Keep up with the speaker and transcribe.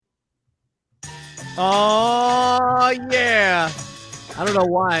Oh, yeah. I don't know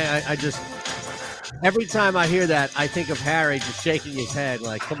why. I just, every time I hear that, I think of Harry just shaking his head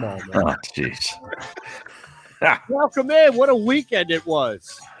like, come on, man. Oh, jeez. Welcome in. What a weekend it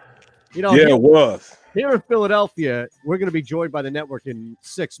was. You know, Yeah, it was. here in Philadelphia, we're going to be joined by the network in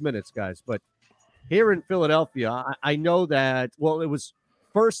 6 minutes, guys. But here in Philadelphia, I know that, well, it was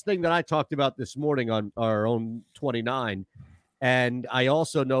first thing that I talked about this morning on our own 29. And I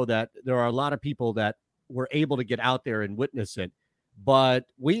also know that there are a lot of people that were able to get out there and witness it. But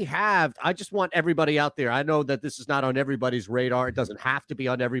I just want everybody out there. I know that this is not on everybody's radar. It doesn't have to be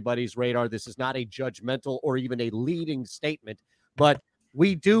on everybody's radar. This is not a judgmental or even a leading statement. But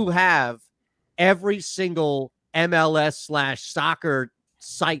we do have every single MLS/soccer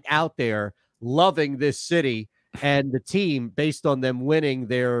site out there loving this city and the team based on them winning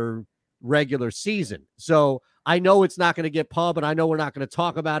their regular season. So I know it's not going to get pub, and I know we're not going to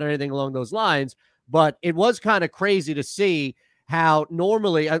talk about anything along those lines, but it was kind of crazy to see how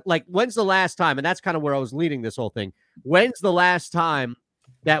normally, like, when's the last time, and that's kind of where I was leading this whole thing, when's the last time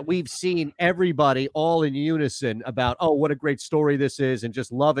that we've seen everybody all in unison about, oh, what a great story this is, and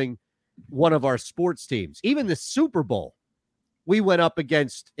just loving one of our sports teams. Even the Super Bowl, we went up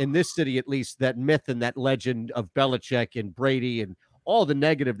against, in this city at least, that myth and that legend of Belichick and Brady and all the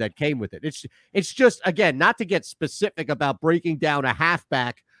negative that came with it. It's just, again, not to get specific about breaking down a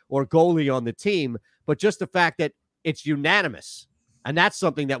halfback or goalie on the team, but just the fact that it's unanimous. And that's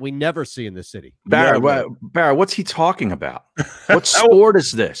something that we never see in the city. Barrett, what's he talking about? What sport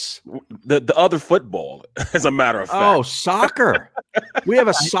is this? The other football, as a matter of fact. Oh, soccer. We have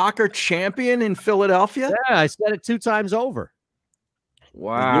a soccer champion in Philadelphia? Yeah, I said it 2 times over.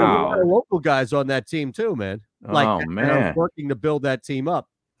 Wow. You know, a lot of local guys on that team too, man. Like, man, working to build that team up.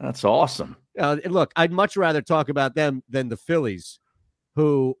 That's awesome. Look, I'd much rather talk about them than the Phillies,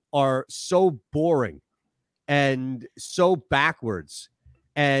 who are so boring and so backwards,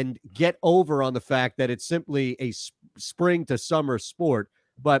 and get over on the fact that it's simply a spring to summer sport.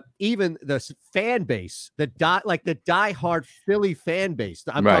 But even the fan base, the diehard Philly fan base,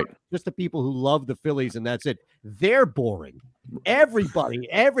 I'm talking just the people who love the Phillies and that's it. They're boring.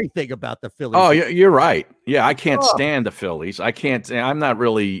 Everything about the Phillies. Oh, you're right. Yeah, I can't stand the Phillies. I'm not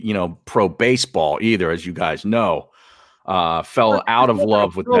really, pro baseball either, as you guys know. Fell out of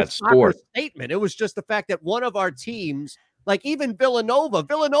love with that sport. Statement. It was just the fact that one of our teams, like even Villanova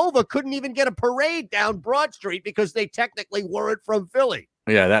couldn't even get a parade down Broad Street because they technically weren't from Philly.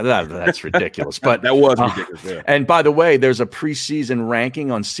 Yeah, that's ridiculous. But that was ridiculous. Yeah. And by the way, there's a preseason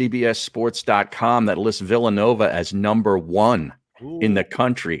ranking on CBSSports.com that lists Villanova as number 1 in the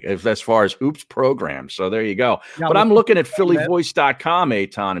country as far as hoops programs. So there you go. Yeah, but I'm looking at PhillyVoice.com,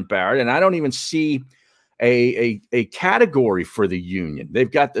 Eitan and Barrett, and I don't even see a category for the Union.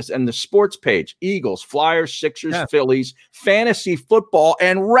 They've got this, and the sports page: Eagles, Flyers, Sixers, Phillies, fantasy football,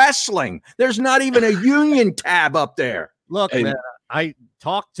 and wrestling. There's not even a Union tab up there. Look, man, I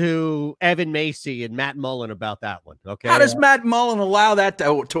talked to Evan Macy and Matt Mullen about that one. Okay, how does Matt Mullen allow that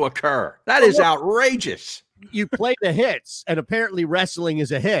to occur? That is outrageous. You play the hits, and apparently wrestling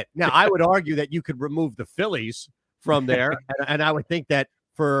is a hit. Now, I would argue that you could remove the Phillies from there, and I would think that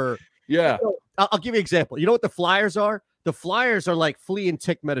for I'll give you an example. You know what the Flyers are? The Flyers are like flea and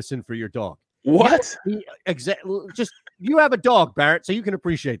tick medicine for your dog. What? Just you have a dog, Barrett, so you can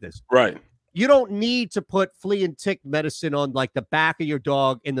appreciate this. Right. You don't need to put flea and tick medicine on like the back of your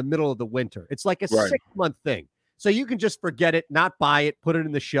dog in the middle of the winter. It's like a 6-month thing. So you can just forget it, not buy it, put it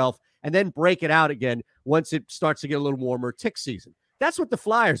in the shelf, and then break it out again once it starts to get a little warmer, tick season. That's what the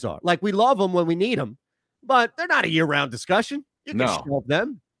Flyers are. Like, we love them when we need them, but they're not a year-round discussion. You can shelve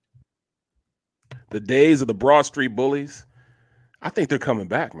them. The days of the Broad Street Bullies, I think they're coming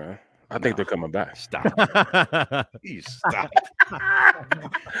back, man. I think they're coming back. Stop. Please stop.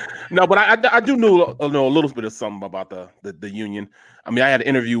 No, but I do know a little bit of something about the Union. I mean, I had to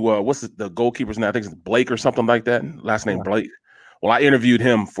interview what's the goalkeeper's name? I think it's Blake or something like that. Last name Blake. Well, I interviewed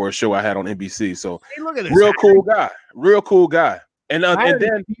him for a show I had on NBC. So hey, look at this real cool guy. And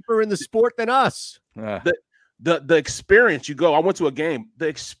then deeper in the sport than us. The experience you go. I went to a game. The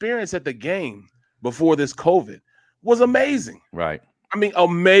experience at the game before this COVID was amazing. Right. I mean,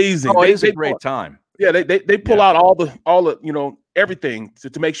 amazing. Oh, it's a great time. Yeah, they pull out all the everything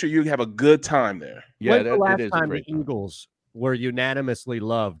to make sure you have a good time there. Yeah, when's the last time the Eagles were unanimously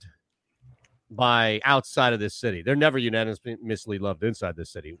loved by outside of this city? They're never unanimously loved inside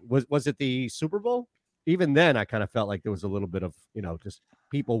this city. Was it the Super Bowl? Even then, I kind of felt like there was a little bit of just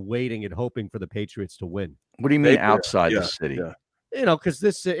people waiting and hoping for the Patriots to win. What do you mean outside the city? Yeah. because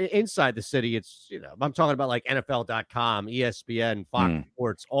this inside the city, it's, I'm talking about like NFL.com, ESPN, Fox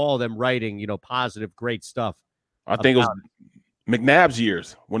Sports, all of them writing, positive, great stuff. I think it was McNabb's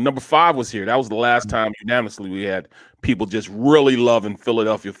years when number 5 was here. That was the last time unanimously we had people just really loving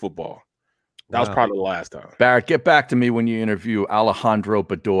Philadelphia football. That was probably the last time. Barrett, get back to me when you interview Alejandro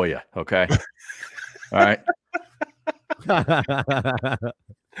Bedoya, okay? All right.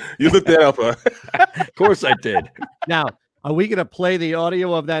 You looked that up, huh? Of course I did. Now, are we going to play the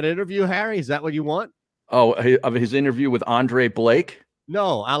audio of that interview, Harry? Is that what you want? Oh, of his interview with Andre Blake?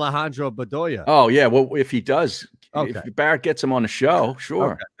 No, Alejandro Bedoya. Oh, yeah. Well, if he does, okay. If Barrett gets him on the show,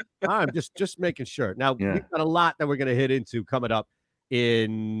 sure. Okay. I'm just making sure. Now, we've got a lot that we're going to hit into coming up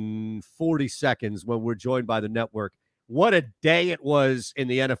in 40 seconds when we're joined by the network. What a day it was in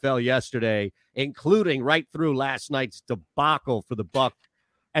the NFL yesterday, including right through last night's debacle for the Bucs.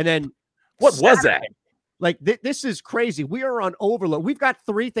 And then what was that? Like, this is crazy. We are on overload. We've got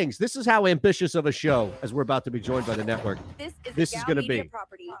 3 things. This is how ambitious of a show as we're about to be joined by the network. This is going to be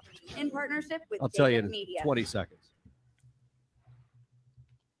property in partnership with I'll tell you in 20 seconds.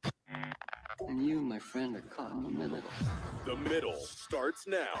 And you, my friend, are caught in the middle. The Middle starts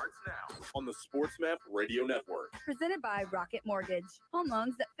now on the SportsMap Radio Network. Presented by Rocket Mortgage. Home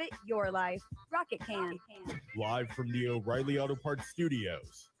loans that fit your life. Rocket can. Live from the O'Reilly Auto Parts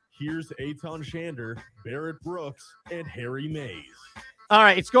Studios, here's Eitan Shander, Barrett Brooks, and Harry Mays. All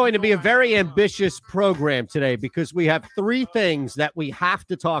right, it's going to be a very ambitious program today because we have 3 things that we have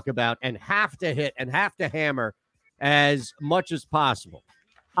to talk about and have to hit and have to hammer as much as possible.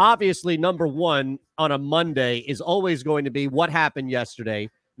 Obviously, number 1 on a Monday is always going to be what happened yesterday,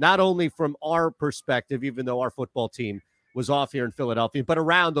 not only from our perspective, even though our football team was off here in Philadelphia, but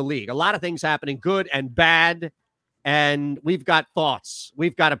around the league. A lot of things happening, good and bad, and we've got thoughts,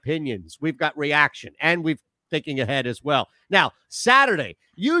 we've got opinions, we've got reaction, and we've thinking ahead as well. Now, Saturday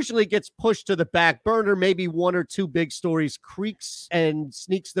usually gets pushed to the back burner. Maybe 1 or 2 big stories creaks and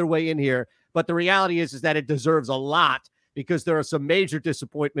sneaks their way in here, but the reality is that it deserves a lot because there are some major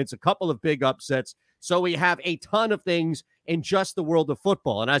disappointments, a couple of big upsets. So we have a ton of things in just the world of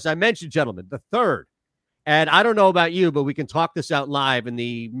football. And as I mentioned, gentlemen, the third, and I don't know about you, but we can talk this out live in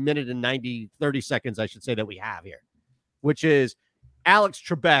the minute and 30 seconds, I should say, that we have here, which is Alex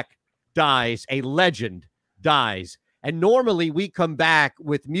Trebek dies, a legend dies. And normally we come back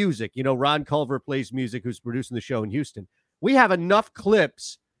with music. Ron Culver plays music, who's producing the show in Houston. We have enough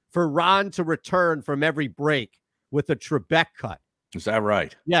clips for Ron to return from every break with a Trebek cut. Is that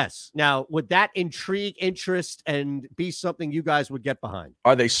right? Yes. Now, would that intrigue, interest, and be something you guys would get behind?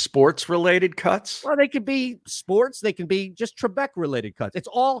 Are they sports-related cuts? Well, they could be sports. They can be just Trebek-related cuts. It's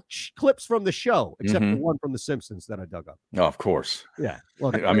all clips from the show, except the one from The Simpsons that I dug up. Oh, of course. Yeah.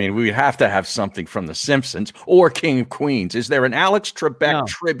 Well, I mean, we have to have something from The Simpsons or King of Queens. Is there an Alex Trebek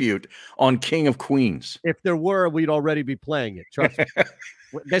tribute on King of Queens? If there were, we'd already be playing it. Trust me.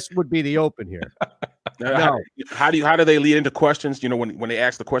 This would be the open here. No. How do they lead into questions? When they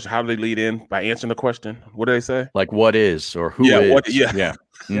ask the question, how do they lead in by answering the question? What do they say? Like what is or who is? Yeah.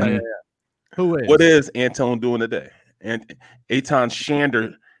 Who is? What is Antone doing today? And Eitan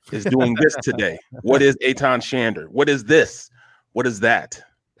Shander is doing this today. What is Eitan Shander? What is this? What is that?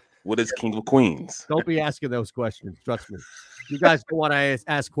 What is King of Queens? Don't be asking those questions. Trust me. You guys don't want to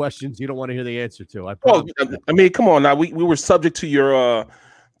ask questions you don't want to hear the answer to. I mean, come on now. We were subject to your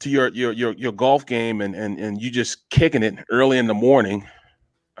golf game and you just kicking it early in the morning.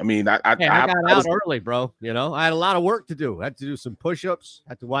 I mean, I got out early, bro. I had a lot of work to do. I had to do some push-ups.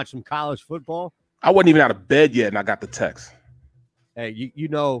 Had to watch some college football. I wasn't even out of bed yet, and I got the text. Hey,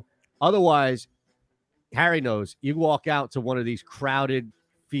 otherwise, Harry knows. You walk out to one of these crowded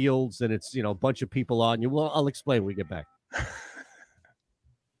fields, and it's a bunch of people on you. Well, I'll explain when we get back.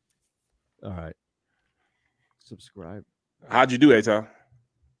 All right. Subscribe. How'd you do, Eitan?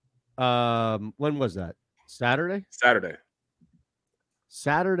 When was that? Saturday,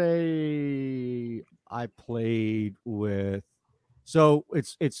 I played with. So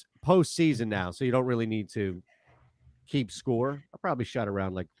it's postseason now, so you don't really need to keep score. I probably shot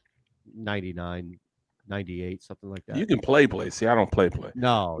around like 99, 98, something like that. You can play. See, I don't play.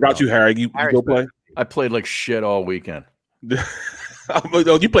 No. What about you, Harry? You go play? I played like shit all weekend. You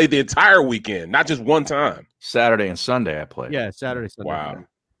played the entire weekend, not just one time. Saturday and Sunday I played. Yeah, Saturday, Sunday. Wow.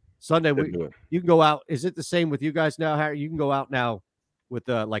 Sunday, you can go out. Is it the same with you guys now, Harry? You can go out now with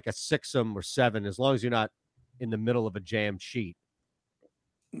like a 6-'em or 7, as long as you're not in the middle of a jammed sheet.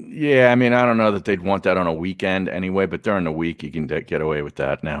 Yeah, I mean, I don't know that they'd want that on a weekend anyway, but during the week you can get away with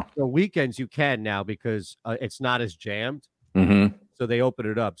that now. So weekends you can now because it's not as jammed. Mm-hmm. So they open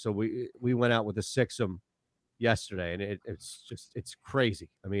it up. So we went out with a 6-'em yesterday, and it's crazy.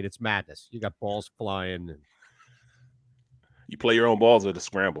 I mean, it's madness. You got balls flying. And... You play your own balls or the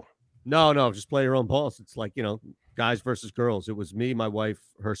scramble? No, just play your own balls. It's like, guys versus girls. It was me, my wife,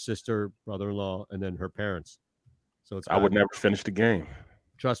 her sister, brother-in-law, and then her parents. So I would never finish the game.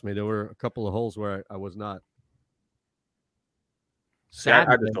 Trust me, there were a couple of holes where I was not.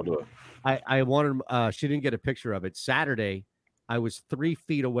 Saturday, I just don't do it. I wanted. She didn't get a picture of it. Saturday, I was 3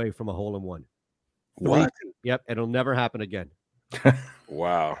 feet away from a hole in one. What? Yep, it'll never happen again.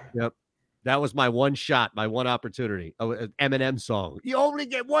 Wow. Yep, that was my one shot, my one opportunity. Eminem song. You only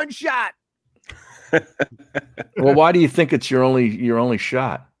get one shot. Well, why do you think it's your only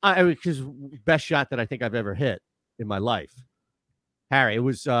shot? Because best shot that I think I've ever hit in my life. Harry, it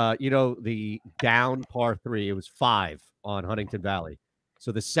was the down par 3. It was 5 on Huntington Valley.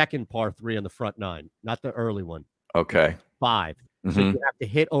 So the second par 3 on the front 9, not the early one. Okay. 5. So you have to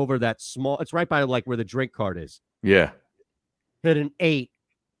hit over that small. It's right by like where the drink cart is. Yeah. Hit an 8.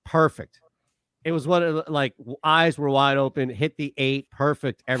 Perfect. It was one of like eyes were wide open. Hit the 8.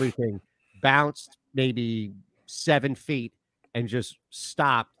 Perfect. Everything bounced maybe 7 feet and just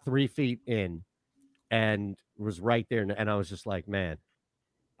stopped 3 feet in, and was right there. And I was just like, man,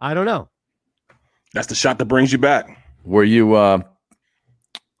 I don't know. That's the shot that brings you back. Were you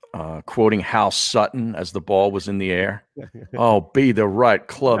quoting Hal Sutton as the ball was in the air? Oh, be the right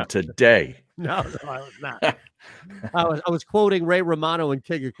club today. No, I was not. I was quoting Ray Romano and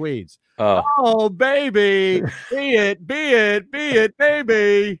King of Queens. Oh, oh baby, be it,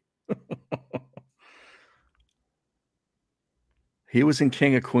 baby. He was in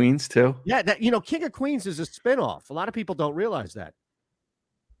King of Queens too? Yeah, King of Queens is a spinoff. A lot of people don't realize that.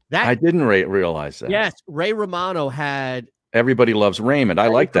 I didn't realize that. Yes, Ray Romano had Everybody Loves Raymond. I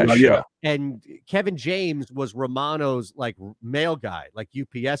like that show. And Kevin James was Romano's like mail guy, like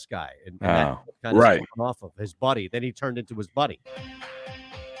UPS guy, and that kind of spun off of his buddy. Then he turned into his buddy.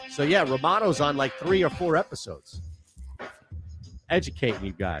 So yeah, Romano's on like 3 or 4 episodes. Educating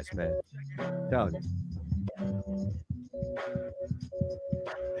you guys, man. I'm telling you.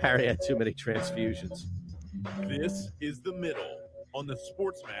 Harry had too many transfusions. This is The Middle on the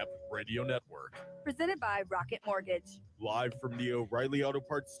SportsMap Radio Network. Presented by Rocket Mortgage. Live from the O'Reilly Auto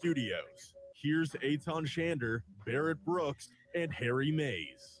Parts Studios. Here's Eitan Shander, Barrett Brooks, and Harry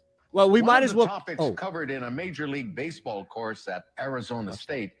Mays. Well, we might as well. Topics covered in a Major League Baseball course at Arizona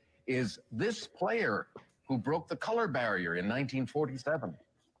State is this player who broke the color barrier in 1947.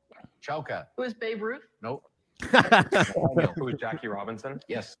 Chauka. Who is Babe Ruth? Nope. Who is Jackie Robinson?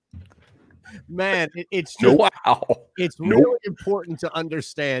 Yes. Man, it's just, wow. It's really important to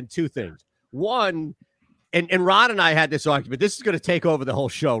understand 2 things. One, and Ron and I had this argument. This is going to take over the whole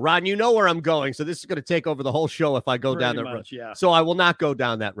show. Ron, you know where I'm going, so this is going to take over the whole show if I go down that road. Yeah. So I will not go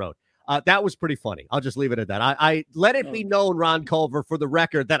down that road. That was pretty funny. I'll just leave it at that. I let it be known, Ron Culver, for the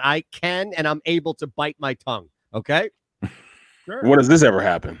record, that I can and I'm able to bite my tongue. Okay. Sure. When does this ever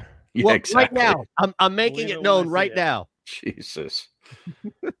happen? Yeah, well, exactly. Right now, I'm making it known right now. Jesus.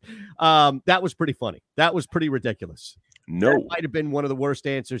 That was pretty funny. That was pretty ridiculous. No, that might have been one of the worst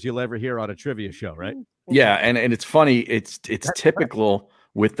answers you'll ever hear on a trivia show, right? Yeah, and it's funny. It's typical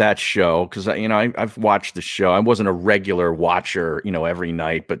with that show because I've watched the show. I wasn't a regular watcher, every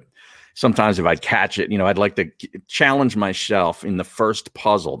night, but sometimes if I'd catch it, I'd like to challenge myself in the first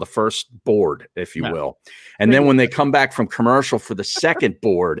puzzle, the first board, if you will. And then when they come back from commercial for the second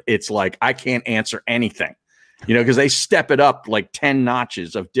board, it's like I can't answer anything, because they step it up like 10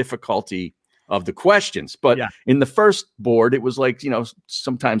 notches of difficulty of the questions. But in the first board, it was like,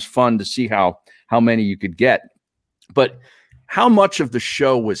 sometimes fun to see how many you could get. But how much of the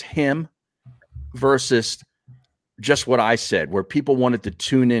show was him versus just what I said, where people wanted to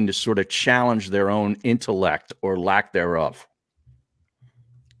tune in to sort of challenge their own intellect or lack thereof?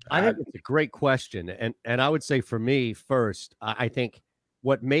 I think it's a great question. And I would say for me first, I think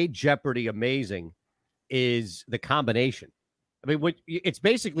what made Jeopardy amazing is the combination. I mean, it's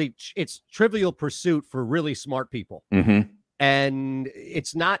basically Trivial Pursuit for really smart people. Mm-hmm. And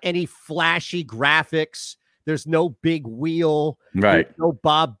it's not any flashy graphics. There's no big wheel. Right. There's no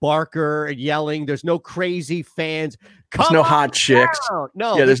Bob Barker yelling. There's no crazy fans. There's no hot chicks.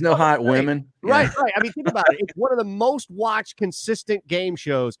 No. Yeah, there's no hot women. Right. I mean, think about it. It's one of the most watched consistent game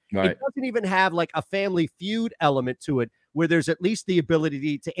shows. Right. It doesn't even have like a Family Feud element to it where there's at least the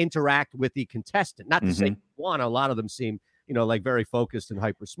ability to interact with the contestant. Not to say one, a lot of them seem, like very focused and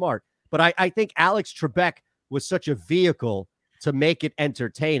hyper smart. But I think Alex Trebek was such a vehicle to make it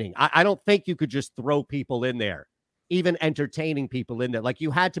entertaining. I don't think you could just throw people in there, even entertaining people in there. Like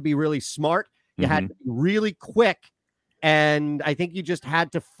you had to be really smart. You had to be really quick. And I think you just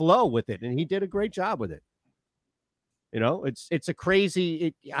had to flow with it. And he did a great job with it. You know, it's a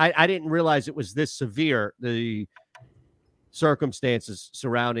crazy. I didn't realize it was this severe, the circumstances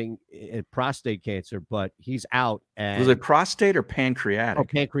surrounding prostate cancer, but he's out. And was it prostate or pancreatic? Oh,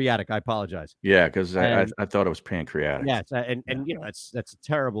 pancreatic. I apologize. Yeah, because I thought it was pancreatic. Yes, and you know that's a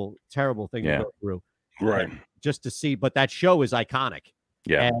terrible thing to go through. Right. Just to see, but that show is iconic.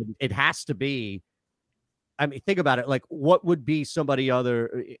 Yeah, and it has to be. I mean, think about it. Like, what would be somebody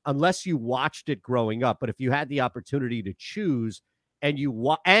other, unless you watched it growing up? But if you had the opportunity to choose, and you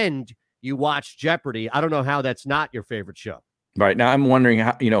watch Jeopardy, I don't know how that's not your favorite show. Right. Now I'm wondering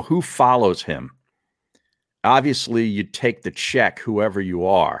how, who follows him. Obviously, you take the check, whoever you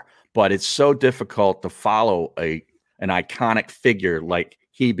are, but it's so difficult to follow an iconic figure like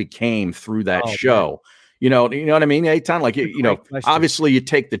he became through that show. Man. You know what I mean, Eitan? Like, obviously you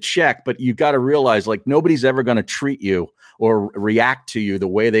take the check, but you got to realize, like, nobody's ever going to treat you or react to you the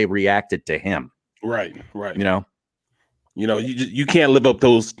way they reacted to him. Right. You can't live up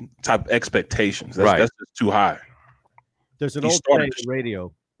those type of expectations. That's just too high. There's an old saying in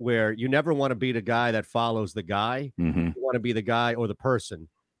radio where you never want to be the guy that follows the guy. Mm-hmm. You want to be the guy or the person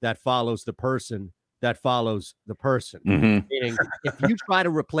that follows the person that follows the person. Mm-hmm. Meaning, if you try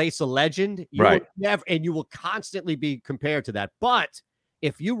to replace a legend, you will never, and you will constantly be compared to that. But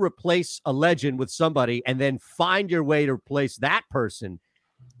if you replace a legend with somebody and then find your way to replace that person,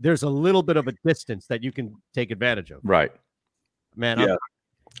 there's a little bit of a distance that you can take advantage of. Right. Man, yeah.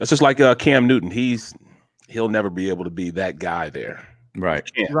 It's just like Cam Newton. He'll never be able to be that guy there. Right.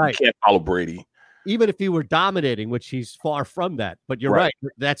 You can't follow Brady. Even if he were dominating, which he's far from that. But you're right.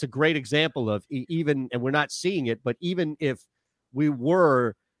 That's a great example of even, and we're not seeing it, but even if we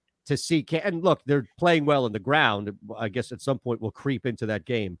were to see, and look, they're playing well in the ground. I guess at some point we'll creep into that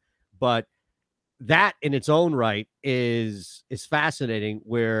game. But that in its own right is fascinating,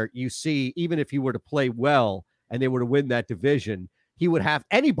 where you see, even if he were to play well and they were to win that division, he would have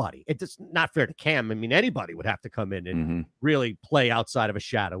anybody. It's not fair to Cam. I mean, anybody would have to come in and really play outside of a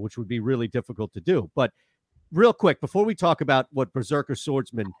shadow, which would be really difficult to do. But real quick, before we talk about what Berserker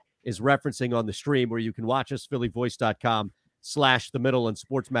Swordsman is referencing on the stream, where you can watch us, phillyvoice.com/the middle and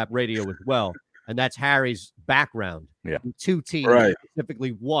Sports Map Radio as well. And that's Harry's background. Yeah. 2 teams,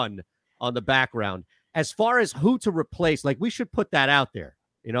 specifically one on the background. As far as who to replace, like, we should put that out there,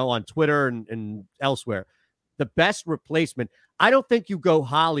 on Twitter and elsewhere. The best replacement. I don't think you go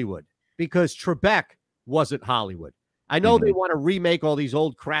Hollywood, because Trebek wasn't Hollywood. I know they want to remake all these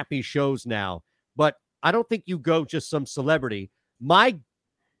old crappy shows now, but I don't think you go just some celebrity. My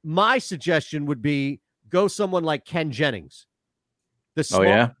suggestion would be go someone like Ken Jennings, the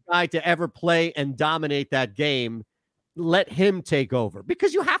smallest guy to ever play and dominate that game. Let him take over,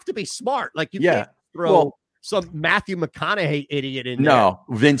 because you have to be smart. Like, you can't throw some Matthew McConaughey idiot in there. No,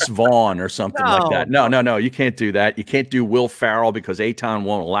 Vince Vaughn or something like that. No, you can't do that. You can't do Will Ferrell because Eitan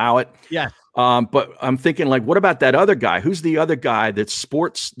won't allow it. Yeah. But I'm thinking, like, what about that other guy? Who's the other guy that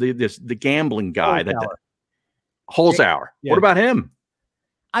sports the gambling guy? Holzhauer. Yeah. What about him?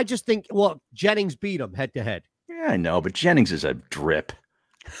 I just think, Jennings beat him head to head. Yeah, I know, but Jennings is a drip.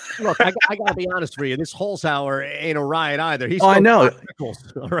 Look, I got to be honest with you. This Holzhauer ain't a riot either. I know,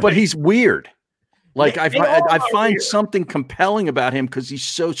 but he's weird. Like, I find something compelling about him because he's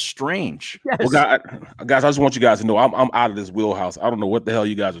so strange. Yes. Well, guys, I just want you guys to know I'm out of this wheelhouse. I don't know what the hell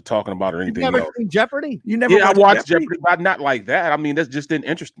you guys are talking about or anything. You've never seen Jeopardy? You never? Yeah, I watched Jeopardy, but not like that. I mean, that just didn't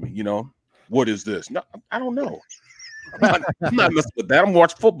interest me. What is this? No, I don't know. I'm not messing with that. I'm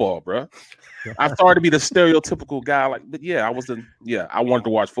watching football, bro. I'm sorry to be the stereotypical guy, but I wanted to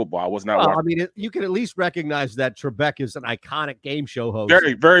watch football. I was not. Well, I mean, you can at least recognize that Trebek is an iconic game show host.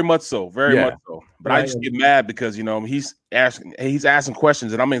 Very, very much so. Very much so. But I just get mad because he's asking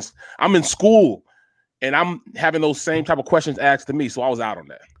questions, and I'm in school, and I'm having those same type of questions asked to me. So I was out on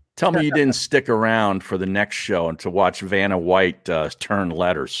that. Tell me you didn't stick around for the next show and to watch Vanna White turn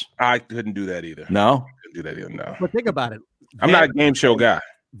letters. I couldn't do that either. No, couldn't do that either. No. But think about it. I'm not a game show guy.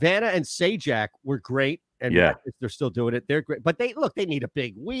 Vanna and Sajak were great, and they're still doing it. They're great, but they need a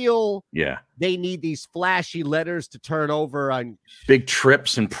big wheel. Yeah, they need these flashy letters to turn over on big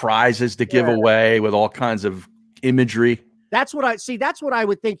trips and prizes to give away with all kinds of imagery. That's what I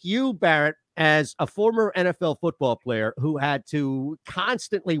would think you, Barrett, as a former NFL football player who had to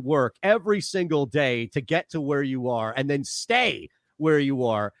constantly work every single day to get to where you are and then stay where you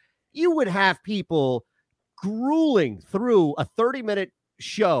are. You would have people grueling through a 30-minute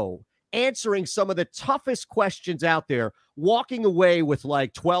show, answering some of the toughest questions out there, walking away with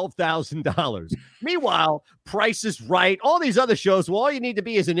like $12,000. Meanwhile, Price is Right, all these other shows, well, all you need to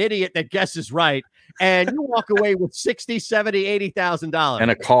be is an idiot that guesses right, and you walk away with $60,000, $70,000, $80,000.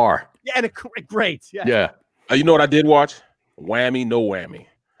 And a car. Yeah, and great. Yeah. You know what I did watch? Whammy, no whammy.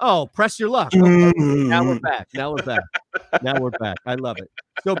 Oh, press your luck. Okay. Now we're back. Now we're back. I love it.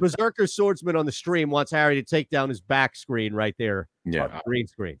 So Berserker Swordsman on the stream wants Harry to take down his back screen right there. Yeah. Green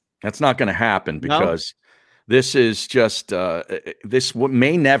screen. That's not going to happen because this is just this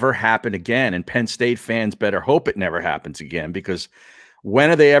may never happen again. And Penn State fans better hope it never happens again, because when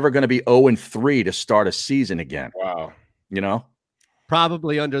are they ever going to be 0-3 to start a season again? Wow. You know?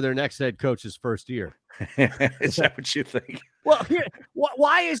 Probably under their next head coach's first year. Is that what you think? Well, here,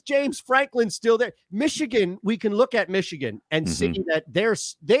 why is James Franklin still there? Michigan, we can look at Michigan and see that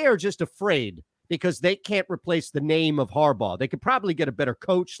they are just afraid because they can't replace the name of Harbaugh. They could probably get a better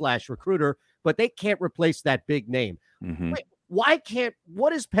coach / recruiter, but they can't replace that big name. Wait,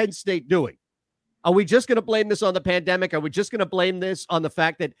 what is Penn State doing? Are we just going to blame this on the pandemic? Are we just going to blame this on the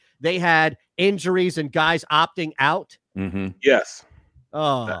fact that they had injuries and guys opting out? Yes.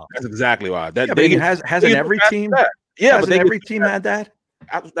 Oh, that's exactly why. Hasn't every team? Yeah, hasn't every team had that?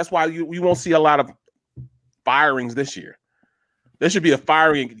 That's why you won't see a lot of firings this year. There should be a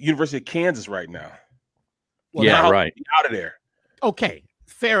firing at University of Kansas right now. Well, right. Out of there. Okay,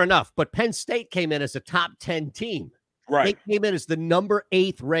 fair enough. But Penn State came in as a top 10 team. Right. They came in as the number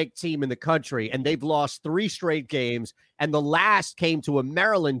 8th ranked team in the country, and they've lost 3 straight games. And the last came to a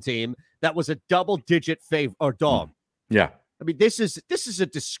Maryland team that was a double-digit dog. Yeah. I mean, this is a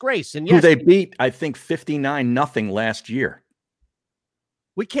disgrace. And yes, who they beat, I think 59-0 last year.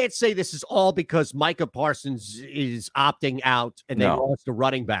 We can't say this is all because Micah Parsons is opting out and they lost a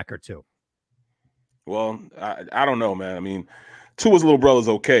running back or two. Well, I don't know, man. I mean, Tua's little brother's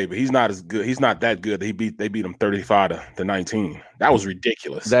okay, but he's not as good. He's not that good. They beat him 35-19. That was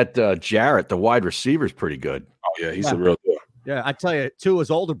ridiculous. That Jarrett, the wide receiver, is pretty good. Oh yeah, he's a real deal. Yeah, I tell you,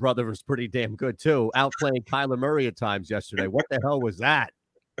 Tua's older brother was pretty damn good too, outplaying Kyler Murray at times yesterday. What the hell was that?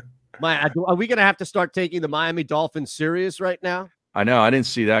 Are we going to have to start taking the Miami Dolphins serious right now? I know. I didn't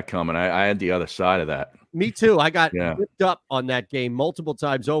see that coming. I had the other side of that. Me too. I got whipped up on that game multiple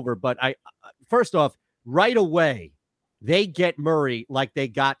times over. But first off, right away, they get Murray like they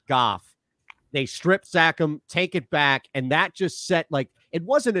got Goff. They strip sack him, take it back, and that just set it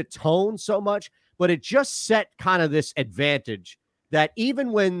wasn't a tone so much, but it just set kind of this advantage that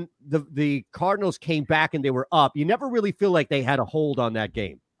even when the Cardinals came back and they were up, you never really feel like they had a hold on that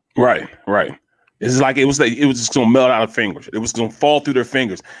game. Right. It's like it was just going to melt out of fingers. It was going to fall through their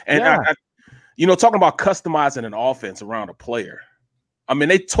fingers. And talking about customizing an offense around a player. I mean,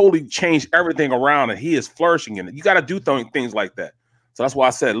 they totally changed everything around, and he is flourishing in it. You got to do things like that. So that's why I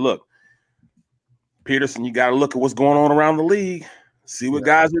said, look, Peterson, you got to look at what's going on around the league, see what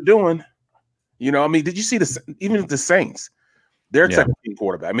guys are doing. You know, I mean, did you see even the Saints? Their second team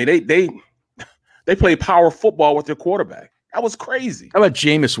quarterback. I mean, they play power football with their quarterback. That was crazy. How about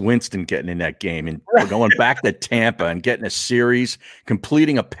Jameis Winston getting in that game and going back to Tampa and getting a series,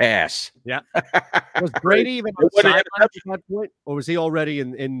 completing a pass? Yeah. Was Brady even on the sideline at that point, or was he already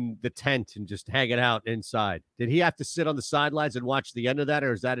in the tent and just hanging out inside? Did he have to sit on the sidelines and watch the end of that,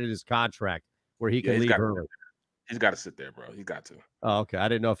 or is that in his contract where he can leave early? He's got to sit there, bro. He's got to. Oh, okay. I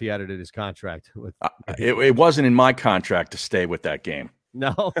didn't know if he had it in his contract. It wasn't in my contract to stay with that game.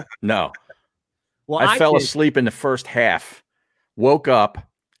 No. No. Well, I fell asleep in the first half, woke up.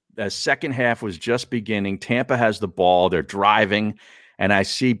 The second half was just beginning. Tampa has the ball. They're driving. And I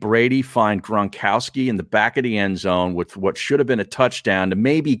see Brady find Gronkowski in the back of the end zone with what should have been a touchdown to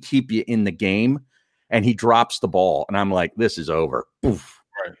maybe keep you in the game. And he drops the ball. And I'm like, this is over. Poof.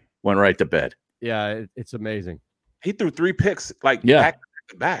 Right. Went right to bed. Yeah, it's amazing. He threw 3 picks back to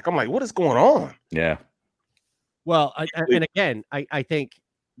back. I'm like, what is going on? Yeah. Well, and again, I think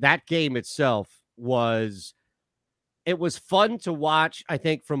that game itself was fun to watch, I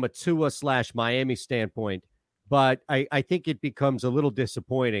think, from a Tua / Miami standpoint. But I think it becomes a little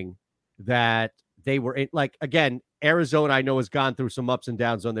disappointing that they were again, Arizona, I know, has gone through some ups and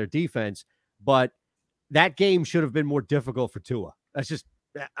downs on their defense, but that game should have been more difficult for Tua. That's just,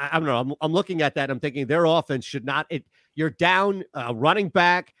 I don't know. I'm looking at that. I'm thinking their offense should not. You're down a running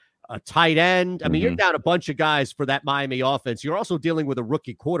back, a tight end. I mean, you're down a bunch of guys for that Miami offense. You're also dealing with a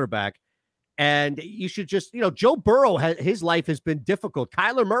rookie quarterback, and you should just, Joe Burrow his life has been difficult.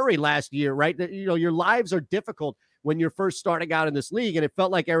 Kyler Murray last year, right? Your lives are difficult when you're first starting out in this league, and it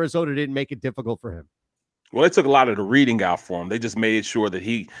felt like Arizona didn't make it difficult for him. Well, they took a lot of the reading out for him. They just made sure that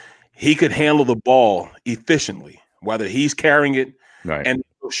he could handle the ball efficiently, whether he's carrying it. Right. And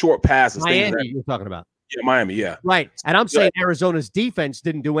short passes. Miami, you're talking about. Yeah, Miami, yeah. Right. And I'm saying Arizona's defense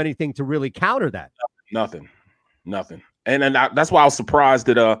didn't do anything to really counter that. Nothing. And that's why I was surprised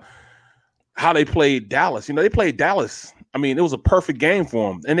at how they played Dallas. They played Dallas. I mean, it was a perfect game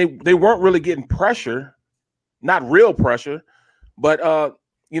for them. And they weren't really getting pressure not real pressure, but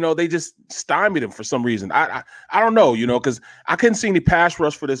they just stymied him for some reason. I don't know, because I couldn't see any pass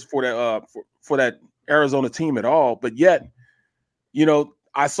rush for that Arizona team at all. But yet,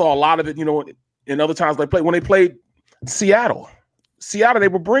 I saw a lot of it, in other times when they played Seattle, they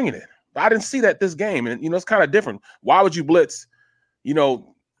were bringing it. But I didn't see that this game, and it's kind of different. Why would you blitz,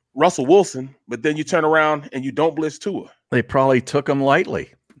 Russell Wilson, but then you turn around and you don't blitz Tua? They probably took him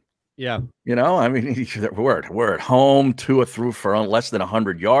lightly. Yeah. I mean, we're at home. Tua threw for less than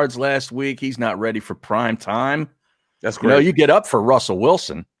 100 yards last week. He's not ready for prime time. That's great. You get up for Russell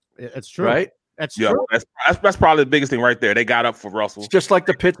Wilson. That's true. Right? That's true. That's probably the biggest thing right there. They got up for Russell. It's just like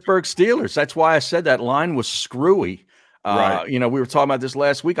the Pittsburgh Steelers. That's why I said that line was screwy. Right. We were talking about this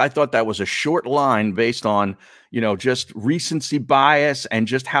last week. I thought that was a short line based on, just recency bias and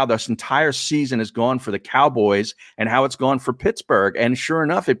just how this entire season has gone for the Cowboys and how it's gone for Pittsburgh. And sure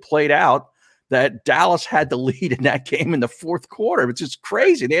enough, it played out that Dallas had the lead in that game in the fourth quarter. It's just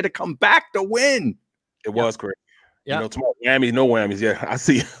crazy. They had to come back to win. It was crazy. Yeah. Tomorrow, whammies, no whammies. Yeah, I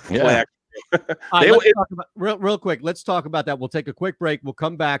see. Yeah. Real quick, let's talk about that. We'll take a quick break. We'll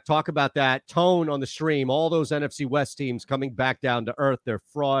come back, talk about that tone on the stream. All those NFC West teams coming back down to earth. They're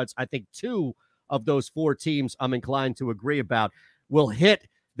frauds. I think 2 of those 4 teams I'm inclined to agree about. We'll hit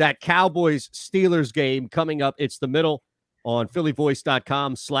that Cowboys-Steelers game coming up. It's The Middle on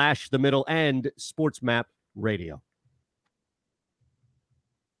phillyvoice.com/The Middle and SportsMap Radio.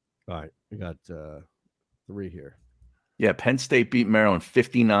 All right, we got 3 here. Yeah, Penn State beat Maryland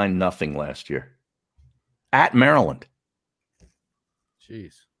 59-0 last year. At Maryland.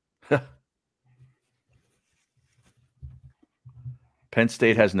 Jeez. Penn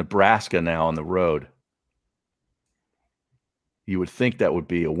State has Nebraska now on the road. You would think that would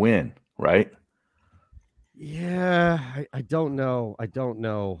be a win, right? Yeah, I don't know.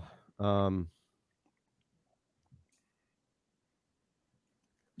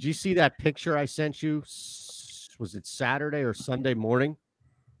 Did you see that picture I sent you? Was it Saturday or Sunday morning?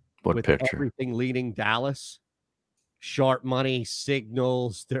 What with picture? Everything leading Dallas. Sharp money,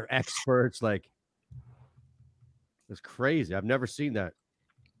 signals, they're experts. It's crazy. I've never seen that.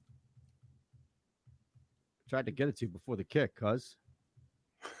 Tried to get it to you before the kick, cuz.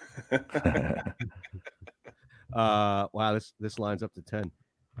 Wow, this lines up to 10.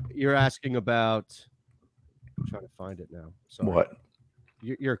 You're asking about. I'm trying to find it now. Sorry. What?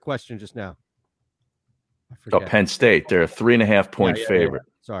 Your question just now. Penn State. They're a 3.5-point favorite.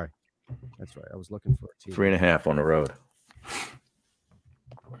 Yeah. Sorry. That's right. I was looking for a team. 3.5 on the road.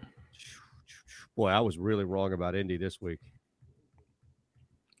 Boy, I was really wrong about Indy this week.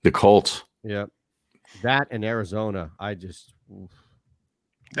 The Colts. Yeah. That and Arizona.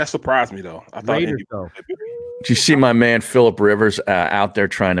 That surprised me, though. I thought Raiders, though. Did you see my man Phillip Rivers out there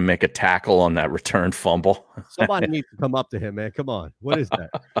trying to make a tackle on that return fumble? Somebody needs to come up to him, man. Come on. What is that?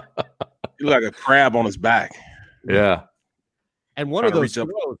 He looked like a crab on his back. Yeah. And one of those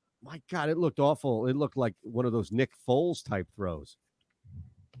throws, my God, it looked awful. It looked like one of those Nick Foles type throws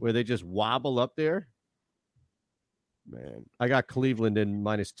where they just wobble up there. Man, I got Cleveland in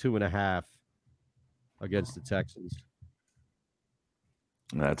 -2.5 against the Texans.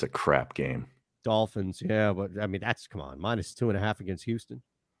 That's a crap game. Dolphins, yeah, but I mean, come on, -2.5 against Houston,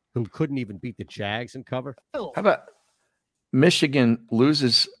 who couldn't even beat the Jags and cover. How about Michigan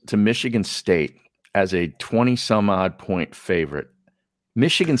loses to Michigan State as a 20-some-odd point favorite?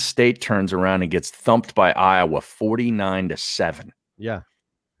 Michigan State turns around and gets thumped by Iowa 49-7. Yeah.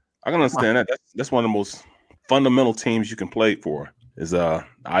 I can understand that. That's one of the most fundamental teams you can play for is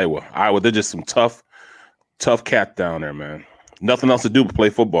Iowa. They're just some tough cat down there, man. Nothing else to do but play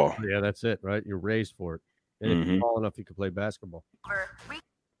football. Yeah, that's it, right? You're raised for it. And if you're tall enough, you can play basketball.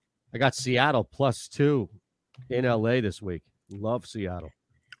 I got Seattle +2 in LA this week. Love Seattle.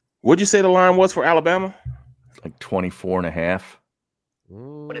 What'd you say the line was for Alabama? Like 24.5.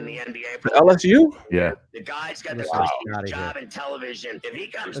 But in the NBA, for LSU? Yeah. The guy's got the job in television. If he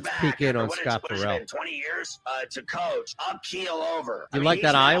comes back, peek in on Scott what has Farrell. been 20 years to coach, I'll keel over. You like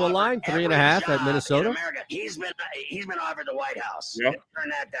that Iowa line, 3.5 at Minnesota? He's been offered the White House. Yeah. Turn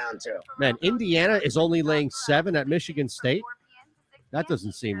that down too. Man, Indiana is only laying 7 at Michigan State. That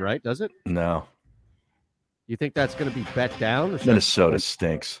doesn't seem right, does it? No. You think that's going to be bet down? Minnesota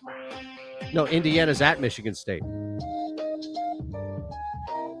stinks. No, Indiana's at Michigan State.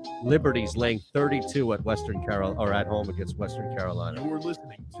 Liberty's laying 32 at Western Carolina, or at home against Western Carolina. You are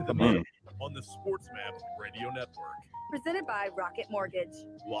listening to The Middle on the SportsMap Radio Network. Presented by Rocket Mortgage.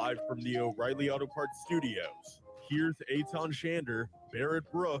 Live from the O'Reilly Auto Parts Studios. Here's Eitan Shander,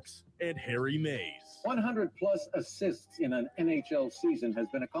 Barrett Brooks, and Harry Mays. 100-plus assists in an NHL season has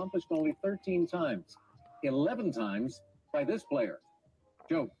been accomplished only 13 times. 11 times by this player.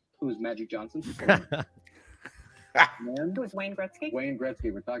 Joe, who is Magic Johnson? And Who is Wayne Gretzky? Wayne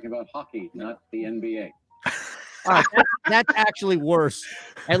Gretzky. We're talking about hockey, not the NBA. All right, that's actually worse.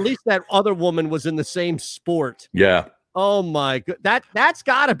 At least that other woman was in the same sport. Yeah. Oh my god, that's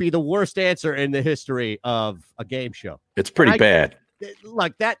got to be the worst answer in the history of a game show. It's pretty bad.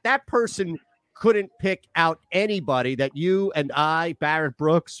 Like that person couldn't pick out anybody that you and I, Barrett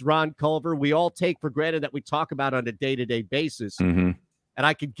Brooks, Ron Culver, we all take for granted that we talk about on a day-to-day basis. Mm-hmm. And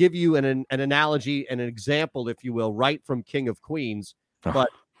I could give you an analogy and an example, if you will, right from King of Queens. But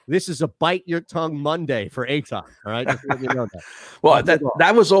this is a bite your tongue Monday for Eitan. All right. Just let you know that. Well,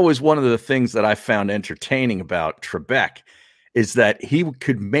 that was always one of the things that I found entertaining about Trebek is that he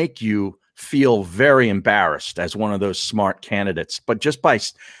could make you feel very embarrassed as one of those smart candidates, but just by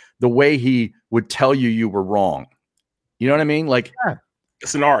the way he would tell you were wrong. You know what I mean? Like,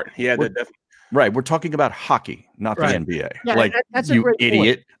 it's an art. Yeah, definitely. Right. We're talking about hockey, not the NBA. Yeah, like, that's a you great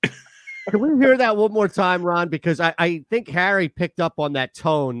idiot. Can we hear that one more time, Ron? Because I think Harry picked up on that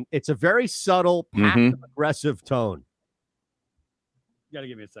tone. It's a very subtle, passive-aggressive tone. You got to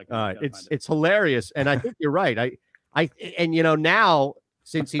give me a second. All right. It's hilarious. And I think you're right. And now,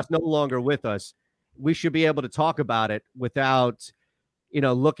 since he's no longer with us, we should be able to talk about it without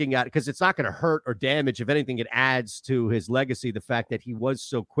looking at it, because it's not going to hurt or damage. If anything, it adds to his legacy, the fact that he was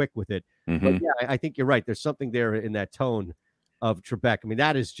so quick with it. But yeah, I think you're right. There's something there in that tone of Trebek. I mean,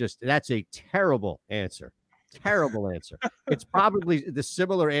 that's a terrible answer. Terrible answer. It's probably the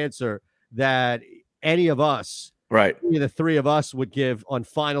similar answer that any of us, right, the three of us, would give on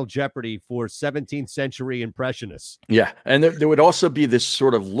Final Jeopardy for 17th century impressionists. Yeah. And there would also be this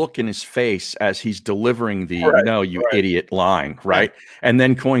sort of look in his face as he's delivering the idiot line, right? And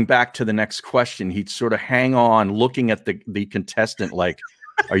then going back to the next question, he'd sort of hang on looking at the contestant like,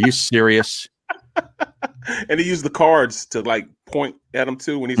 are you serious? And he used the cards to like point at him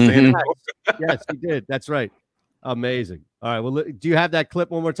too when he's saying it. Yes, he did. That's right. Amazing. All right. Well, do you have that clip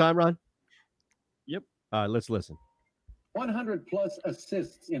one more time, Ron? Yep. All right, let's listen. 100 plus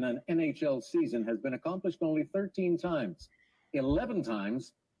assists in an NHL season has been accomplished only 13 times, 11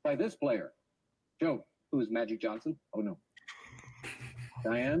 times by this player. Joe, who is Magic Johnson? Oh, no.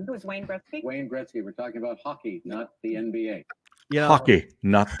 Diane? Who is Wayne Gretzky? Wayne Gretzky. We're talking about hockey, not the NBA. Yeah. Hockey,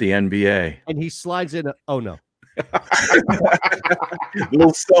 not the NBA. And he slides in oh, no.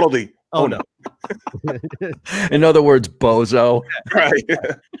 Little subtlety. Oh, no. In other words, bozo. Right.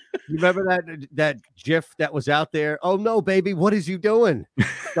 You remember that GIF that was out there? Oh no, baby, what is you doing?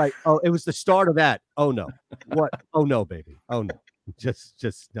 Like, oh, it was the start of that. Oh no, what? Oh no, baby. Oh no,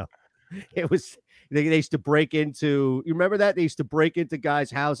 just no. It was. They used to break into. You remember that? They used to break into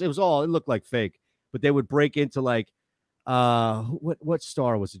guys' house. It looked like fake, but they would break into like, what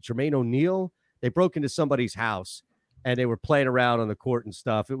star was it? Jermaine O'Neal. They broke into somebody's house. And they were playing around on the court and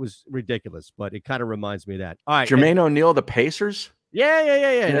stuff. It was ridiculous, but it kind of reminds me of that. All right. Jermaine O'Neal, the Pacers? Yeah.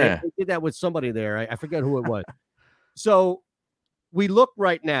 They did that with somebody there. I forget who it was. So we look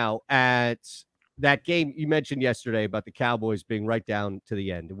right now at that game you mentioned yesterday about the Cowboys being right down to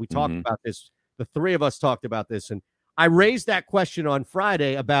the end. And we talked about this. The three of us talked about this. And I raised that question on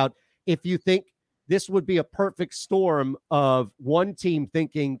Friday about if you think this would be a perfect storm of one team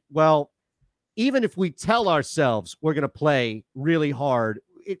thinking, well, even if we tell ourselves we're going to play really hard,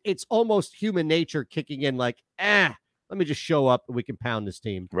 it's almost human nature kicking in like, let me just show up and we can pound this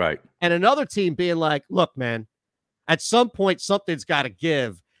team. Right. And another team being like, look, man, at some point, something's got to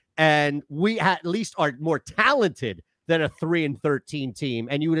give. And we at least are more talented than a 3-13 team.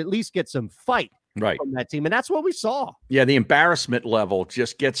 And you would at least get some fight from that team. And that's what we saw. Yeah. The embarrassment level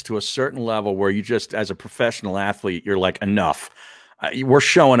just gets to a certain level where you just, as a professional athlete, you're like, enough. We're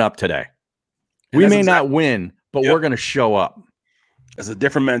showing up today. We may not win, but we're going to show up. It's a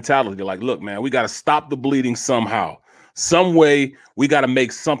different mentality. You're like, look, man, we got to stop the bleeding somehow. Some way, we got to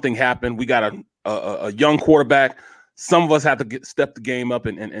make something happen. We got a young quarterback. Some of us have to step the game up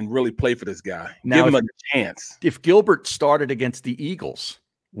and really play for this guy. Now, give him a chance. If Gilbert started against the Eagles,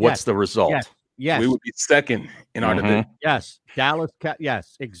 what's the result? Yes. We would be second in our division. Yes. Dallas.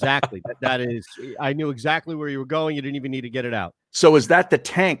 Yes, exactly. that is, I knew exactly where you were going. You didn't even need to get it out. So is that the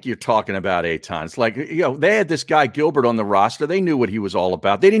tank you're talking about, Eitan? It's like, they had this guy Gilbert on the roster. They knew what he was all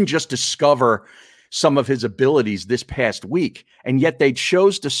about. They didn't just discover some of his abilities this past week, and yet they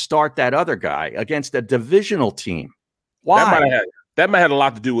chose to start that other guy against a divisional team. Why? That might have a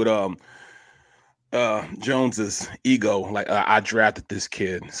lot to do with Jones's ego. Like, I drafted this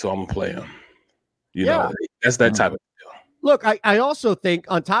kid, so I'm gonna play him. You know, that's that type of deal. Look, I also think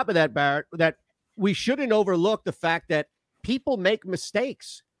on top of that, Barrett, that we shouldn't overlook the fact that people make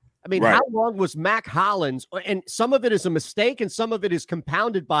mistakes. I mean, how long was Mac Hollins? And some of it is a mistake, and some of it is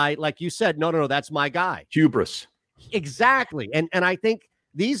compounded by, like you said, no, that's my guy. Hubris. Exactly. And I think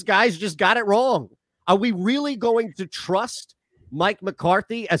these guys just got it wrong. Are we really going to trust Mike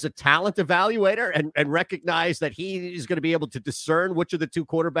McCarthy as a talent evaluator and recognize that he is going to be able to discern which of the two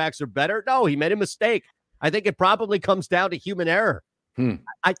quarterbacks are better? No, he made a mistake. I think it probably comes down to human error.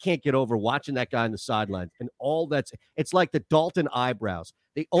 I can't get over watching that guy on the sidelines and it's like the Dalton eyebrows.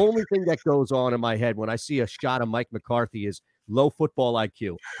 The only thing that goes on in my head when I see a shot of Mike McCarthy is low football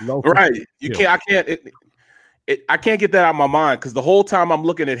IQ. Right. I can't get that out of my mind because the whole time I'm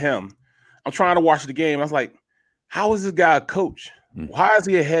looking at him, I'm trying to watch the game. I was like, how is this guy a coach? Why is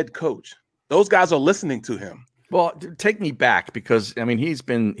he a head coach? Those guys are listening to him. Well, take me back because, I mean,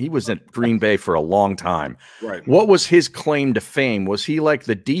 he was at Green Bay for a long time. Right. What was his claim to fame? Was he like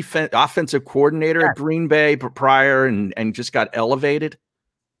the offensive coordinator at Green Bay prior and just got elevated?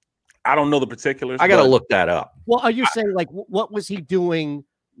 I don't know the particulars. I got to look that up. Well, are you saying like what was he doing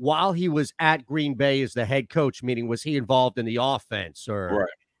while he was at Green Bay as the head coach? Meaning, was he involved in the offense or? Right.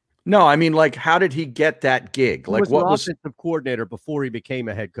 No, I mean, like, how did he get that gig? Like, what was offensive coordinator before he became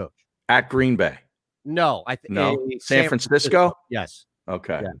a head coach at Green Bay? No, San Francisco. Yes.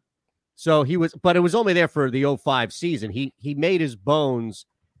 Okay. Yeah. So he was, but it was only there for the 2005 season. He made his bones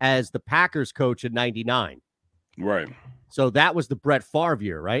as the Packers coach in '99. Right. So that was the Brett Favre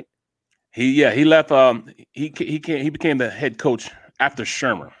year, right? He left. He became the head coach after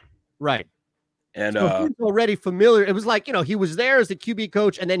Shermer. Right. And so he's already familiar. It was like, he was there as the QB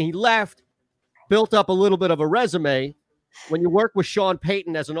coach and then he left, built up a little bit of a resume. When you work with Sean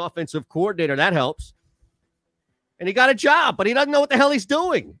Payton as an offensive coordinator, that helps. And he got a job, but he doesn't know what the hell he's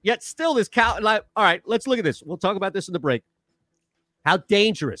doing. Yet still this all right, let's look at this. We'll talk about this in the break. How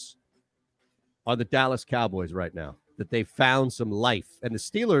dangerous are the Dallas Cowboys right now that they've found some life? And the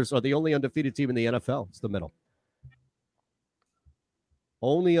Steelers are the only undefeated team in the NFL. It's the middle.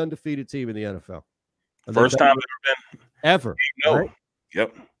 Only undefeated team in the NFL. First time ever. No. Right?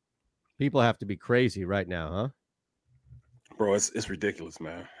 Yep. People have to be crazy right now, huh? Bro, it's ridiculous,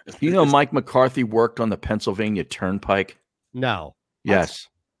 man. Mike McCarthy worked on the Pennsylvania Turnpike? No. Yes.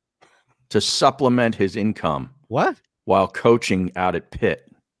 To supplement his income. What? While coaching out at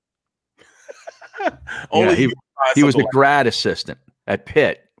Pitt. Only he was a grad assistant at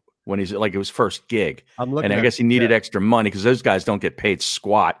Pitt when he's like his first gig. And I guess he needed extra money because those guys don't get paid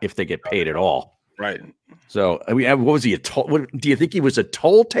squat if they get paid at all. Right. So, I mean, what was he? Do you think he was a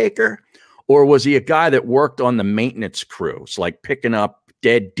toll taker? Or was he a guy that worked on the maintenance crews, like picking up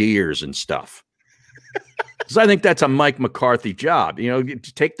dead deers and stuff? Because I think that's a Mike McCarthy job. You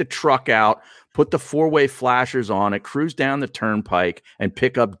take the truck out, put the four-way flashers on it, cruise down the turnpike, and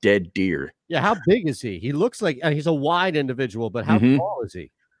pick up dead deer. Yeah, how big is he? He looks like he's a wide individual, but how tall is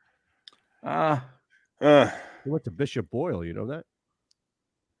he? He went to Bishop Boyle. You know that?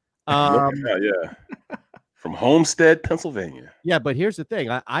 Yeah. From Homestead, Pennsylvania. Yeah, but here's the thing.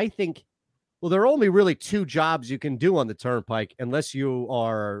 I think. Well, there are only really two jobs you can do on the turnpike unless you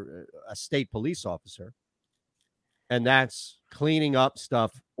are a state police officer. And that's cleaning up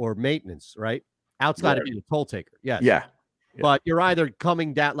stuff or maintenance, right? Outside of being a toll taker. Yes. Yeah. But you're either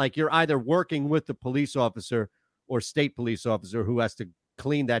coming down, like you're either working with the police officer or state police officer who has to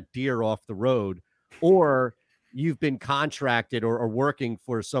clean that deer off the road, or you've been contracted or working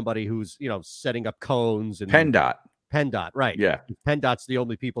for somebody who's, setting up cones and PennDOT, right? Yeah. PennDOT's the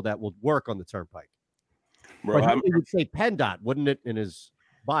only people that will work on the turnpike. Bro, but he would say PennDOT, wouldn't it, in his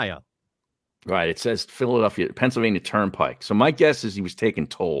bio? Right. It says Pennsylvania Turnpike. So my guess is he was taking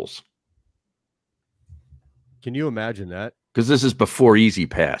tolls. Can you imagine that? Because this is before Easy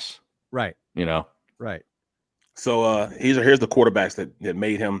Pass. Right. Right. So here's the quarterbacks that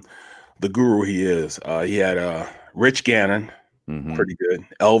made him the guru he is. He had Rich Gannon, pretty good.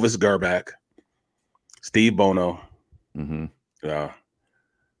 Elvis Gerback, Steve Bono.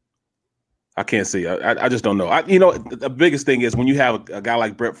 I can't see. I just don't know. The biggest thing is when you have a guy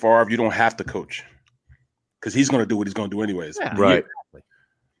like Brett Favre, you don't have to coach because he's going to do what he's going to do anyways. Yeah, right.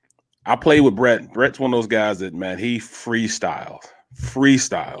 I played with Brett. Brett's one of those guys that, man, he freestyles.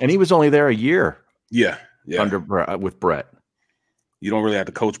 And he was only there a year. Yeah. With Brett. You don't really have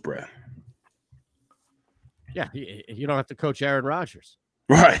to coach Brett. Yeah, you don't have to coach Aaron Rodgers.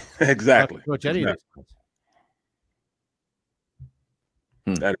 Right, exactly. Coach any of these guys.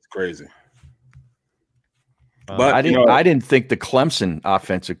 That is crazy. But I didn't think the Clemson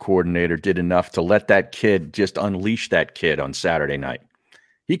offensive coordinator did enough to let that kid just unleash that kid on Saturday night.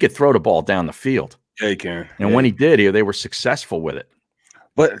 He could throw the ball down the field. Yeah, he can. And when he did, they were successful with it.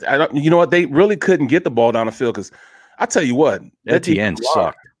 But you know what? They really couldn't get the ball down the field because I tell you what, Etienne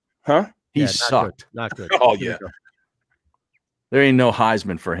sucked. Huh? He Yeah, sucked. Not good. Oh yeah. There ain't no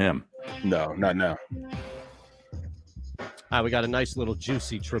Heisman for him. No, not now. All right, we got a nice little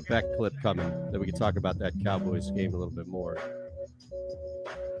juicy Trebek clip coming that we can talk about that Cowboys game a little bit more.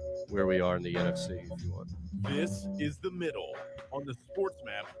 Where we are in the NFC, if you want. This is The Middle on the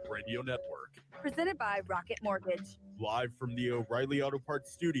SportsMap Radio Network. Presented by Rocket Mortgage. Live from the O'Reilly Auto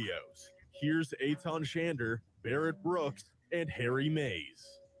Parts Studios. Here's Eitan Shander, Barrett Brooks, and Harry Mays.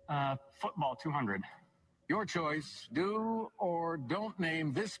 Football 200. Your choice. Do or don't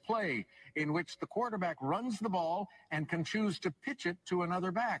name this play in which the quarterback runs the ball and can choose to pitch it to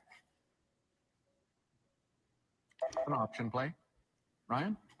another back. An option play.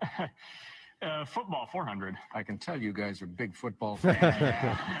 Ryan? Football 400. I can tell you guys are big football fans.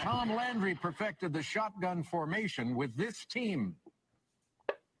 Tom Landry perfected the shotgun formation with this team.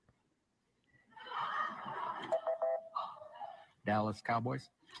 Dallas Cowboys.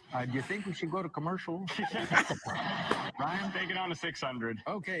 Do you think we should go to commercial? Ryan? Take it on to 600.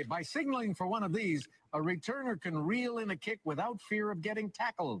 Okay, by signaling for one of these, a returner can reel in a kick without fear of getting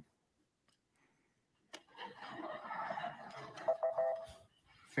tackled.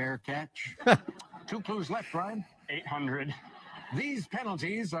 Fair catch. 2 clues left, Ryan. 800. These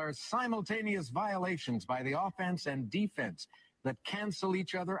penalties are simultaneous violations by the offense and defense that cancel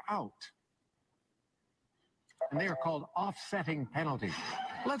each other out. And they are called offsetting penalties.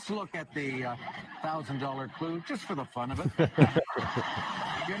 Let's look at the $1,000 clue just for the fun of it.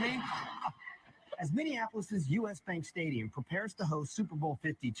 Jimmy? As Minneapolis' U.S. Bank Stadium prepares to host Super Bowl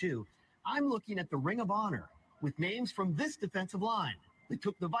 52, I'm looking at the Ring of Honor with names from this defensive line that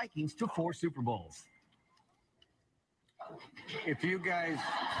took the Vikings to 4 Super Bowls. If you guys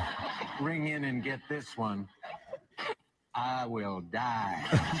ring in and get this one, I will die.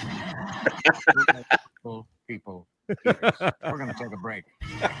 People. We're going to take a break.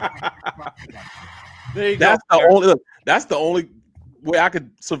 That's the only way I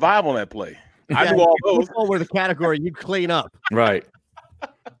could survive on that play. I Yeah, knew all those. football were the category you'd clean up. Right.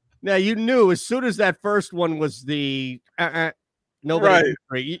 Now, you knew as soon as that first one was the nobody,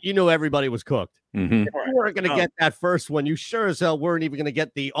 you knew everybody was cooked. Mm-hmm. If you weren't going to get that first one, you sure as hell weren't even going to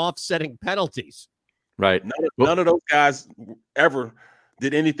get the offsetting penalties. Right. None of those guys ever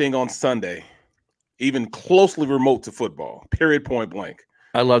did anything on Sunday, even closely remote to football, period, point blank.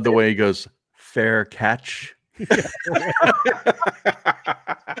 I love the way he goes, fair catch.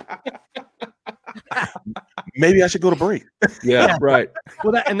 Maybe I should go to break. Yeah, right.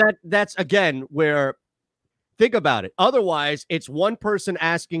 Well, that's again where, think about it. Otherwise, it's one person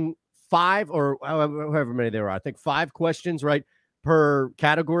asking 5 or however many there are. I think 5 questions, right, per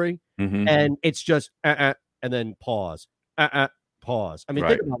category. Mm-hmm. And it's just and then pause. Pause. I mean,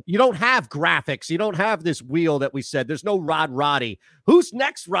 Right. think about it. You don't have graphics. You don't have this wheel that we said. There's no Rod Roddy. Who's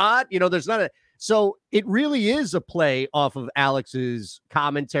next, Rod? There's not a. So it really is a play off of Alex's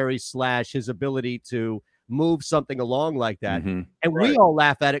commentary / his ability to move something along like that. Mm-hmm. And we all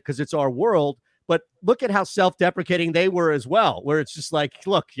laugh at it because it's our world. But look at how self-deprecating they were as well, where it's just like,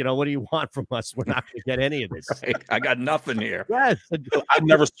 look, what do you want from us? We're not going to get any of this. Right. I got nothing here. Yes. I've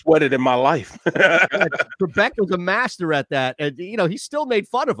never sweated in my life. Trebek was a master at that. And, he still made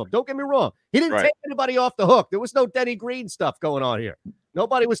fun of him. Don't get me wrong. He didn't Right. take anybody off the hook. There was no Denny Green stuff going on here.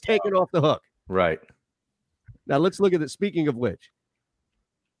 Nobody was taken off the hook. Right. Now, let's look at it. Speaking of which,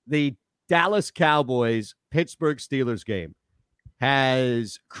 the Dallas Cowboys Pittsburgh Steelers game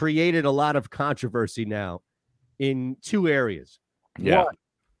has created a lot of controversy now in 2 areas. Yeah. One,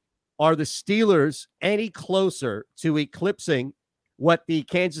 are the Steelers any closer to eclipsing what the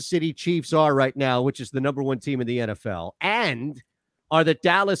Kansas City Chiefs are right now, which is the number 1 team in the NFL? And are the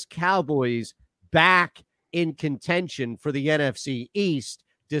Dallas Cowboys back in contention for the NFC East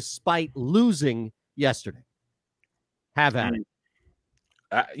despite losing yesterday? Have at it.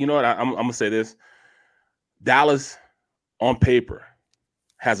 You know what? I'm going to say this. Dallas, on paper,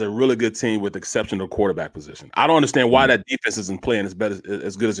 has a really good team with the exception of quarterback position. I don't understand why that defense isn't playing as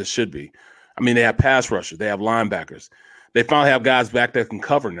good as it should be. I mean, they have pass rushers. They have linebackers. They finally have guys back that can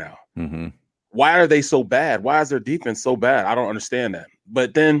cover now. Mm-hmm. Why are they so bad? Why is their defense so bad? I don't understand that.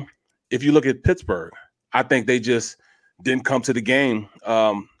 But then if you look at Pittsburgh, I think they just didn't come to the game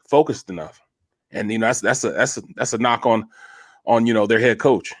focused enough. And, that's a knock on their head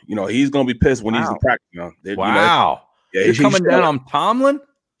coach. He's going to be pissed when he's in practice. Wow. Yeah, You're coming down on Tomlin?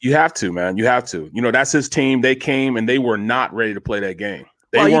 You have to, man. You have to. That's his team. They came and they were not ready to play that game.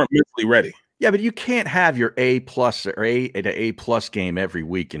 They weren't mentally ready. Yeah, but you can't have your A+ or A+ game every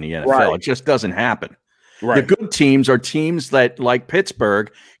week in the NFL. Right. It just doesn't happen. Right. The good teams are teams that, like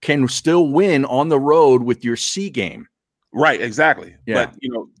Pittsburgh, can still win on the road with your C game. Right, exactly. Yeah. But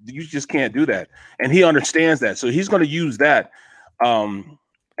you just can't do that, and he understands that. So he's going to use that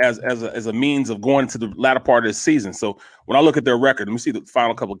as a means of going to the latter part of the season. So when I look at their record, let me see the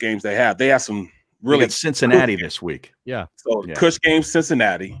final couple of games they have. They have some really Cincinnati this week. Yeah. So Cush game,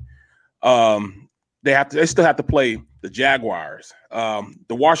 Cincinnati. They still have to play the Jaguars,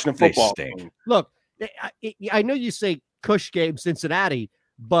 the Washington football team. Look, I know you say Cush game, Cincinnati,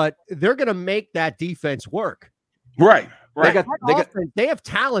 but they're going to make that defense work. Right. They have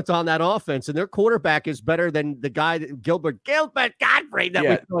talent on that offense, and their quarterback is better than the guy Gilbert Godfrey that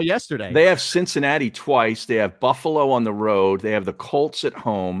we saw yesterday. They have Cincinnati twice. They have Buffalo on the road. They have the Colts at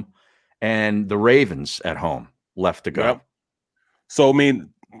home, and the Ravens at home left to go. Yep. So I mean,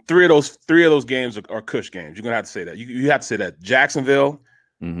 three of those games are Cush games. You're gonna have to say that. You have to say that Jacksonville,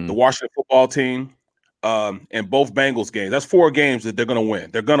 the Washington football team, and both Bengals games. That's 4 games that they're going to win.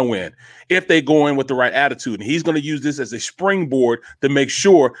 They're going to win if they go in with the right attitude. And he's going to use this as a springboard to make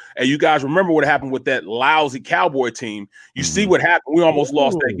sure. And you guys remember what happened with that lousy Cowboy team. You see what happened. We almost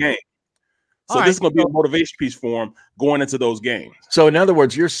lost that game. So this is going to be a motivation piece for him going into those games. So in other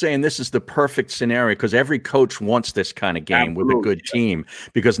words, you're saying this is the perfect scenario because every coach wants this kind of game with a good team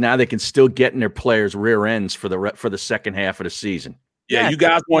because now they can still get in their players' rear ends for the second half of the season. Yeah, you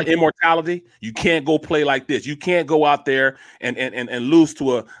guys want immortality? You can't go play like this. You can't go out there and lose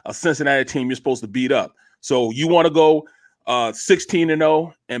to a Cincinnati team you're supposed to beat up. So you want to go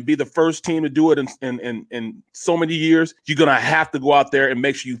 16-0 and be the first team to do it in so many years. You're going to have to go out there and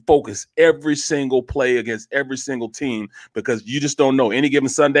make sure you focus every single play against every single team because you just don't know. Any given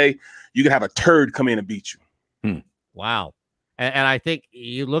Sunday, you can have a turd come in and beat you. Wow. And I think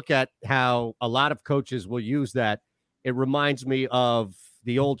you look at how a lot of coaches will use that. It reminds me of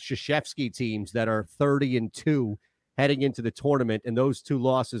the old Krzyzewski teams that are 30-2 heading into the tournament. And those 2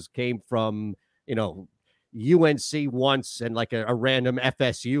 losses came from, UNC once and like a random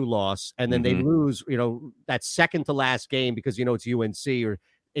FSU loss. And then they lose, that second to last game because, it's UNC or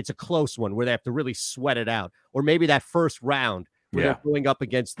it's a close one where they have to really sweat it out. Or maybe that first round where they're going up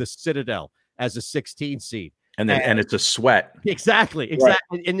against the Citadel as a 16 seed. And it's a sweat. Exactly. Right.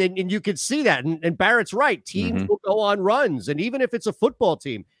 And you can see that. And Barrett's right. Teams will go on runs. And even if it's a football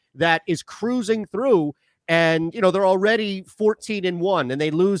team that is cruising through and, they're already 14-1 and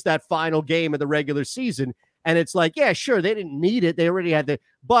they lose that final game of the regular season. And it's like, yeah, sure, they didn't need it. They already had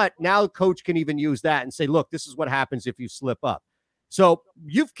but now coach can even use that and say, look, this is what happens if you slip up. So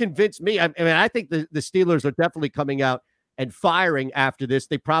you've convinced me. I think the Steelers are definitely coming out and firing after this.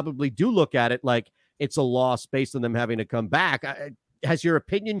 They probably do look at it like, it's a loss based on them having to come back. Has your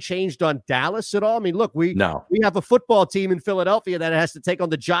opinion changed on Dallas at all? I mean, look, we have a football team in Philadelphia that has to take on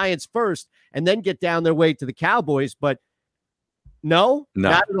the Giants first and then get down their way to the Cowboys. But no,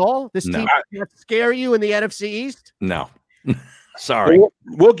 not at all. This team can't scare you in the NFC East. No, sorry.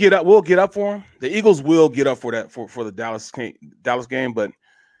 We'll get up. We'll get up for them. The Eagles will get up for that for the Dallas game. But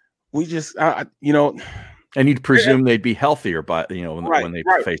we just, And you'd presume they'd be healthier, when they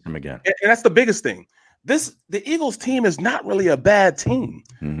face them again. And that's the biggest thing. The Eagles team is not really a bad team.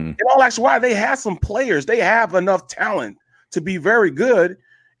 In all actuality, they have some players. They have enough talent to be very good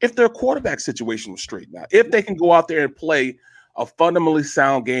if their quarterback situation was straightened out. If they can go out there and play a fundamentally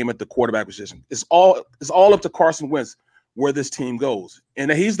sound game at the quarterback position, it's all up to Carson Wentz where this team goes, and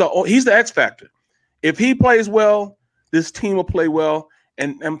he's the X factor. If he plays well, this team will play well.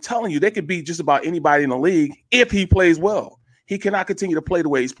 And I'm telling you, they could beat just about anybody in the league if he plays well. He cannot continue to play the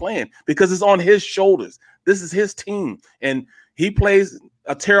way he's playing because it's on his shoulders. This is his team. And he plays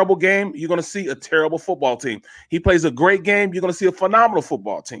a terrible game, you're going to see a terrible football team. He plays a great game, you're going to see a phenomenal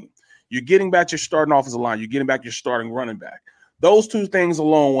football team. You're getting back your starting offensive line. You're getting back your starting running back. Those 2 things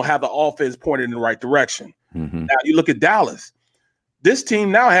alone will have the offense pointed in the right direction. Now, you look at Dallas. This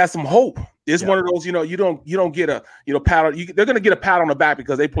team now has some hope. It's one of those, you don't get a, pat. They're going to get a pat on the back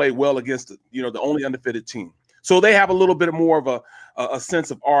because they played well against, the only undefeated team. So they have a little bit more of a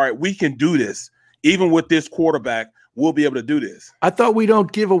sense of, all right, we can do this. Even with this quarterback, we'll be able to do this. I thought we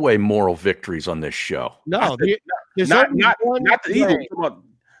don't give away moral victories on this show. No, not the Eagles.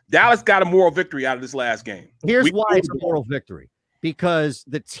 Dallas got a moral victory out of this last game. Here's why it's a moral victory. Because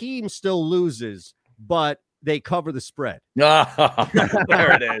the team still loses, but they cover the spread. There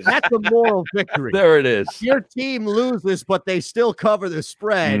it is. That's a moral victory. There it is. Your team loses, but they still cover the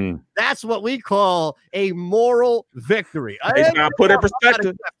spread. That's what we call a moral victory. Now put in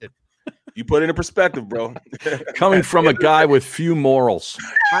perspective. You put it in perspective, bro. Coming from a guy with few morals.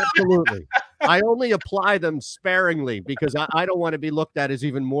 Absolutely. I only apply them sparingly because I don't want to be looked at as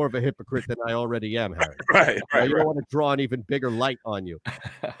even more of a hypocrite than I already am, Harry. Right. You don't want to draw an even bigger light on you.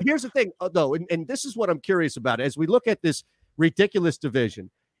 Here's the thing, though, and this is what I'm curious about as we look at this ridiculous division.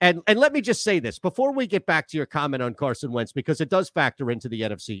 And let me just say this before we get back to your comment on Carson Wentz, because it does factor into the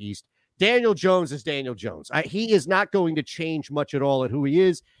NFC East. Daniel Jones is Daniel Jones. He is not going to change much at all at who he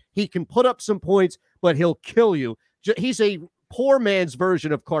is. He can put up some points, but he'll kill you. He's a poor man's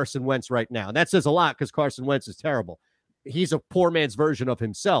version of Carson Wentz right now. And that says a lot because Carson Wentz is terrible. He's a poor man's version of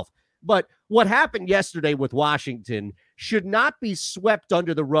himself. But what happened yesterday with Washington should not be swept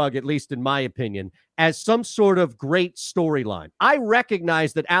under the rug, at least in my opinion, as some sort of great storyline. I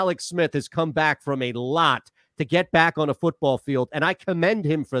recognize that Alex Smith has come back from a lot to get back on a football field, and I commend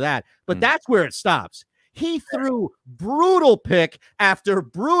him for that. But that's where it stops. He threw brutal pick after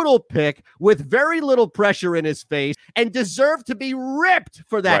brutal pick with very little pressure in his face and deserved to be ripped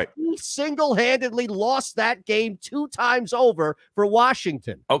for that. Right. He single-handedly lost that game 2 times over for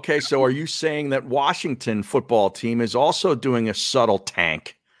Washington. Okay, so are you saying that Washington football team is also doing a subtle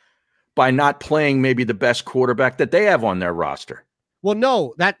tank by not playing maybe the best quarterback that they have on their roster? Well,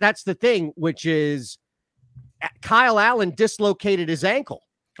 no, that's the thing, which is Kyle Allen dislocated his ankle.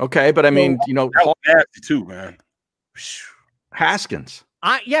 Okay, but I mean, nasty too, man. Haskins.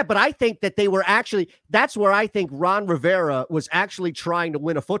 But I think that they were actually, that's where I think Ron Rivera was actually trying to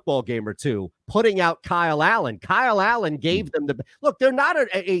win a football game or two, putting out Kyle Allen. Kyle Allen gave them look, they're not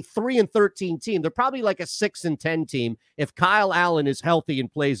a 3-13 team. They're probably like a 6-10 team if Kyle Allen is healthy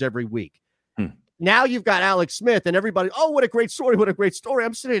and plays every week. Now you've got Alex Smith and everybody, oh, what a great story. What a great story.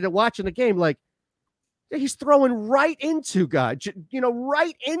 I'm sitting there watching the game like, he's throwing right into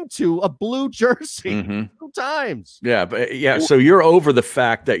right into a blue jersey 2 times. Yeah. So you're over the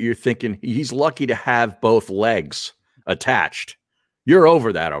fact that you're thinking he's lucky to have both legs attached. You're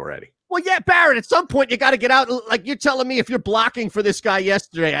over that already. Well, yeah, Barrett, at some point you got to get out. Like you're telling me if you're blocking for this guy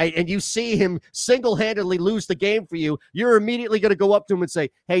yesterday and you see him single-handedly lose the game for you, you're immediately going to go up to him and say,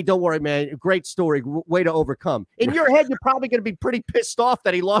 hey, don't worry, man. Great story. Way to overcome. In your head, you're probably going to be pretty pissed off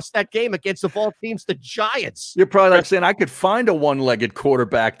that he lost that game against, of all teams, the Giants. You're probably like saying, I could find a one-legged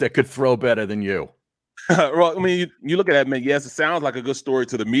quarterback that could throw better than you. Well, I mean, you look at that, man. Yes, it sounds like a good story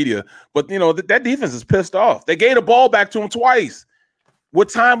to the media, but, that defense is pissed off. They gave the ball back to him twice.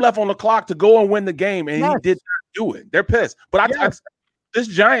 With time left on the clock to go and win the game, and he did not do it. They're pissed. But this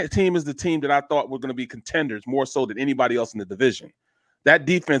Giant team is the team that I thought were going to be contenders more so than anybody else in the division. That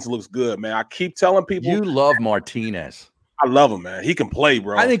defense looks good, man. I keep telling people. You love Martinez. I love him, man. He can play,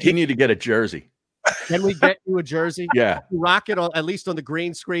 bro. I think you need to get a jersey. Can we get you a jersey? Yeah. Rock it at least on the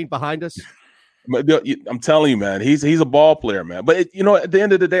green screen behind us. I'm telling you, man. He's a ball player, man. But at the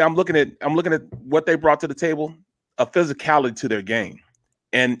end of the day, I'm looking at what they brought to the table, a physicality to their game.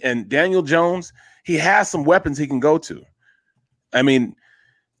 And Daniel Jones, he has some weapons he can go to. I mean,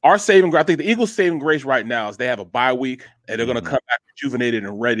 I think the Eagles' saving grace right now is they have a bye week and they're going to come back rejuvenated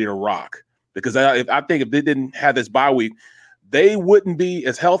and ready to rock. Because I think if they didn't have this bye week, they wouldn't be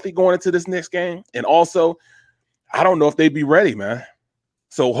as healthy going into this next game. And also, I don't know if they'd be ready, man.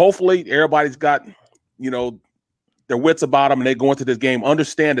 So hopefully everybody's got, their wits about them and they go into this game,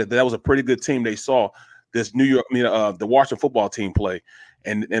 understand that was a pretty good team they saw this the Washington football team play.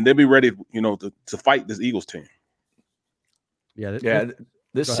 And they'll be ready, to fight this Eagles team. Yeah.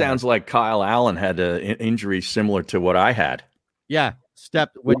 This sounds like Kyle Allen had an injury similar to what I had. Yeah.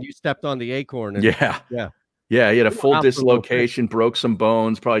 When you stepped on the acorn. Yeah. He had a full dislocation, broke some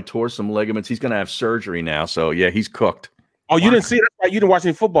bones, probably tore some ligaments. He's going to have surgery now. So, yeah, he's cooked. Oh, you didn't see it? You didn't watch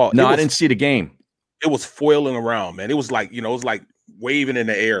any football? No, I didn't see the game. It was foiling around, man. It was like, waving in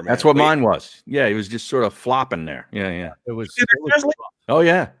the air, man. That's what mine was. Yeah, he was just sort of flopping there. Yeah. It was oh,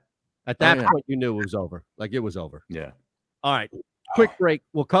 yeah. At that point, you knew it was over. Like, it was over. Yeah. All right. Quick break.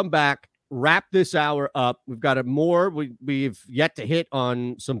 We'll come back, wrap this hour up. We've got more. We've yet to hit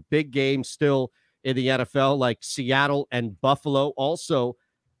on some big games still in the NFL, like Seattle and Buffalo. Also,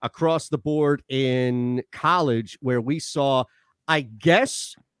 across the board in college, where we saw, I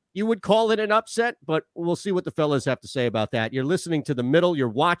guess you would call it an upset, but we'll see what the fellas have to say about that. You're listening to The Middle. You're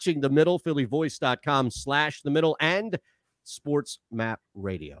watching The Middle, phillyvoice.com/The Middle and Sports Map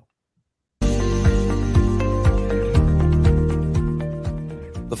Radio.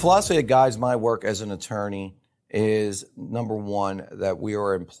 The philosophy that guides my work as an attorney is, number one, that we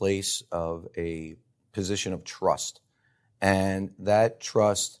are in place of a position of trust. And that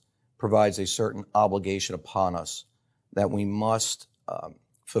trust provides a certain obligation upon us that we must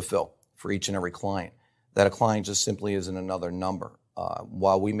fulfill for each and every client. That a client just simply isn't another number.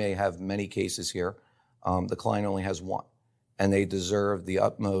 While we may have many cases here, the client only has one, and they deserve the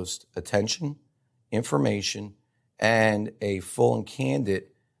utmost attention, information, and a full and candid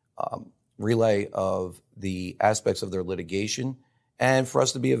relay of the aspects of their litigation, and for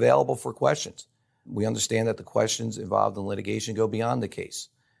us to be available for questions. We understand that the questions involved in litigation go beyond the case.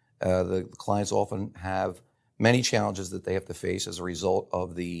 The clients often have many challenges that they have to face as a result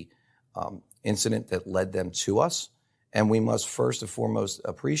of the incident that led them to us, and we must first and foremost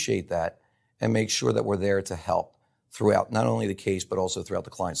appreciate that and make sure that we're there to help throughout not only the case but also throughout the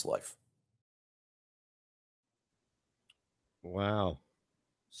client's life. Wow.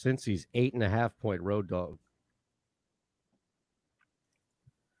 Cincy's 8.5-point road dog.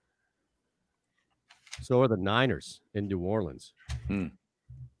 So are the Niners in New Orleans.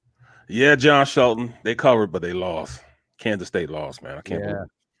 Yeah, John Shelton. They covered, but they lost. Kansas State lost, man. I can't believe it.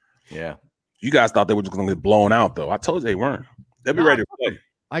 Yeah. You guys thought they were just going to get blown out, though. I told you they weren't. They'll be ready to play.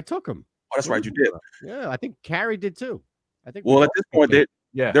 I took them. Oh, that's right. You did. Yeah, I think Carrie did too. I think. Well, at this point, they're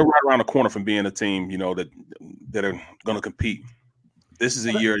Yeah. right around the corner from being a team, that are going to compete. This is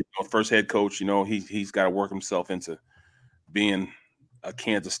a year, first head coach, he's got to work himself into being a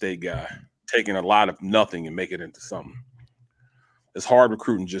Kansas State guy, taking a lot of nothing and make it into something. It's hard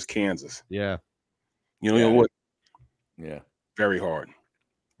recruiting just Kansas. Yeah. You know what? Yeah. Very hard.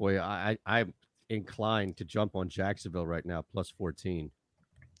 Boy, I'm inclined to jump on Jacksonville right now, plus 14.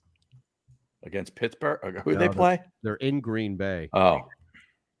 Against Pittsburgh? Who No, they play? They're in Green Bay. Oh.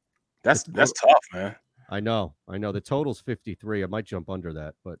 That's tough, man. I know. The total's 53. I might jump under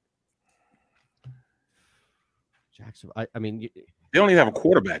that, but Jacksonville. I mean, they don't even have a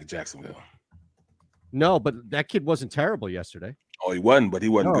quarterback in Jacksonville. No, but that kid wasn't terrible yesterday. Oh, he wasn't, but he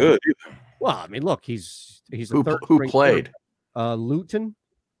wasn't good either. Well, I mean, look, he's a Who third-string played? quarterback. Luton.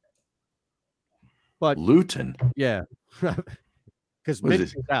 But Luton. Yeah, because Was Mitch it-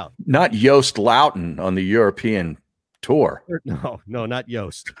 is out. Not Joost Loughton on the European tour. No, not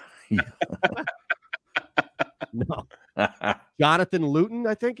Yost. No, Jonathan Luton,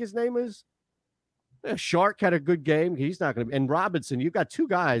 I think his name is. Yeah, Shark had a good game. He's not going to be. And Robinson, you've got two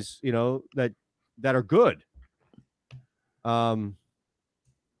guys, that are good.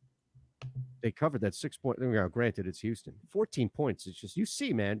 They covered that 6 point. Granted, it's Houston. 14 points. It's just, you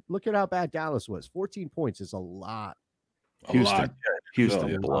see, man, look at how bad Dallas was. 14 points is a lot.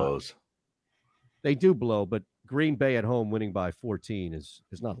 Houston blows. They do blow, but Green Bay at home winning by 14 is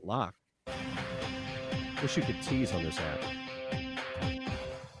not a lock. Wish you could tease on this app.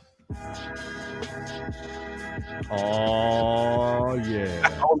 Oh, yeah.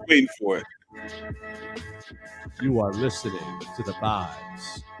 I was waiting for it. You are listening to the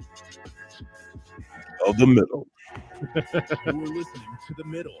vibes of the middle. You're listening to The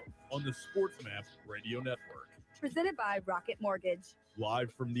Middle on the SportsMap Radio Network. Presented by Rocket Mortgage.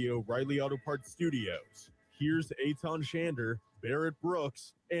 Live from the O'Reilly Auto Parts Studios, here's Eitan Shander, Barrett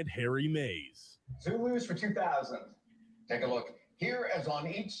Brooks, and Harry Mays. Zulus for 2000. Take a look. Here, as on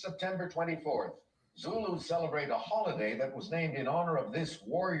each September 24th, Zulus celebrate a holiday that was named in honor of this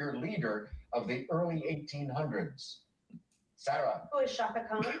warrior leader of the early 1800s. Sarah. Who is Shaka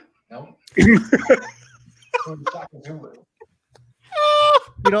Khan? No. Who is Shaka Zulu?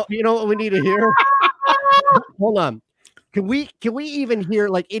 You know what we need to hear? Hold on. Can we even hear,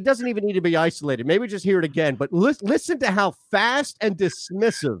 like, it doesn't even need to be isolated. Maybe just hear it again, but listen to how fast and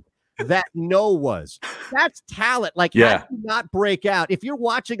dismissive that no was. That's talent. Like, how do you not break out? If you're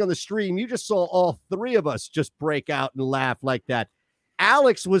watching on the stream, you just saw all three of us just break out and laugh like that.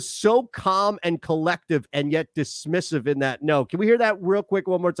 Alex was so calm and collective and yet dismissive in that no. Can we hear that real quick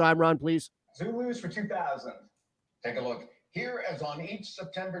one more time, Ron, please? Zulus for 2000. Take a look. Here, as on each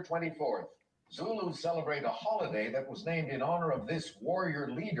September 24th, Zulus celebrate a holiday that was named in honor of this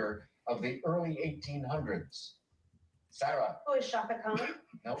warrior leader of the early 1800s. Sarah. Who is Shaka Khan?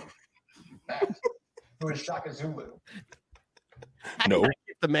 No. Matt. Who is Shaka Zulu? No. Give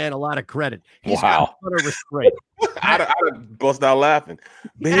the man a lot of credit. He's Wow. got utter restraint. I'd bust out laughing.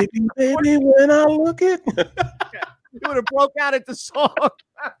 Baby, when I look at You would have broke out at the song.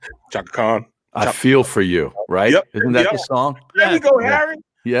 Chaka Khan. I feel for you, right? Yep. Isn't that Yep. the song? There you go, Harry.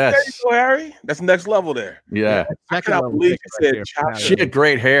 Yes. There you go, Harry. That's next level there. Yeah. I cannot believe you said Chaka. She had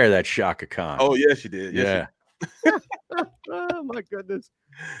great hair, that Shaka Khan. Oh, yeah, she did. Yes, yeah. Oh, my goodness.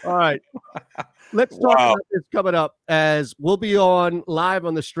 All right. Let's talk about this coming up, as we'll be on live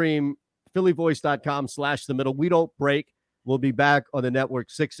on the stream, phillyvoice.com/themiddle. We don't break. We'll be back on the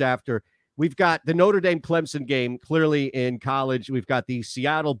network 6 after. We've got the Notre Dame Clemson game clearly in college. We've got the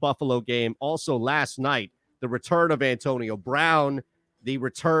Seattle Buffalo game. Also last night, the return of Antonio Brown, the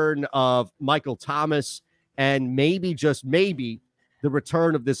return of Michael Thomas, and maybe, just maybe, the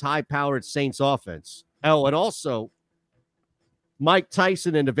return of this high-powered Saints offense. Oh, and also Mike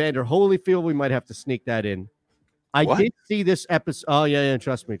Tyson and Evander Holyfield. We might have to sneak that in. I did see this episode. Oh, yeah,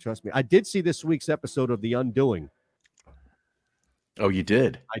 trust me. I did see this week's episode of The Undoing. Oh, you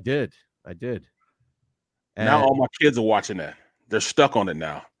did? I did. And now all my kids are watching that. They're stuck on it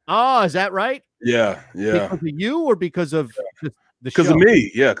now. Oh, is that right? Yeah. Because of you or because of the Because show? of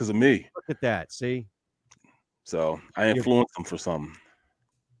me. Yeah, because of me. Look at that. See? So I influenced them for something.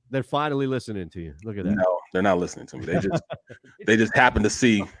 They're finally listening to you. Look at that. No, they're not listening to me. They just happened to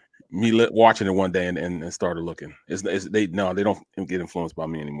see me watching it one day and started looking. They don't get influenced by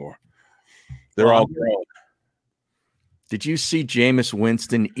me anymore. They're all grown. Did you see Jameis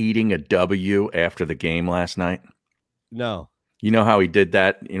Winston eating a W after the game last night? No. You know how he did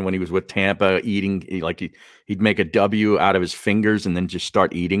that when he was with Tampa, eating he'd make a W out of his fingers and then just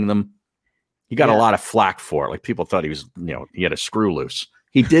start eating them. He got a lot of flack for it. Like people thought he was, he had a screw loose.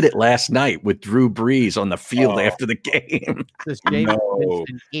 He did it last night with Drew Brees on the field after the game. This Jameis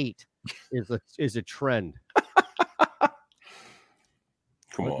Winston eat is a trend.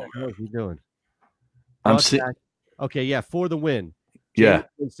 Come on, what are you doing? Okay, yeah, for the win. Yeah.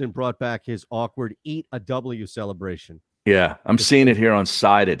 Winston brought back his awkward eat a W celebration. Yeah, I'm seeing it here on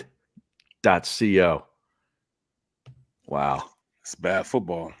sided.co. Wow. It's bad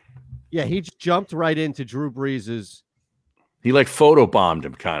football. Yeah, he just jumped right into Drew Brees's. He photobombed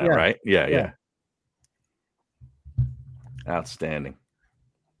him kind of, right? Yeah. Outstanding.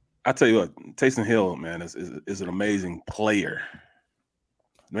 I tell you what, Taysom Hill, man, is an amazing player.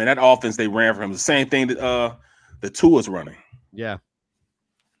 Man, that offense they ran for him, the same thing that the Tua's running. Yeah.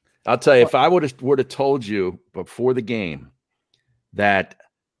 I'll tell you, if I would have told you before the game that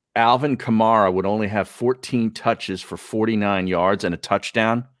Alvin Kamara would only have 14 touches for 49 yards and a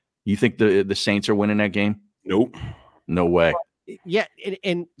touchdown, you think the Saints are winning that game? Nope. No way. Yeah,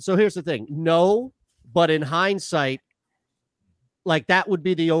 and so here's the thing. No, but in hindsight, that would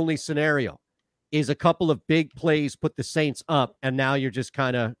be the only scenario is a couple of big plays put the Saints up, and now you're just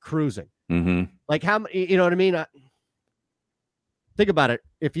kind of cruising. Mm-hmm. How, you know what I mean? Think about it.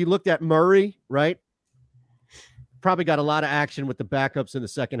 If you looked at Murray, right, probably got a lot of action with the backups in the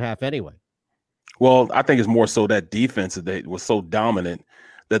second half anyway. Well, I think it's more so that defense that was so dominant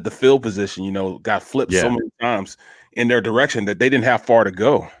that the field position, got flipped so many times in their direction that they didn't have far to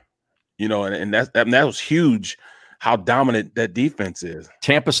go. And that was huge. How dominant that defense is.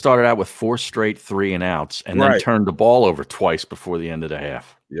 Tampa started out with 4 straight 3-and-outs and then turned the ball over twice before the end of the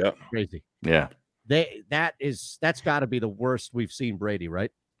half. Yeah. Crazy. Yeah. That's got to be the worst we've seen Brady,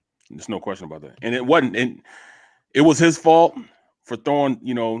 right? There's no question about that. And it wasn't, and it was his fault for throwing,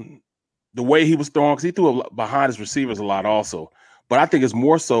 the way he was throwing, because he threw behind his receivers a lot also. But I think it's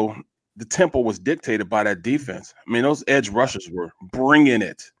more so the tempo was dictated by that defense. I mean, those edge rushers were bringing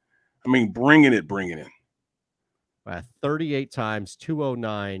it. Bringing it. 38 times,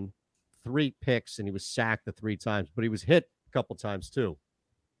 209, 3 picks, and he was sacked the 3 times, but he was hit a couple times too.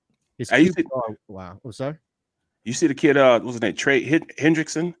 Wow. I'm sorry. You see the kid, what's his name? Trey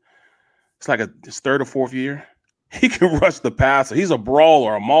Hendrickson. It's like his 3rd or 4th year. He can rush the passer. He's a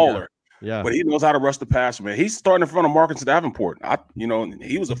brawler, a mauler. Yeah. But he knows how to rush the passer, man. He's starting in front of Marcus Davenport.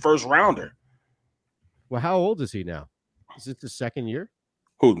 He was a first rounder. Well, how old is he now? Is it the 2nd year?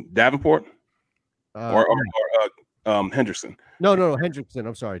 Who, Davenport? Or Hendrickson? No, Hendrickson.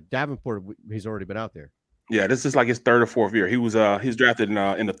 I'm sorry. Davenport, he's already been out there. Yeah, this is like his 3rd or 4th year. He was drafted in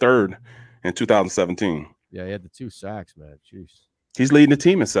the 3rd in 2017. Yeah, he had the 2 sacks, man. Jeez. He's leading the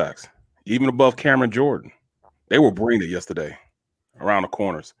team in sacks, even above Cameron Jordan. They were bringing it yesterday around the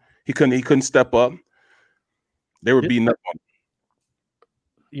corners. He couldn't step up. They were beating up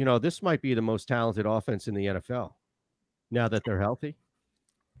on. This might be the most talented offense in the NFL now that they're healthy.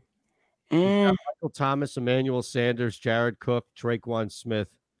 Michael Thomas, Emmanuel Sanders, Jared Cook, Traquan Smith,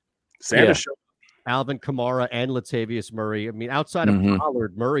 Alvin Kamara, and Latavius Murray. I mean, outside of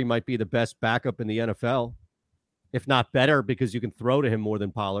Pollard, Murray might be the best backup in the NFL, if not better, because you can throw to him more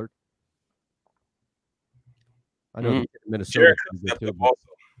than Pollard. I know Minnesota.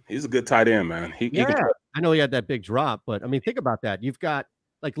 He's a good tight end, man. I know he had that big drop, but think about that. You've got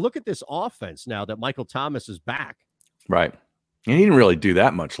look at this offense now that Michael Thomas is back. Right. And he didn't really do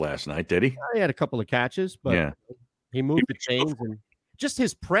that much last night, did he? He had a couple of catches, but he moved the chains and just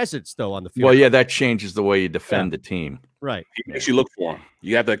his presence, though, on the field. Well, yeah, that changes the way you defend the team. Right. He makes you look for him.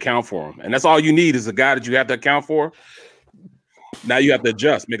 You have to account for him. And that's all you need is a guy that you have to account for. Now you have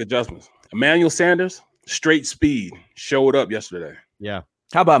to make adjustments. Emmanuel Sanders, straight speed, showed up yesterday. Yeah.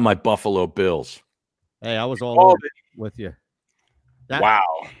 How about my Buffalo Bills? Hey, I was all over with you. Wow.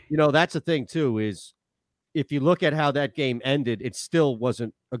 That's the thing, too, is if you look at how that game ended, it still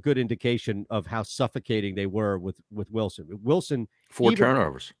wasn't a good indication of how suffocating they were with Wilson. Wilson, 4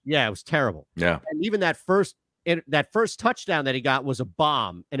 turnovers. Yeah, it was terrible. Yeah. And even that first touchdown that he got was a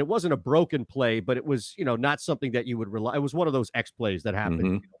bomb, and it wasn't a broken play, but it was, not something that you would rely. It was one of those X plays that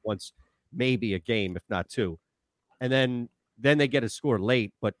happen once, maybe a game, if not two. And then they get a score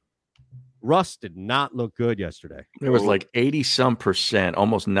late, but Russ did not look good yesterday. There was like 80-some%,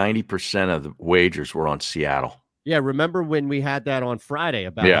 almost 90% of the wagers were on Seattle. Yeah, remember when we had that on Friday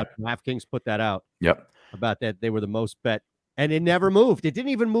about how DraftKings put that out? Yep. About that they were the most bet, and it never moved. It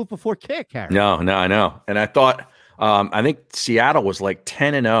didn't even move before kick, Harry. No, I know. And I thought, I think Seattle was like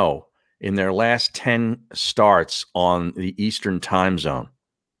 10-0 in their last 10 starts on the Eastern time zone.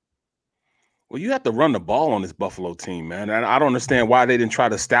 Well, you have to run the ball on this Buffalo team, man. And I don't understand why they didn't try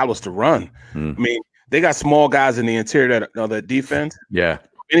to establish the run. I mean, they got small guys in the interior that defense. Yeah. If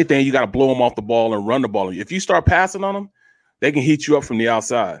anything, you got to blow them off the ball and run the ball. If you start passing on them, they can heat you up from the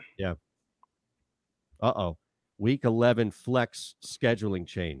outside. Yeah. Week 11 flex scheduling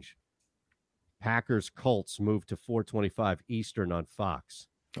change. Packers Colts moved to 4:25 Eastern on Fox.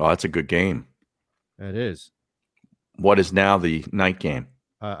 Oh, that's a good game. That is. What is now the night game?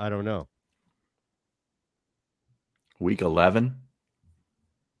 I don't know. Week 11?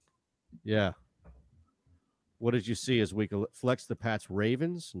 Yeah. What did you see as week? Flex the Pats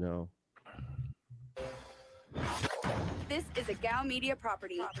Ravens? No. This is a Gow Media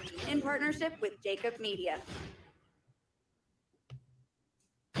property in partnership with Jacob Media.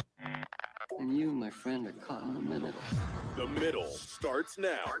 And you, my friend, are caught in the middle. The Middle starts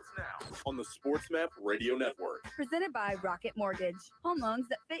now on the SportsMap Radio Network. Presented by Rocket Mortgage. Home loans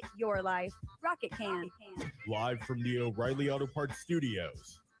that fit your life. Rocket can. Live from the O'Reilly Auto Parts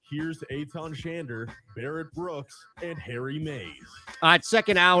studios, here's Eitan Shander, Barrett Brooks, and Harry Mays. All right,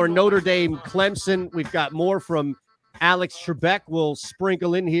 second hour, Notre Dame, Clemson. We've got more from Alex Trebek. We'll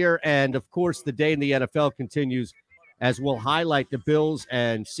sprinkle in here. And, of course, the day in the NFL continues as we'll highlight the Bills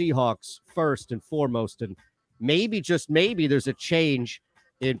and Seahawks first and foremost. And maybe, just maybe, there's a change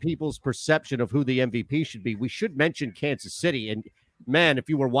in people's perception of who the MVP should be. We should mention Kansas City. And, man, if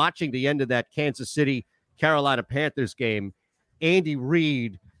you were watching the end of that Kansas City-Carolina Panthers game, Andy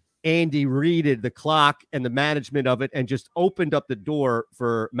Reided the clock and the management of it and just opened up the door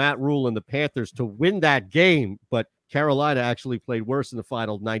for Matt Rule and the Panthers to win that game. But Carolina actually played worse in the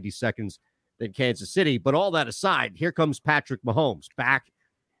final 90 seconds than Kansas City. But all that aside, here comes Patrick Mahomes back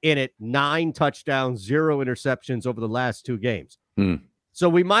in it. 9 touchdowns, 0 interceptions over the last 2 games. So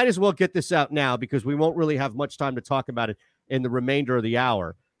we might as well get this out now because we won't really have much time to talk about it in the remainder of the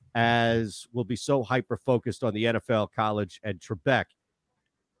hour, as we'll be so hyper-focused on the NFL, college, and Trebek.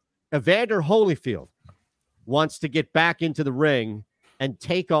 Evander Holyfield wants to get back into the ring and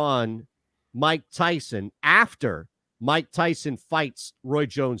take on Mike Tyson after Mike Tyson fights Roy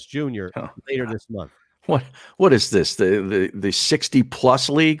Jones Jr. Later this month. What is this? The 60-plus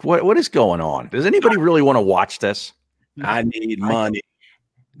league? What is going on? Does anybody really want to watch this? I need money.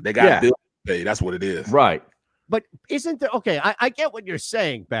 They got bills to pay. That's what it is. Right. But isn't there, okay, I get what you're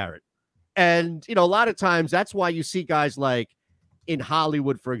saying, Barrett. And, a lot of times that's why you see guys like in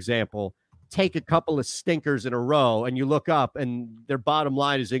Hollywood, for example, take a couple of stinkers in a row and you look up and their bottom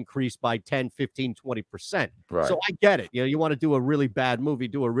line is increased by 10, 15, 20%. Right. So I get it. You want to do a really bad movie,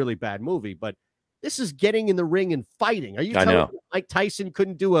 but this is getting in the ring and fighting. Are you telling me Mike Tyson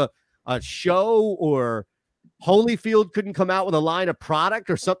couldn't do a show, or Holyfield couldn't come out with a line of product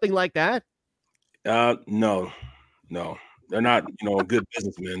or something like that? No. They're not, a good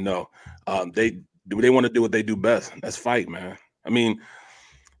businessman. No. They want to do what they do best. That's fight, man. I mean,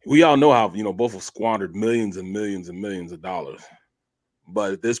 we all know how, both have squandered millions and millions and millions of dollars.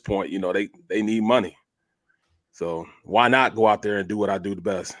 But at this point, they need money. So why not go out there and do what I do the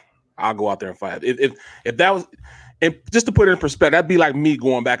best? I'll go out there and fight. If that was, and just to put it in perspective, that'd be like me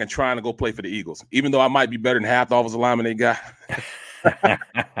going back and trying to go play for the Eagles, even though I might be better than half the offensive linemen they got.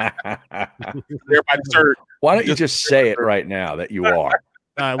 Everybody's hurt. Why don't you just say it right now that you are? All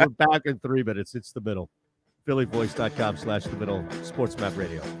right, we're back in 3 minutes. It's The Middle. PhillyVoice.com/The Middle, SportsMap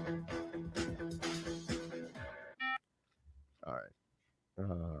Radio. All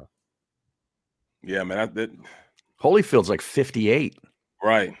right. Yeah, man. Holyfield's like 58.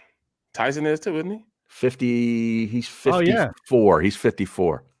 Right. Tyson is too, isn't he? 50. He's 54. Oh, yeah. He's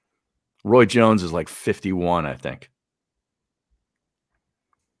 54. Roy Jones is like 51, I think.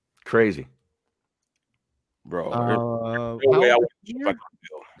 Crazy. Bro.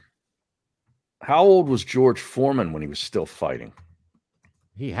 How old was George Foreman when he was still fighting?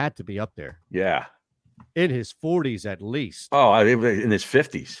 He had to be up there. Yeah. In his 40s at least. Oh, in his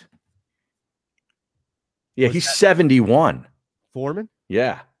 50s. Yeah, he's 71. Foreman?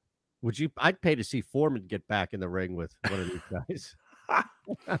 Yeah. I'd pay to see Foreman get back in the ring with one of these guys.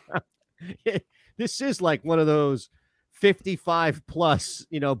 This is like one of those 55 plus,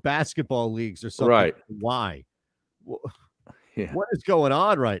 basketball leagues or something. Right. Why? Yeah. What is going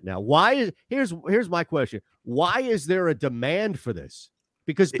on right now? Here's my question. Why is there a demand for this?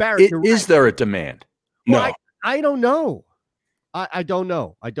 Because Barrett, is there a demand? No. Well, I don't know. I don't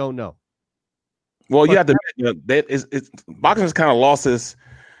know. Well, you have to that boxing has kind of lost its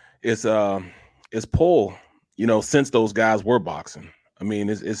pull, since those guys were boxing. I mean,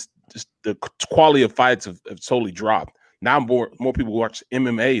 it's just the quality of fights have totally dropped. Now more people watch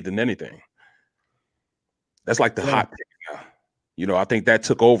MMA than anything. That's like the hot thing now. I think that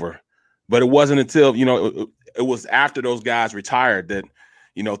took over. But it wasn't until, it was after those guys retired that,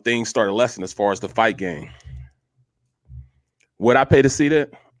 things started lessening as far as the fight game. Would I pay to see that?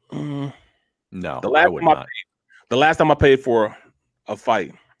 No, I would not. The last time I paid for a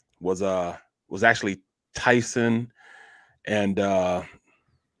fight was actually Tyson and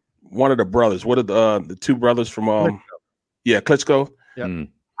one of the brothers. What are the two brothers from Klitschko? Yeah.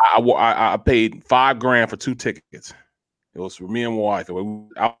 I paid $5,000 for 2 tickets. It was for me and my wife.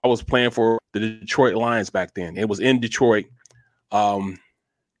 I was playing for the Detroit Lions back then. It was in Detroit. So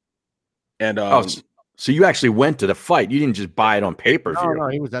you actually went to the fight. You didn't just buy it on pay-per-view. No,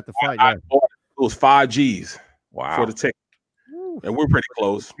 he was at the fight. It was $5,000 for the ticket. And we're pretty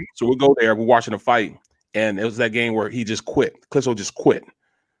close. So we'll go there. We're watching the fight. And it was that game where he just quit. Klitschko just quit.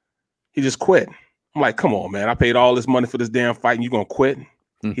 He just quit. I'm like, come on, man. I paid all this money for this damn fight and you're going to quit?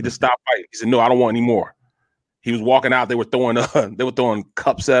 Mm-hmm. He just stopped fighting. He said, no, I don't want any more. He was walking out. They were throwing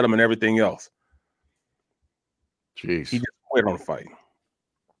cups at him and everything else. Jeez. He just quit on the fight.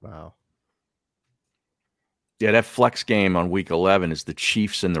 Wow. Yeah, that flex game on week 11 is the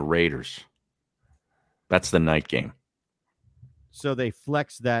Chiefs and the Raiders. That's the night game. So they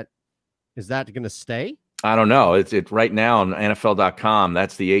flex that. Is that going to stay? I don't know. It's right now on NFL.com.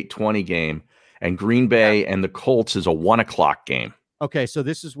 That's the 8:20 game. And Green Bay and the Colts is a 1:00 game. Okay, so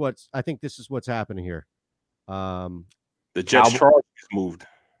this is what's happening here. The Jets Chargers moved.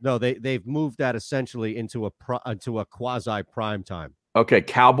 No, they've moved that essentially into a quasi prime time. Okay,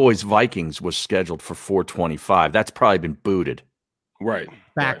 Cowboys Vikings was scheduled for 4:25. That's probably been booted. Right.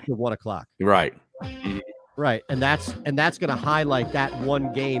 Back to 1:00. Right. Right, and that's going to highlight that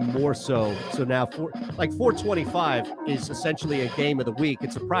one game more so. So now 4:25 is essentially a game of the week.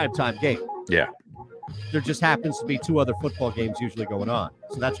 It's a primetime game. Yeah. There just happens to be 2 other football games usually going on.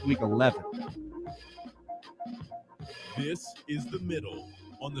 So that's week 11. This is The Middle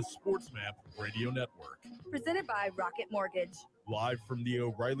on the SportsMap Radio Network. Presented by Rocket Mortgage. Live from the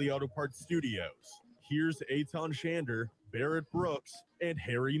O'Reilly Auto Parts Studios. Here's Eitan Shander, Barrett Brooks, and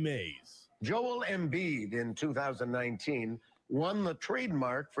Harry Mays. Joel Embiid in 2019 won the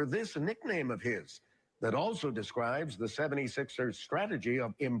trademark for this nickname of his that also describes the 76ers strategy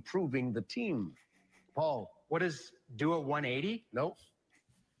of improving the team. Paul. What is do a 180? No.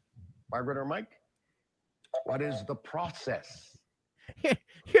 Margaret or Mike? What is the process?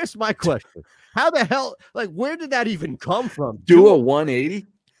 Here's my question. How the hell, where did that even come from? Do a 180?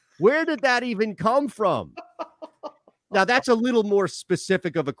 Where did that even come from? Now, that's a little more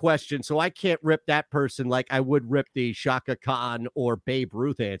specific of a question, so I can't rip that person like I would rip the Shaka Khan or Babe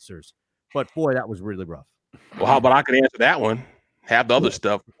Ruth answers. But, boy, that was really rough. Well, how about I can answer that one? Have the other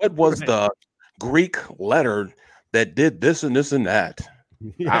stuff. What was the Greek letter that did this and this and that?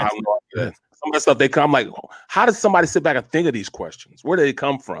 Yes. I don't know. Some of the stuff they come like, how does somebody sit back and think of these questions? Where do they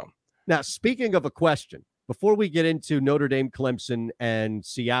come from? Now, speaking of a question, before we get into Notre Dame, Clemson, and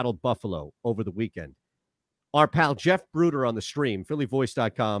Seattle, Buffalo over the weekend, our pal Jeff Bruder on the stream,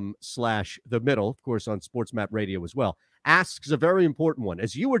 phillyvoice.com/the middle, of course, on SportsMap Radio as well, asks a very important one.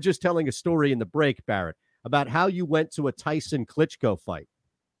 As you were just telling a story in the break, Barrett, about how you went to a Tyson Klitschko fight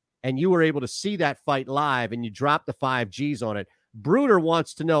and you were able to see that fight live and you dropped the 5 Gs on it. Bruder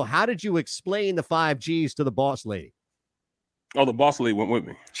wants to know, how did you explain the 5 Gs to the boss lady? Oh, the boss lady went with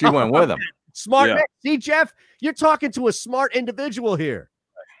me. She went with him. Smart. Yeah. See, Jeff, you're talking to a smart individual here.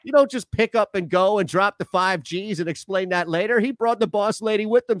 You don't just pick up and go and drop the 5 Gs and explain that later. He brought the boss lady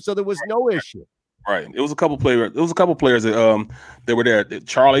with him, so there was no issue. Right. It was a couple players. That were there.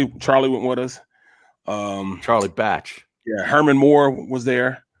 Charlie went with us. Charlie Batch. Yeah. Herman Moore was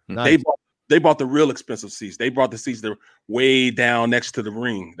there. Nice. They bought the real expensive seats. They brought the seats that were way down next to the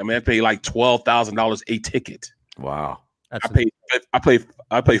ring. I mean, I paid like $12,000 a ticket. Wow. I paid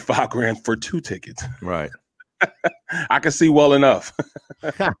 $5,000 for 2 tickets. Right. I can see well enough.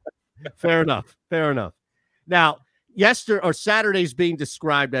 Fair enough. Now, yesterday or Saturday's being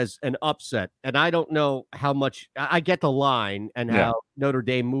described as an upset, and I don't know how much I get the line and how Notre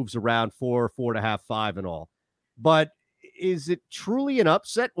Dame moves around 4.5, 5 and all. But is it truly an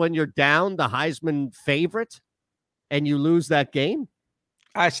upset when you're down the Heisman favorite and you lose that game?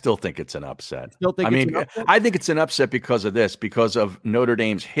 I still think it's an upset. Upset? I think it's an upset because of Notre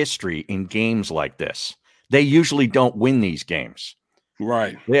Dame's history in games like this. They usually don't win these games.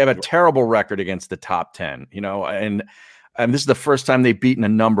 Right. They have a terrible record against the top 10, and this is the first time they've beaten a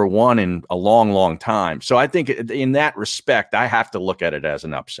number one in a long, long time. So I think in that respect, I have to look at it as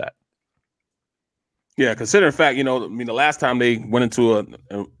an upset. Yeah, considering the fact, the last time they went into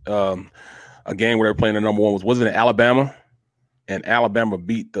a game where they were playing the number one wasn't it Alabama? And Alabama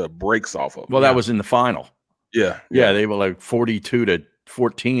beat the brakes off of them. Well, that was in the final. Yeah. They were like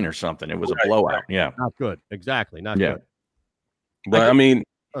 42-14 or something. It was a blowout. Yeah. Not good. Exactly. Not good. But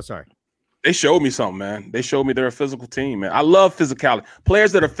sorry. They showed me something, man. They showed me they're a physical team, man. I love physicality.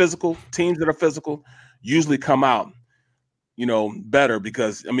 Players that are physical, teams that are physical, usually come out, better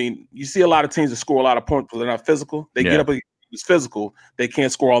because, you see a lot of teams that score a lot of points, but they're not physical. They get up against physical. They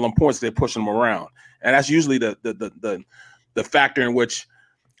can't score all them points. They're pushing them around. And that's usually the factor in which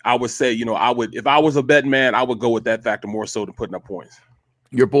I would say, if I was a betting man, I would go with that factor more so than putting up points.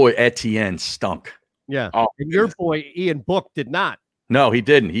 Your boy Etienne stunk. Yeah. And your boy Ian Book did not. No, he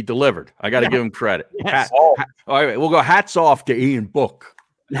didn't. He delivered. I got to give him credit. Yes. All right, we'll go hats off to Ian Book.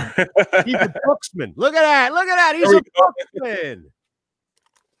 He's a booksman. Look at that. He's a booksman.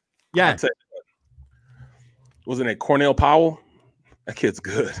 Yeah. Wasn't it Cornell Powell? That kid's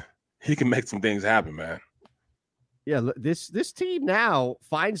good. He can make some things happen, man. Yeah, this team now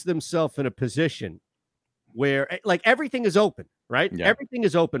finds themselves in a position where everything is open, right? Yeah. Everything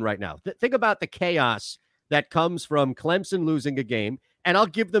is open right now. Think about the chaos that comes from Clemson losing a game, and I'll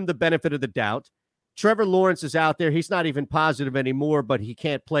give them the benefit of the doubt. Trevor Lawrence is out there. He's not even positive anymore, but he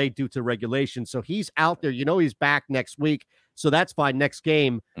can't play due to regulation. So he's out there. He's back next week. So that's fine. Next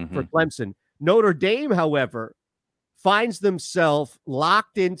game for Clemson. Notre Dame, however, finds themselves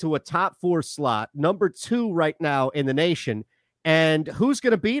locked into a top 4 slot, number 2 right now in the nation. And who's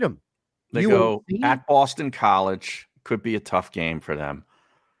going to beat them? They go at Boston College. Could be a tough game for them.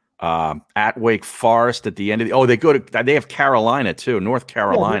 At Wake Forest at the end of they have Carolina too, North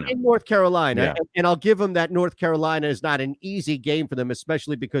Carolina. In North Carolina. Yeah. And I'll give them that North Carolina is not an easy game for them,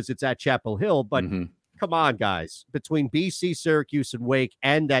 especially because it's at Chapel Hill. But come on, guys, between BC, Syracuse, and Wake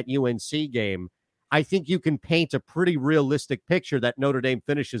and that UNC game, I think you can paint a pretty realistic picture that Notre Dame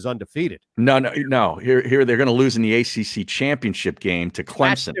finishes undefeated. No. Here they're going to lose in the ACC championship game to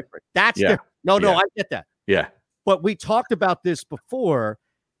Clemson. That's different. No, I get that. Yeah. But we talked about this before.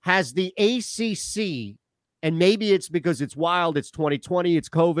 Has the ACC, and maybe it's because it's wild, it's 2020, it's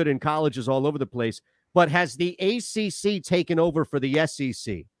COVID, and colleges all over the place, but has the ACC taken over for the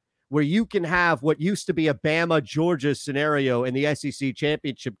SEC, where you can have what used to be a Bama-Georgia scenario in the SEC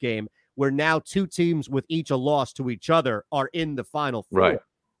championship game, where now 2 teams with each a loss to each other are in the Final Four. Right.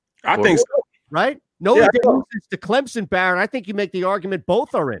 I think so. Right? Notre Dame loses to Clemson, Barron. I think you make the argument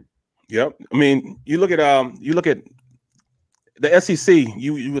both are in. Yep. You look at the SEC,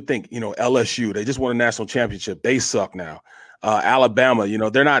 you would think, LSU, they just won a national championship. They suck now. Alabama,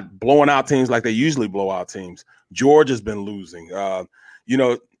 they're not blowing out teams like they usually blow out teams. Georgia's been losing.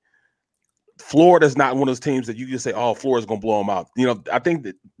 Florida's not one of those teams that you can say, oh, Florida's going to blow them out. I think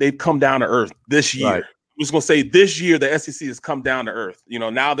that they've come down to earth this year. Right. I'm just going to say this year, the SEC has come down to earth.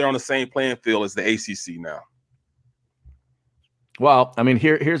 Now they're on the same playing field as the ACC now. Well,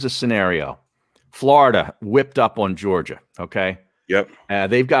 here's a scenario. Florida whipped up on Georgia, okay? Yep.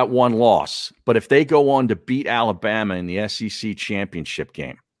 They've got 1 loss, but if they go on to beat Alabama in the SEC championship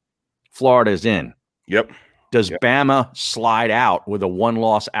game, Florida's in. Yep. Does Bama slide out with a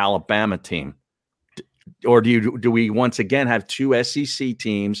 1-loss Alabama team? Or do we once again have 2 SEC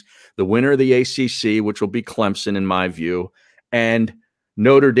teams, the winner of the ACC, which will be Clemson in my view, and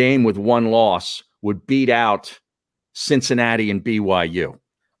Notre Dame with 1 loss would beat out Cincinnati and BYU?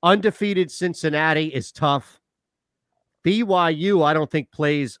 Undefeated Cincinnati is tough. BYU, I don't think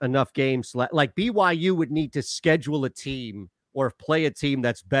plays enough games. Like BYU would need to schedule a team or play a team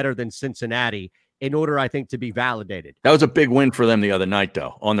that's better than Cincinnati in order, I think, to be validated. That was a big win for them the other night,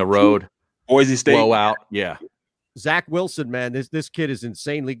 though, on the road. Boise State. Blowout. Yeah. Zach Wilson, man, this kid is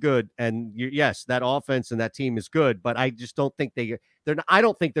insanely good. And yes, that offense and that team is good, but I just don't think I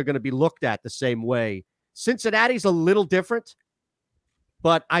don't think they're going to be looked at the same way. Cincinnati's a little different.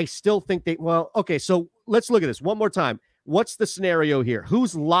 But I still think okay, so let's look at this one more time. What's the scenario here?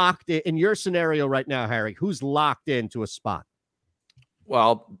 Who's locked in your scenario right now, Harry? Who's locked into a spot?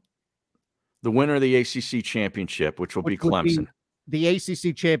 Well, The winner of the ACC championship, which will be Clemson. The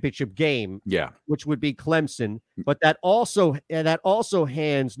ACC championship game, yeah, which would be Clemson, but that also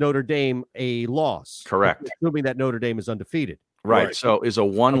hands Notre Dame a loss. Correct. Assuming that Notre Dame is undefeated. Right. So is a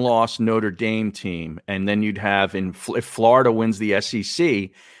one-loss Notre Dame team, and then you'd have if Florida wins the SEC,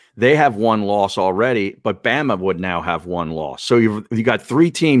 they have one loss already, but Bama would now have one loss. So you got 3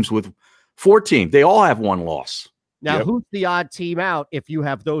 teams with 4 teams. They all have one loss. Now, who's the odd team out if you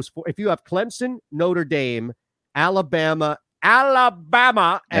have those 4? If you have Clemson, Notre Dame, Alabama,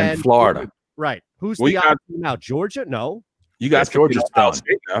 and Florida. Right. Who's the odd team out? Georgia? No. You guys Georgia's done.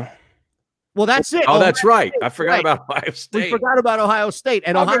 State now. Well, that's it. Oh, that's right. I forgot about Ohio State. We forgot about Ohio State.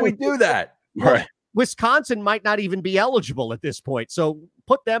 And how Ohio can we do that? Right. Wisconsin might not even be eligible at this point. So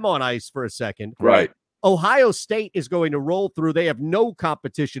put them on ice for a second. Right. Ohio State is going to roll through. They have no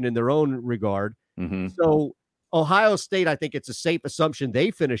competition in their own regard. Mm-hmm. So Ohio State, I think it's a safe assumption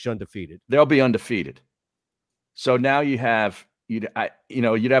they finish undefeated. They'll be undefeated. So now you'd have a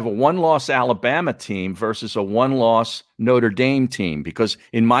one-loss Alabama team versus a one-loss Notre Dame team, because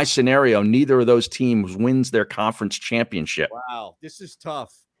in my scenario, neither of those teams wins their conference championship. Wow, this is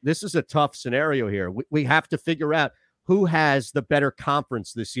tough. This is a tough scenario here. We have to figure out who has the better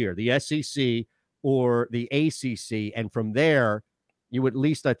conference this year, the SEC or the ACC, and from there, you at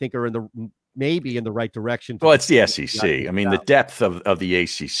least, I think, are maybe in the right direction. Well, it's the SEC. I mean, the depth of the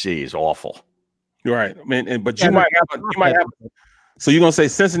ACC is awful. You're right. I mean, but you might have. So you're gonna say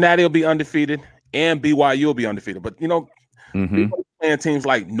Cincinnati will be undefeated and BYU will be undefeated, but people playing teams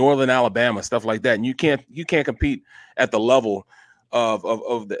like Northern Alabama, stuff like that, and you can't compete at the level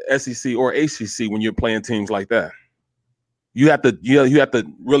of the SEC or ACC when you're playing teams like that. You have to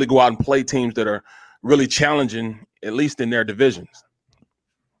really go out and play teams that are really challenging, at least in their divisions.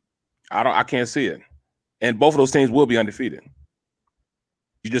 I can't see it, and both of those teams will be undefeated.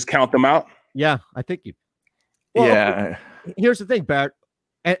 You just count them out. Yeah, I think you. Well, yeah. Here's the thing, Barrett,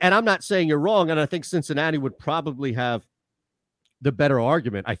 and I'm not saying you're wrong, and I think Cincinnati would probably have the better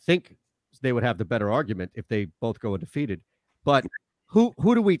argument. I think they would have the better argument if they both go undefeated. But who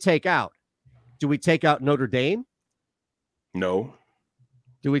do we take out? Do we take out Notre Dame? No.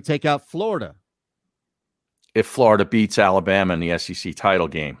 Do we take out Florida? If Florida beats Alabama in the SEC title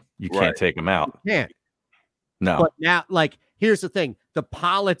game, you can't take them out. You can't. No. But now, here's the thing. The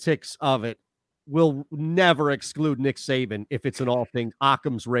politics of it will never exclude Nick Saban if it's an all things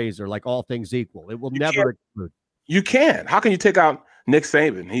Occam's razor, like all things equal. It will never exclude. You can. How can you take out Nick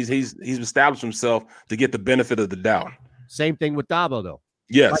Saban? He's established himself to get the benefit of the doubt. Same thing with Dabo, though.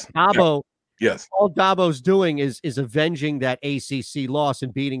 Yes. Dabo. Yes. All Dabo's doing is avenging that ACC loss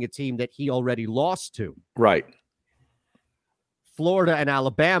and beating a team that he already lost to. Right. Florida and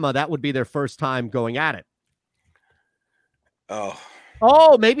Alabama, that would be their first time going at it.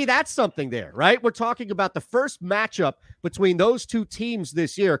 Oh, maybe that's something there, right? We're talking about the first matchup between those two teams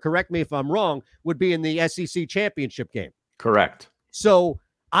this year, correct me if I'm wrong, would be in the SEC championship game. Correct. So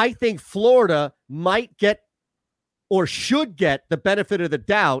I think Florida might get or should get the benefit of the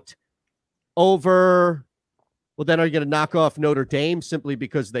doubt over, well, then are you going to knock off Notre Dame simply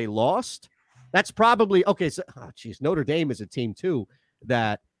because they lost? That's probably, okay, so, Notre Dame is a team, too,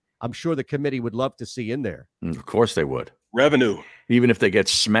 that I'm sure the committee would love to see in there. Of course they would. Revenue. Even if they get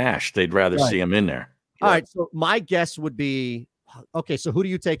smashed, they'd rather see them in there. All right, so my guess would be, okay, so who do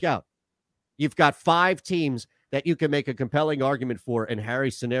you take out? You've got 5 teams that you can make a compelling argument for in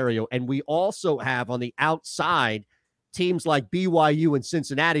Harry's scenario, and we also have on the outside teams like BYU and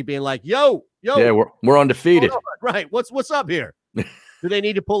Cincinnati being like, yo. Yeah, we're undefeated. Right, what's up here? Do they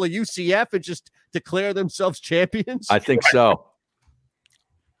need to pull a UCF and just declare themselves champions? I think so.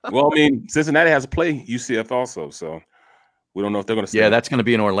 Well, I mean, Cincinnati has to play UCF also, so we don't know if they're going to. Yeah, that's going to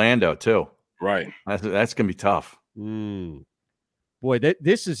be in Orlando too. Right. That's going to be tough. Boy,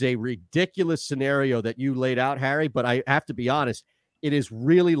 this is a ridiculous scenario that you laid out, Harry, but I have to be honest, it is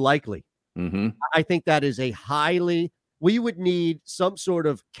really likely. Mm-hmm. I think that is we would need some sort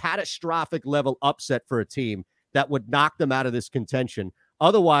of catastrophic level upset for a team that would knock them out of this contention.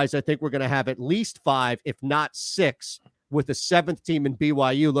 Otherwise, I think we're going to have at least 5, if not 6, with the 7th team in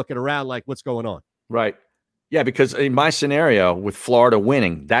BYU looking around like, what's going on? Right. Yeah, because in my scenario with Florida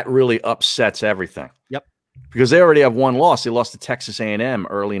winning, that really upsets everything. Yep. Because they already have one loss. They lost to Texas A&M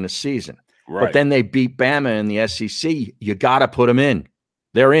early in the season. Right. But then they beat Bama in the SEC. You got to put them in.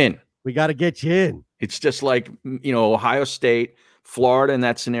 They're in. We got to get you in. It's just like, Ohio State, Florida in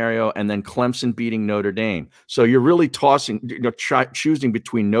that scenario, and then Clemson beating Notre Dame. So you're really choosing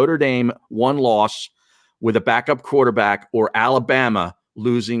between Notre Dame, one loss with a backup quarterback, or Alabama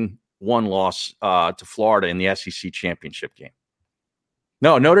losing one loss to Florida in the SEC championship game.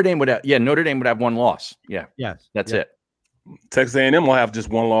 No, Notre Dame would have. Yeah, Notre Dame would have one loss. Yeah. Yes. That's Yeah. it. Texas A&M will have just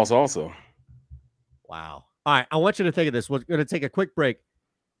one loss also. Wow. All right. I want you to think of this. We're going to take a quick break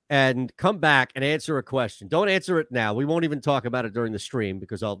and come back and answer a question. Don't answer it now. We won't even talk about it during the stream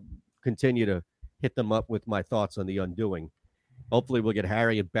because I'll continue to hit them up with my thoughts on the undoing. Hopefully we'll get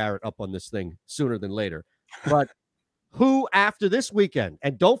Harry and Barrett up on this thing sooner than later. But who after this weekend,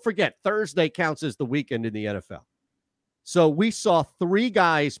 and don't forget, Thursday counts as the weekend in the NFL. So we saw 3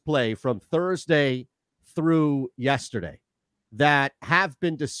 guys play from Thursday through yesterday that have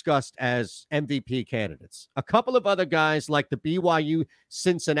been discussed as MVP candidates. A couple of other guys like the BYU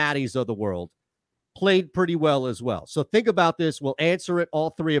Cincinnatis of the world played pretty well as well. So think about this. We'll answer it, all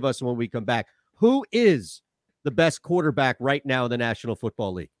 3 of us, when we come back. Who is the best quarterback right now in the National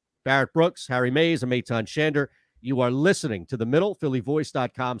Football League? Barrett Brooks, Harry Mays, and Eitan Shander. You are listening to The Middle,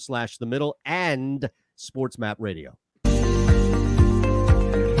 phillyvoice.com/The Middle, and SportsMap Radio.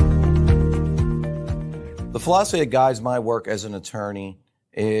 The philosophy that guides my work as an attorney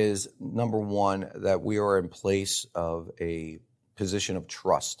is, number one, that we are in place of a position of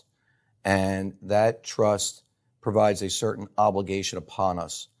trust. And that trust provides a certain obligation upon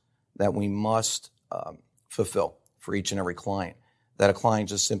us that we must fulfill for each and every client. That a client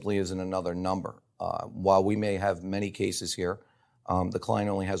just simply isn't another number. While we may have many cases here, the client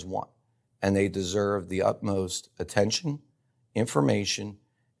only has one. And they deserve the utmost attention, information,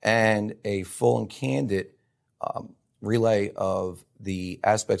 and a full and candid relay of the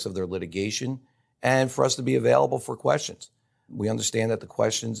aspects of their litigation, and for us to be available for questions. We understand that the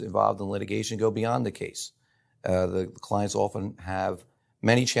questions involved in litigation go beyond the case. The clients often have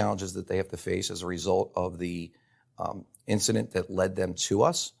many challenges that they have to face as a result of the incident that led them to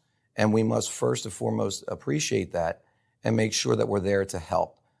us, and we must first and foremost appreciate that and make sure that we're there to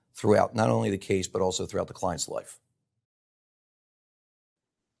help throughout not only the case but also throughout the client's life.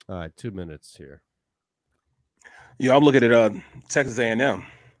 All right, 2 minutes here. Yeah, I'm looking at Texas A&M.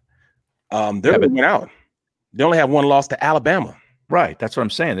 They're winning out. They only have one loss to Alabama. Right. That's what I'm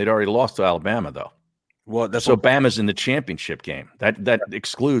saying. They'd already lost to Alabama, though. Well, that's so Bama's in the championship game. That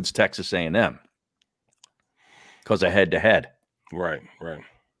excludes Texas A&M because of head-to-head. Right, right.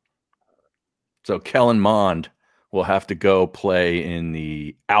 So Kellen Mond will have to go play in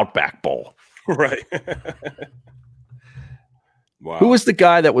the Outback Bowl. Right. Wow. Who was the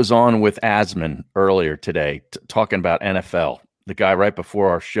guy that was on with Asman earlier today talking about NFL? The guy right before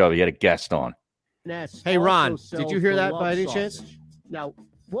our show, he had a guest on. Hey, Ron, did you hear that by any chance? Now,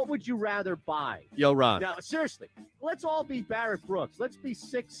 what would you rather buy? Yo, Ron. Now, seriously, let's all be Barrett Brooks. Let's be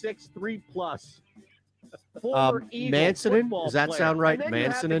 6'6", 3+. Mansonen? Does that sound right?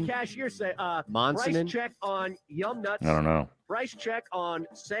 Mansonen? Cashier say, Mansonen? price check on Yum Nuts. I don't know. Price check on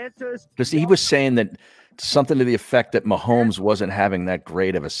Santa's. Because he was saying that something to the effect that Mahomes wasn't having that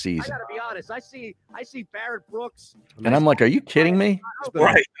great of a I season. gotta be honest. I see Barrett Brooks. And I'm like, are you kidding me?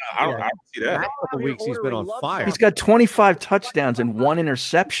 Right. I don't see that. Last couple weeks he's been on fire. He's got 25 touchdowns and 1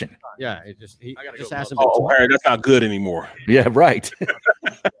 interception. Yeah, it just hasn't Oh, been. Harry, that's not good anymore. Yeah, right.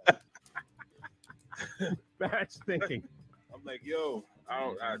 Barrett's thinking. I'm like, yo,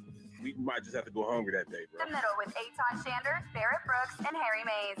 we might just have to go hungry that day, bro. The Middle with Eitan Shander, Barrett Brooks, and Harry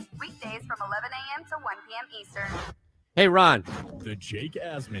Mays. Weekdays from 11 a.m. to 1 p.m. Eastern. Hey, Ron. The Jake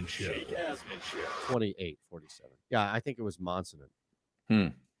Asman Show. 28-47. Yeah, I think it was Mansonen.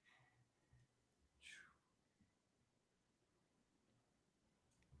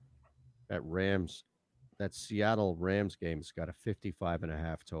 That Seattle Rams game's got a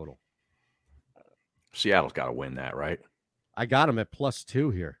 55.5 total. Seattle's got to win that, right? I got him at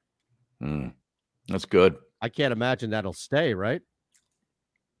 +2 here. That's good. I can't imagine that'll stay, right?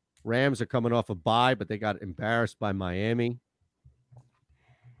 Rams are coming off a bye, but they got embarrassed by Miami.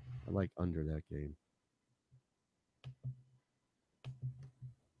 I like under that game.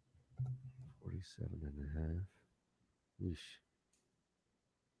 47.5. Yeesh.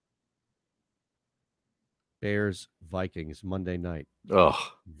 Bears, Vikings, Monday night. Ugh.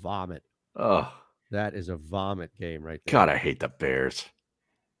 Vomit. Ugh. That is a vomit game right there. God, I hate the Bears.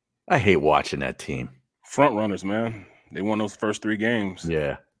 I hate watching that team. Front runners, man. They won those first 3 games.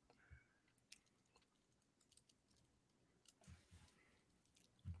 Yeah.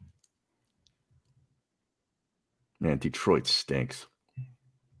 Man, Detroit stinks.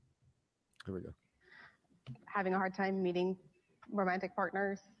 Here we go. Having a hard time meeting romantic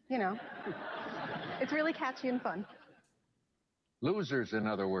partners, It's really catchy and fun. Losers, in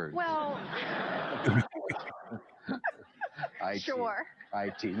other words. Well, sure.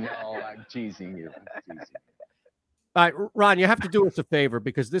 No, I'm teasing you. All right, Ron, you have to do us a favor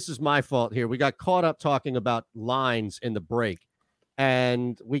because this is my fault here. We got caught up talking about lines in the break.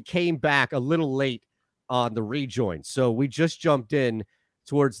 and we came back a little late on the rejoin. So we just jumped in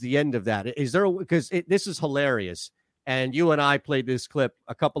towards the end of that. Is there, because this is hilarious. And you and I played this clip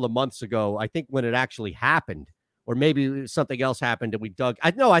a couple of months ago, I think when it actually happened, or maybe something else happened and we dug.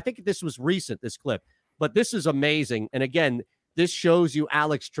 I think this was recent, this clip, but this is amazing. And again, this shows you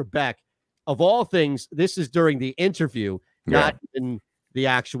Alex Trebek. Of all things, this is during the interview, not in the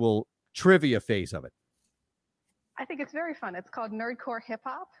actual trivia phase of it. I think it's very fun. It's called Nerdcore Hip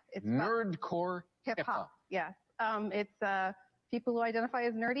Hop. It's Nerdcore Hip Hop. Yes. It's people who identify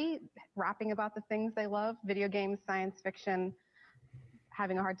as nerdy, rapping about the things they love, video games, science fiction,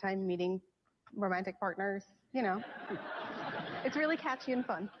 having a hard time meeting romantic partners, you know. It's really catchy and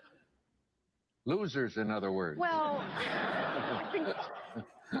fun. Losers, in other words. Well, I think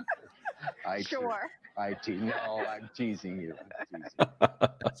sure. No, I'm teasing you.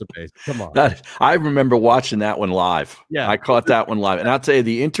 That's amazing. Come on. I remember watching that one live. Yeah. I caught that one live. And I'll tell you,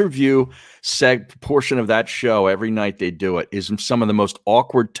 the interview portion of that show, every night they do it, is some of the most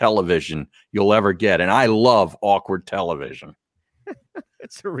awkward television you'll ever get. And I love awkward television.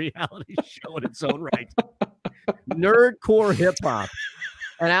 It's a reality show in its own right. Nerdcore hip hop.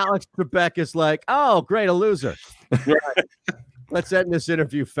 And Alex Trebek is like, oh, great, a loser. Let's end this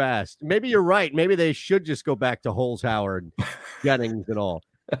interview fast. Maybe you're right. Maybe they should just go back to Holzhauer and Jennings and all.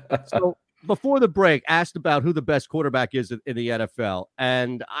 So before the break, asked about who the best quarterback is in the NFL.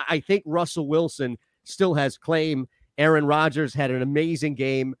 And I think Russell Wilson still has claim. Aaron Rodgers had an amazing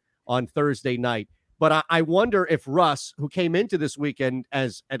game on Thursday night. But I wonder if Russ, who came into this weekend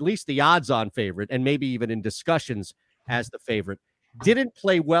as at least the odds-on favorite, and maybe even in discussions as the favorite, didn't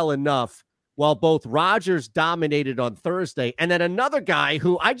play well enough while both Rodgers dominated on Thursday. And then another guy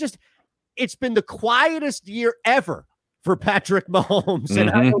who it's been the quietest year ever for Patrick Mahomes. And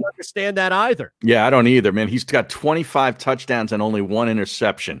I don't understand that either. Yeah, I don't either, man. He's got 25 touchdowns and only 1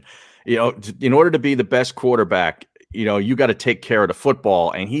 interception. You know, in order to be the best quarterback, you know, you got to take care of the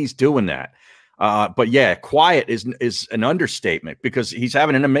football, and he's doing that. But yeah, quiet is an understatement because he's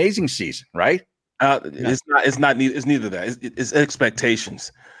having an amazing season, right? It's neither that. It's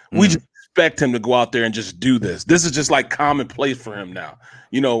expectations. We just expect him to go out there and just do this. This is just like commonplace for him now.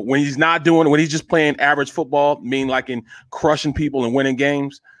 You know, when he's just playing average football, like in crushing people and winning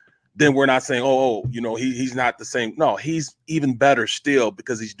games, then we're not saying, he's not the same. No, he's even better still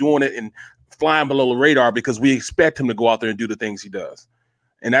because he's doing it and flying below the radar because we expect him to go out there and do the things he does.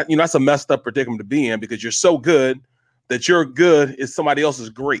 And that, that's a messed up predicament to be in because you're so good that your good is somebody else's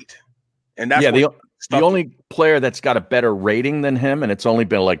great. And that's the only player that's got a better rating than him, and it's only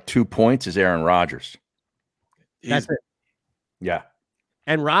been like 2 points, is Aaron Rodgers. That's it. Yeah.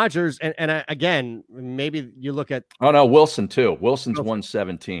 And Rodgers, and again, maybe you look at... Oh, no, Wilson, too. Wilson's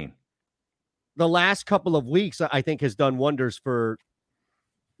 117. The last couple of weeks, I think, has done wonders for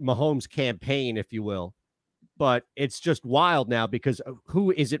Mahomes' campaign, if you will. But it's just wild now because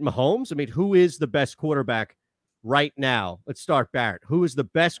who is it, Mahomes? I mean, who is the best quarterback right now? Let's start Barrett. Who is the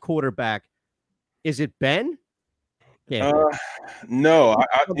best quarterback? Is it Ben? No,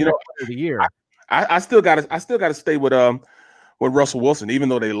 I still got to stay with Russell Wilson, even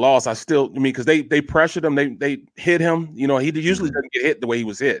though they lost. Because they pressured him, they hit him. You know, he usually doesn't get hit the way he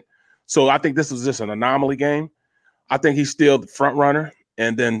was hit. So I think this was just an anomaly game. I think he's still the front runner,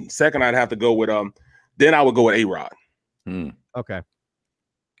 and then second, I'd have to go with Then I would go with A-Rod. Okay.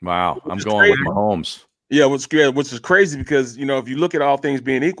 Wow, I'm going with Mahomes. Yeah, which is crazy because, if you look at all things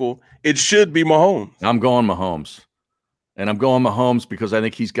being equal, it should be Mahomes. I'm going Mahomes. And I'm going Mahomes because I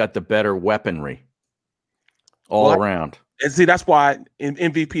think he's got the better weaponry all around. And see, that's why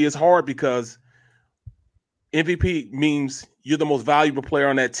MVP is hard because MVP means you're the most valuable player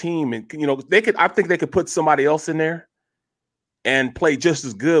on that team. And, I think they could put somebody else in there and play just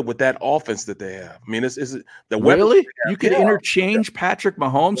as good with that offense that they have. I mean, it's the really you could interchange Patrick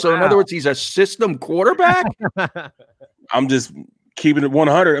Mahomes. Wow. So in other words, he's a system quarterback. I'm just keeping it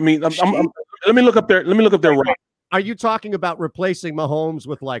 100. I mean, let me look up there. Let me look up there. Right. Are you talking about replacing Mahomes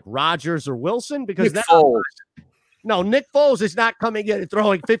with like Rodgers or Wilson? Because Nick Foles. No, Nick Foles is not coming in and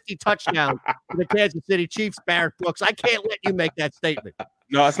throwing 50 touchdowns to the Kansas City Chiefs. Barrett Brooks, I can't let you make that statement.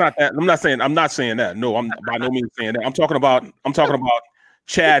 No, it's not that. I'm not saying that. No, I'm by no means saying that. I'm talking about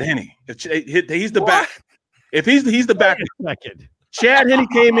Chad Henne. He's the back. If he's the back. Chad Henne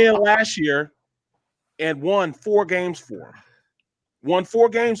came in last year and won 4 games for him.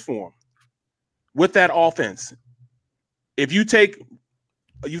 With that offense. If you take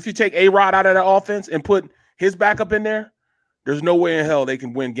A-Rod out of that offense and put his backup in there, there's no way in hell they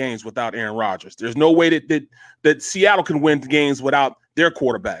can win games without Aaron Rodgers. There's no way that Seattle can win games without their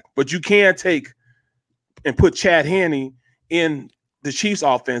quarterback. But you can take and put Chad Henne in the Chiefs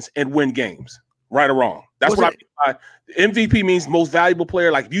offense and win games, right or wrong. That's what I mean by MVP means most valuable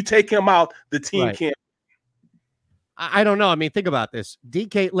player. Like if you take him out, the team can't. I don't know. I mean, think about this.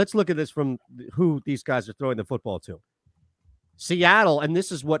 DK, let's look at this from who these guys are throwing the football to. Seattle, and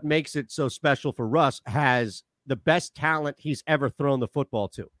this is what makes it so special for Russ, has the best talent he's ever thrown the football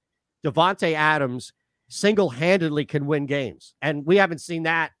to. Davante Adams single-handedly can win games. And we haven't seen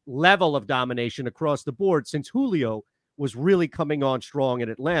that level of domination across the board since Julio was really coming on strong in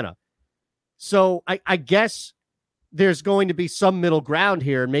Atlanta. So I guess there's going to be some middle ground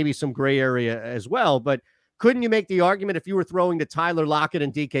here and maybe some gray area as well. But couldn't you make the argument if you were throwing to Tyler Lockett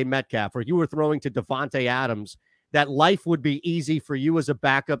and DK Metcalf, or you were throwing to Davante Adams, that life would be easy for you as a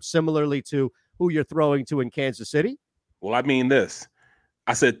backup, similarly to who you're throwing to in Kansas City? Well, I mean this.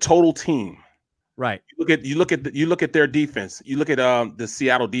 I said total team. Right. You look at their defense. You look at the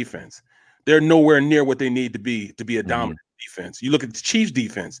Seattle defense. They're nowhere near what they need to be a dominant defense. You look at the Chiefs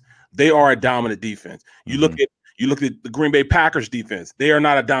defense. They are a dominant defense. You look at the Green Bay Packers defense. They are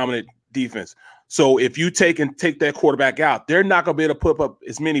not a dominant defense. So if you take that quarterback out, they're not going to be able to put up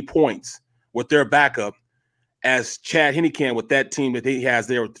as many points with their backup as Chad Henne can with that team that he has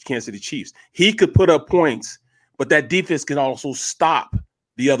there with the Kansas City Chiefs. He could put up points, but that defense can also stop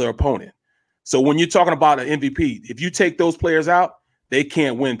the other opponent. So when you're talking about an MVP, if you take those players out, they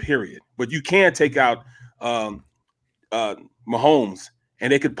can't win, period. But you can take out Mahomes,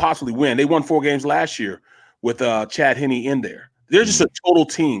 and they could possibly win. They won 4 games last year with Chad Henne in there. They're just a total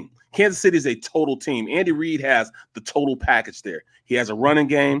team. Kansas City is a total team. Andy Reid has the total package there. He has a running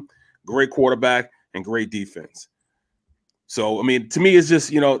game, great quarterback, and great defense. So, I mean, to me, it's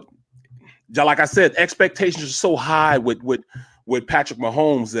just, like I said, expectations are so high with Patrick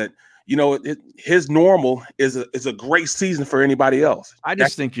Mahomes that, his normal is a great season for anybody else. I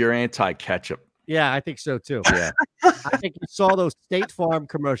just think you're anti-ketchup. Yeah, I think so too. Yeah. I think you saw those State Farm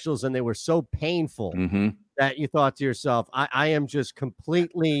commercials and they were so painful that you thought to yourself, I am just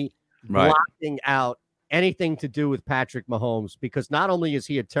completely blocking out anything to do with Patrick Mahomes, because not only is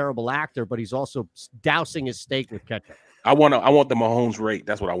he a terrible actor, but he's also dousing his steak with ketchup. I want the Mahomes rate.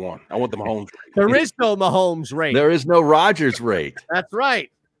 That's what I want. I want the Mahomes rate. There is no Mahomes rate. There is no Rodgers rate. That's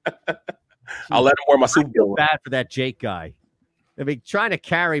right. I'll let him wear my Super Bowl. Bad for that Jake guy. I mean, trying to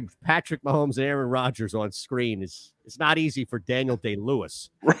carry Patrick Mahomes and Aaron Rodgers on screen it's not easy for Daniel Day-Lewis.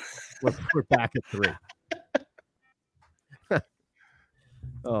 We're back at 3.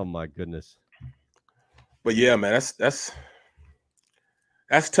 Oh my goodness. But yeah, man, that's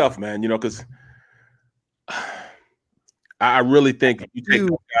tough, man. Because I really think you take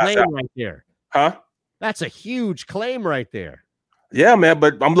those guys out right there, huh? That's a huge claim right there. Yeah, man.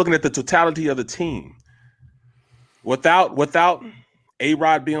 But I'm looking at the totality of the team. Without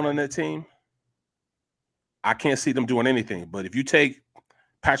A-Rod being on that team, I can't see them doing anything. But if you take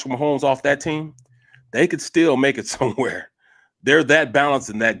Patrick Mahomes off that team, they could still make it somewhere. They're that balanced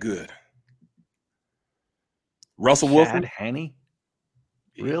and that good. Russell Wilson. Chad Henne?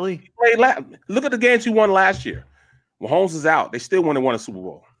 Really? Look at the games he won last year. Mahomes is out. They still won a Super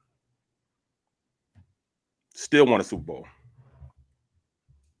Bowl. Still won a Super Bowl.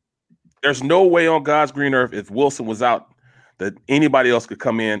 There's no way on God's green earth, if Wilson was out, that anybody else could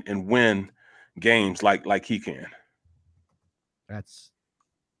come in and win games like he can. That's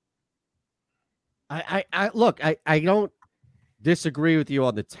I don't disagree with you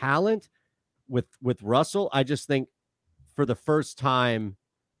on the talent with Russell. I just think for the first time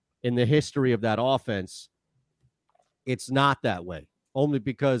in the history of that offense, it's not that way. Only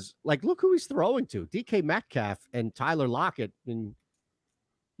because, look who he's throwing to. DK Metcalf and Tyler Lockett. And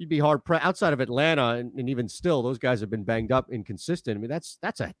you'd be hard pressed outside of Atlanta, and even still, those guys have been banged up, inconsistent. I mean, that's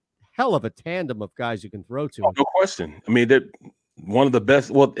a hell of a tandem of guys you can throw to. Oh, no question. I mean, they're one of the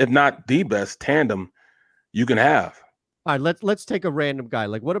best, well, if not the best tandem you can have. All right, let's take a random guy.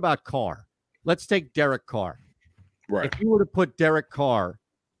 What about Carr? Let's take Derek Carr. Right. If you were to put Derek Carr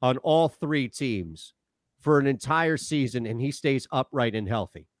on all 3 teams for an entire season and he stays upright and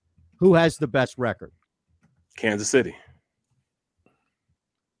healthy, who has the best record? Kansas City.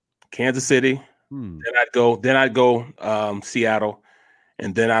 Then I'd go Seattle,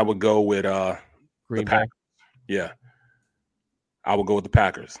 and then I would go with Green Bay. Yeah. I would go with the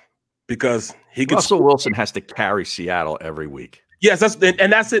Packers because Russell Wilson has to carry Seattle every week. Yes, that's it.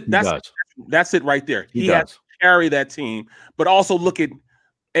 That's it right there. He has to carry that team, but also look at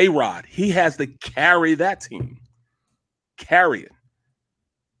A-Rod. He has to carry that team. Carry it.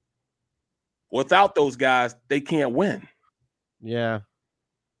 Without those guys, they can't win. Yeah.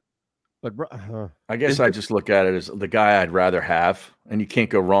 But I guess I just look at it as the guy I'd rather have, and you can't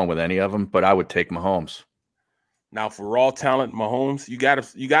go wrong with any of them, but I would take Mahomes. Now, for raw talent, Mahomes, you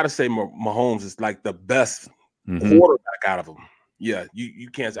gotta say Mahomes is like the best quarterback out of them. Yeah, you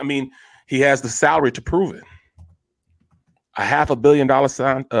can't. I mean, he has the salary to prove it. A $500 million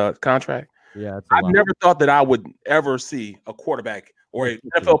contract. Yeah, I've never thought that I would ever see a quarterback or an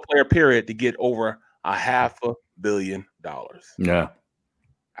NFL player, period, to get over $500 million. Yeah,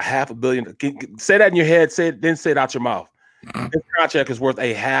 $500 million. Say that in your head. Then say it out your mouth. This contract is worth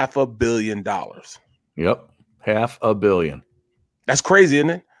 $500 million. Yep, $500 million. That's crazy, isn't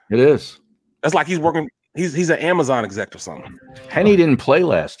it? It is. That's like he's working. He's an Amazon exec or something. Henny didn't play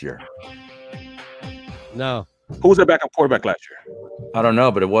last year. No. Who was their backup quarterback last year? I don't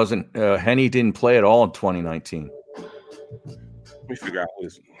know, but it wasn't. Henny didn't play at all in 2019. Let me figure out who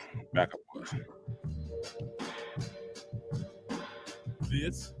his backup was.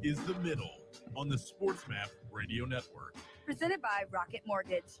 This is The Middle on the SportsMap Radio Network. Presented by Rocket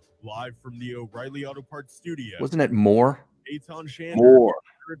Mortgage. Live from the O'Reilly Auto Parts studio. Wasn't it Moore? Eitan Shander, Moore.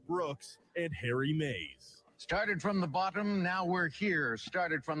 Barrett Brooks, and Harry Mays. Started from the bottom, now we're here.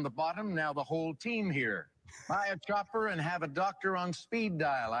 Started from the bottom, now the whole team here. Buy a chopper and have a doctor on speed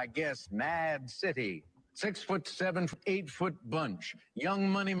dial, I guess. Mad City. 6'7", 8-foot bunch. Young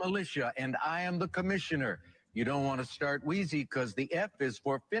Money Militia, and I am the commissioner. You don't want to start wheezy because the F is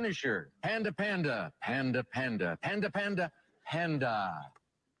for finisher. Panda, panda, panda, panda, panda, panda, panda.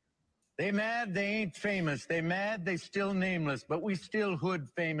 They mad, they ain't famous. They mad, they still nameless. But we still hood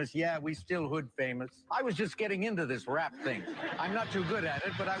famous. Yeah, we still hood famous. I was just getting into this rap thing. I'm not too good at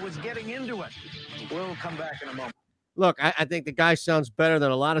it, but I was getting into it. We'll come back in a moment. Look, I think the guy sounds better than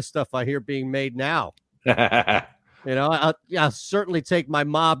a lot of stuff I hear being made now. I'll certainly take my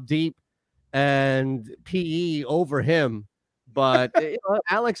Mobb Deep and PE over him. But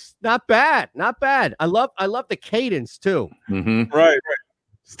Alex, not bad. I love the cadence too. Right.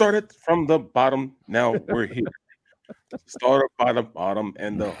 Started from the bottom. Now we're here. Started by the bottom,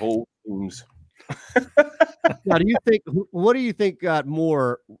 and the whole team's. Now, what do you think got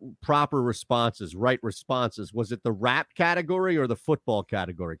more proper responses, right responses? Was it the rap category or the football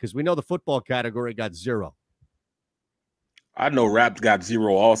category? Because we know the football category got 0. I know rap got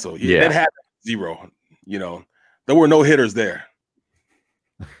 0 also. Yeah. That had 0. There were no hitters there.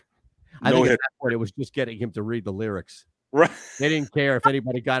 I think at that point it was just getting him to read the lyrics. Right. They didn't care if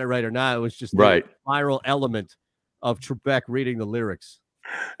anybody got it right or not. It was just right. The viral element of Trebek reading the lyrics.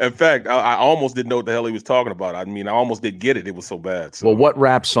 In fact, I almost didn't know what the hell he was talking about. I mean, I almost didn't get it. It was so bad. So. Well, what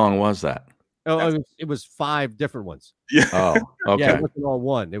rap song was that? Oh, it was 5 different ones. Yeah. Oh, okay. Yeah, it wasn't all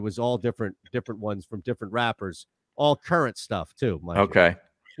one. It was all different ones from different rappers, all current stuff too. Okay.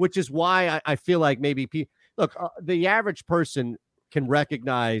 Which is why I feel like maybe the average person can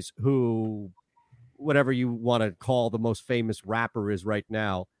recognize who, whatever you want to call the most famous rapper is right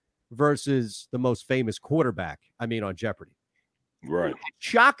now versus the most famous quarterback. I mean, on Jeopardy. Right.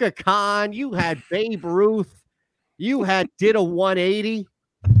 Chaka Khan, you had Babe Ruth, you did a 180.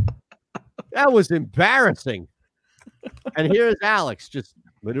 That was embarrassing. And here's Alex just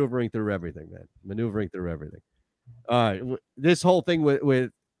maneuvering through everything, man. Maneuvering through everything. All right. This whole thing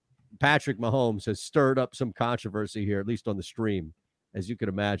with Patrick Mahomes has stirred up some controversy here, at least on the stream, as you can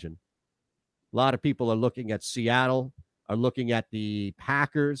imagine. A lot of people are looking at Seattle, are looking at the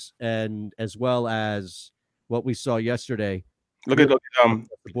Packers, and as well as what we saw yesterday. Look at the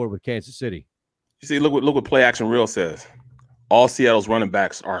board with Kansas City. You see, look what Play Action Reel says. All Seattle's running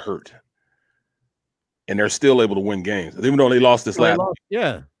backs are hurt, and they're still able to win games, even though they lost this last.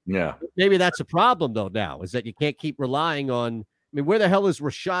 Yeah. Maybe that's a problem though. Now is that you can't keep relying on. I mean, where the hell is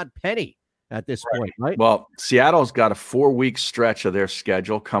Rashad Penny at this point, right? Well, Seattle's got a 4-week stretch of their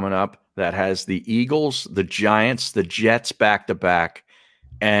schedule coming up that has the Eagles, the Giants, the Jets back-to-back,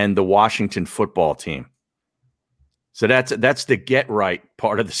 and the Washington football team. So that's the get right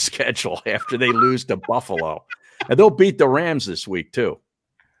part of the schedule after they lose to Buffalo. And they'll beat the Rams this week too.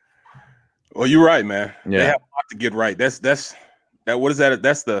 Well, you're right, man. Yeah. They have a lot to get right. That's what is that?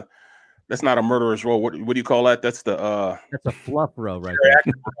 That's not a murderer's row. What do you call that? That's a fluff row right there.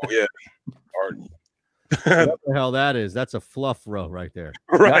 Yeah. What the hell that is? That's a fluff row right there.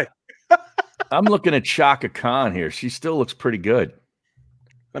 Right. I'm looking at Chaka Khan here. She still looks pretty good.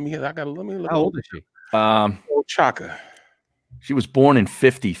 Let me look. How old is she? Chaka. She was born in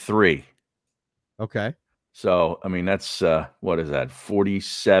 1953. Okay. So, I mean, that's, what is that?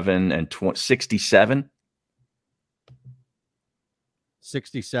 47 and 67?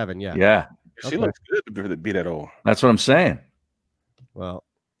 67, yeah. Yeah. She looks good to be that old. That's what I'm saying. Well,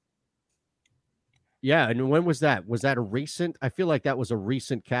 yeah. And when was that? Was that a recent? I feel like that was a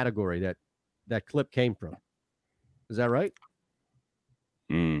recent category that clip came from. Is that right?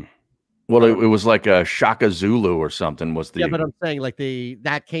 Well, Well, it was like a Shaka Zulu or something. Was the Yeah, but I'm saying like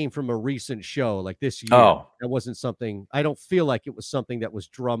that came from a recent show, like this year. Oh. That wasn't something. I don't feel like it was something that was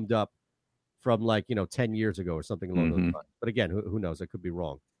drummed up from 10 years ago or something along those lines. But again, who knows? I could be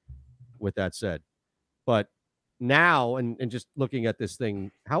wrong. With that said, but now and just looking at this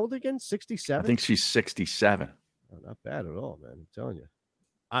thing, how old again? 67. I think she's 67. Oh, not bad at all, man. I'm telling you.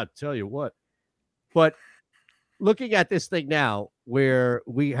 I'll tell you what. But looking at this thing now, where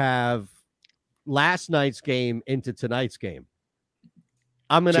we have last night's game into tonight's game,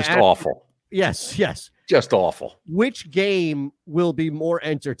 I'm going to just awful. Yes, just awful. Which game will be more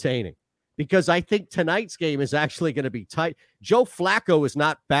entertaining? Because I think tonight's game is actually going to be tight. Joe Flacco is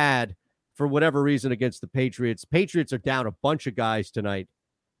not bad for whatever reason against the Patriots. Patriots are down a bunch of guys tonight.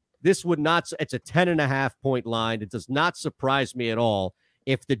 This would not. It's a 10.5 point line. It does not surprise me at all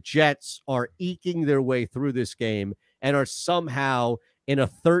if the Jets are eking their way through this game and are somehow in a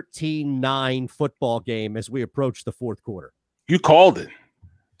 13-9 football game as we approach the fourth quarter. You called it.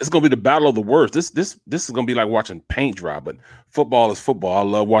 It's going to be the battle of the worst. This is going to be like watching paint dry, but football is football. I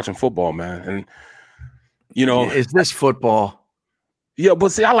love watching football, man. And, is this football? Yeah,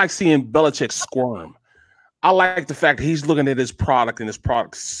 but see, I like seeing Belichick squirm. I like the fact that he's looking at his product and his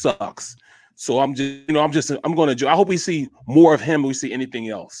product sucks. So I'm going to, I hope we see more of him than we see anything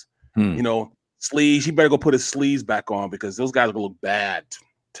else. Sleeves, he better go put his sleeves back on because those guys will look bad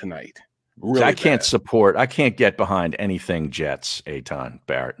tonight. Really I can't get behind anything Jets, Eitan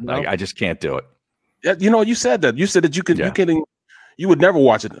Barrett. Nope. I just can't do it. Yeah, you said that. You said that you would never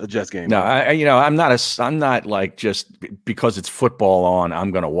watch a Jets game. No, I'm not like just because it's football on,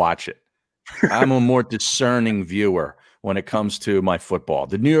 I'm going to watch it. I'm a more discerning viewer when it comes to my football.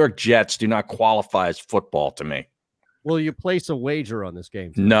 The New York Jets do not qualify as football to me. Will you place a wager on this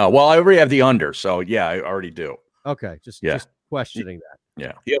game? No. Well, I already have the under, so yeah, I already do. Okay, just questioning that.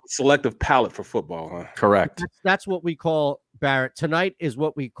 Yeah. You have a selective palate for football, huh? Correct. That's what we call, Barrett. Tonight is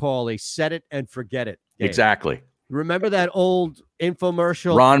what we call a set it and forget it game. Exactly. Remember that old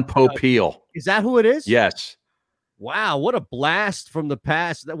infomercial? Ron Popeil. Is that who it is? Yes. Wow, what a blast from the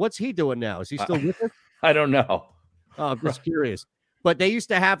past. What's he doing now? Is he still with us? I don't know. Oh, I'm just curious. But they used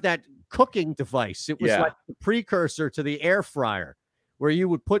to have that cooking device. It was like the precursor to the air fryer where you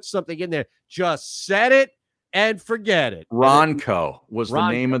would put something in there, just set it and forget it. Ronco was the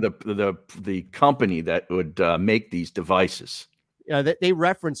name of the company that would make these devices. Yeah, they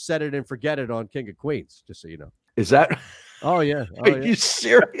reference set it and forget it on King of Queens, just so you know. Is that? Oh, yeah. Are you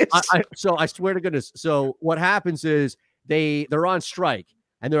serious? So I swear to goodness. So what happens is they're on strike,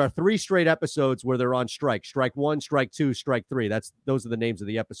 and there are 3 straight episodes where they're on strike. Strike 1, strike 2, strike 3. Those are the names of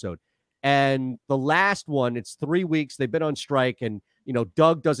the episode. And the last one, it's 3 weeks. They've been on strike, and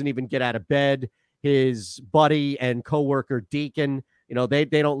Doug doesn't even get out of bed. His buddy and coworker Deacon, they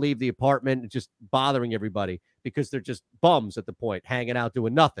don't leave the apartment, just bothering everybody because they're just bums at the point, hanging out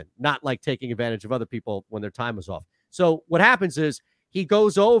doing nothing, not like taking advantage of other people when their time is off. So what happens is they go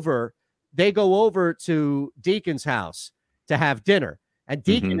over to Deacon's house to have dinner, and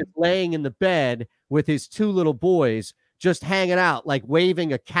Deacon is laying in the bed with his 2 little boys, just hanging out, like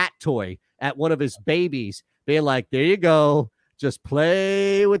waving a cat toy at one of his babies, being like, there you go. Just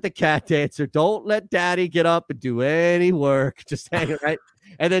play with the cat dancer. Don't let daddy get up and do any work. Just hang right.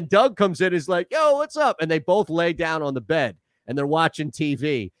 And then Doug comes in and is like, yo, what's up? And they both lay down on the bed and they're watching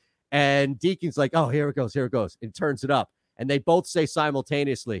TV. And Deacon's like, oh, here it goes. And turns it up. And they both say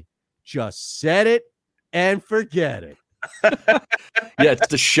simultaneously, just set it and forget it. Yeah, it's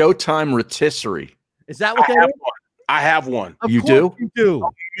the Showtime rotisserie. Is that what that is? I have one. You do? You do.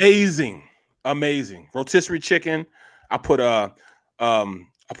 Amazing. Rotisserie chicken. Sometimes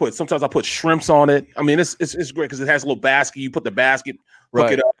I put shrimps on it. I mean, it's great because it has a little basket. You put the basket, hook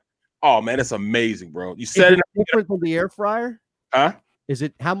it up. Oh man, it's amazing, bro. You set it different than the air fryer? Huh?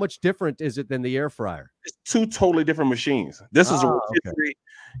 How much different is it than the air fryer? It's 2 totally different machines. This is a rotisserie.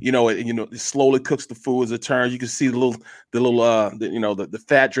 Okay. It slowly cooks the food as it turns. You can see the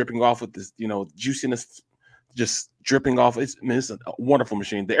fat dripping off with this, juiciness just dripping off. It's a wonderful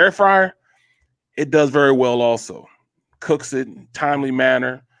machine. The air fryer, it does very well also. Cooks it in timely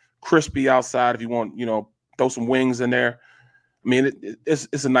manner, crispy outside. If you want, throw some wings in there. I mean,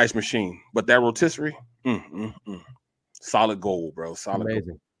 it's a nice machine. But that rotisserie, solid gold, bro. Solid amazing.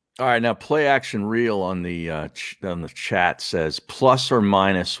 Gold. All right, now Play Action Reel on the chat says plus or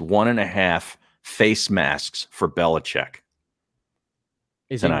minus 1.5 face masks for Belichick.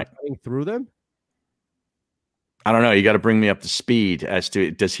 Is tonight. he running through them? I don't know. You got to bring me up to speed as to,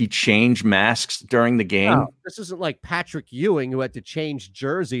 does he change masks during the game? No, this isn't like Patrick Ewing who had to change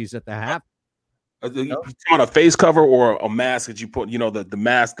jerseys at the half. On a face cover or a mask that you put, the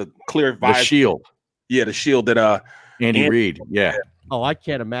mask, the clear visor. The shield. Yeah, the shield that Andy Reid. Yeah. Oh, I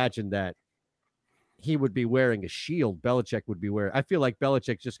can't imagine that he would be wearing a shield. Belichick would be wearing. I feel like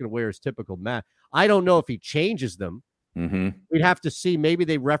Belichick's just going to wear his typical mask. I don't know if he changes them. Mm-hmm. We'd have to see. Maybe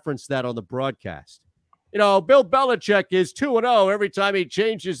they reference that on the broadcast. Bill Belichick is 2-0 every time he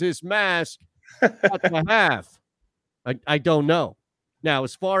changes his mask at the half. I don't know. Now,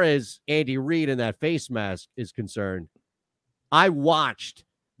 as far as Andy Reid and that face mask is concerned, I watched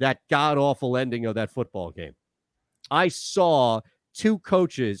that god-awful ending of that football game. I saw two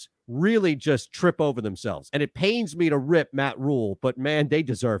coaches really just trip over themselves. And it pains me to rip Matt Rule, but, man, they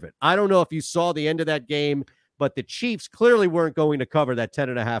deserve it. I don't know if you saw the end of that game, but the Chiefs clearly weren't going to cover that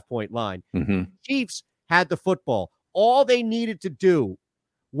 10.5-point line. Mm-hmm. Chiefs had the football. All they needed to do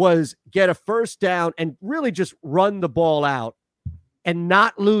was get a first down and really just run the ball out and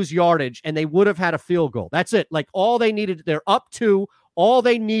not lose yardage, and they would have had a field goal. That's it. Like, all they needed, they're up 2. All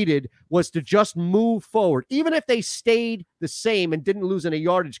they needed was to just move forward. Even if they stayed the same and didn't lose any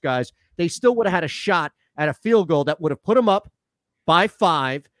yardage, guys, they still would have had a shot at a field goal that would have put them up by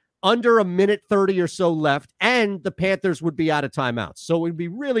 5, under 1:30 or so left, and the Panthers would be out of timeouts. So it would be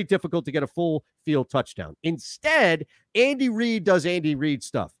really difficult to get a full field touchdown. Instead, Andy Reid does Andy Reid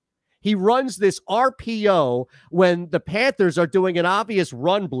stuff. He runs this RPO when the Panthers are doing an obvious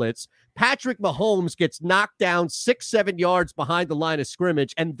run blitz. Patrick Mahomes gets knocked down 6-7 yards behind the line of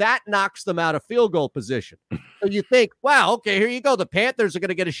scrimmage, and that knocks them out of field goal position. So you think, wow, okay, here you go. The Panthers are going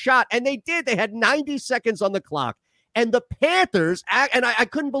to get a shot. And they did. They had 90 seconds on the clock. And the Panthers, and I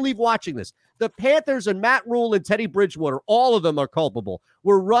couldn't believe watching this, the Panthers and Matt Rule and Teddy Bridgewater, all of them are culpable.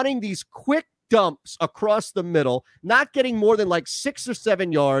 We're running these quick dumps across the middle, not getting more than like 6 or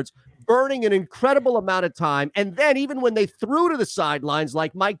 7 yards, burning an incredible amount of time. And then even when they threw to the sidelines,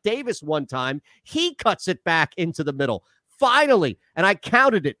 like Mike Davis one time, he cuts it back into the middle. Finally, and I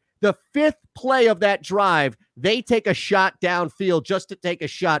counted it, the 5th play of that drive, they take a shot downfield just to take a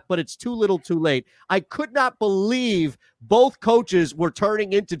shot, but it's too little too late. I could not believe both coaches were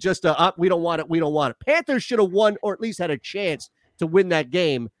turning into just we don't want it, we don't want it. Panthers should have won, or at least had a chance to win that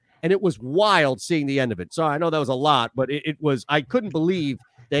game, and it was wild seeing the end of it. So I know that was a lot, but it was, I couldn't believe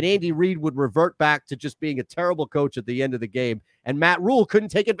that Andy Reid would revert back to just being a terrible coach at the end of the game, and Matt Rule couldn't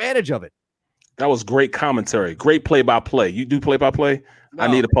take advantage of it. That was great commentary. Great play-by-play. You do play-by-play? No. I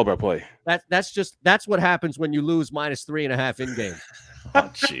need a play-by-play. That's what happens when you lose -3.5 in game. Oh,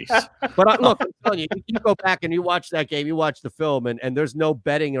 jeez. But look, I'm telling you go back and you watch that game, you watch the film, and there's no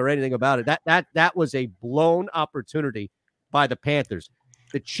betting or anything about it. That was a blown opportunity by the Panthers.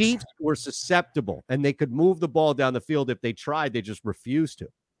 The Chiefs were susceptible, and they could move the ball down the field if they tried. They just refused to.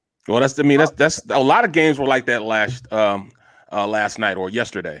 Well, that's a lot of games were like that last night or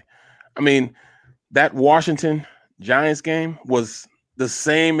yesterday. I mean, that Washington Giants game was the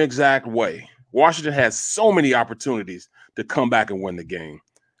same exact way. Washington had so many opportunities to come back and win the game.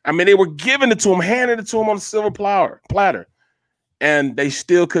 I mean, they were giving it to them, handing it to them on a silver platter, and they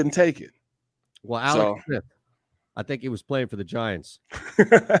still couldn't take it. Well, Alex Smith, I think he was playing for the Giants.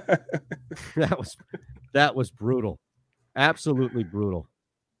 That was brutal. Absolutely brutal.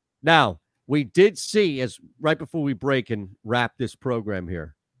 Now, we did see, as right before we break and wrap this program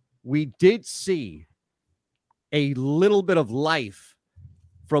here, we did see a little bit of life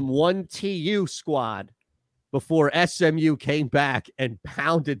from one TU squad before SMU came back and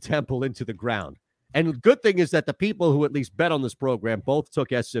pounded Temple into the ground. And the good thing is that the people who at least bet on this program both took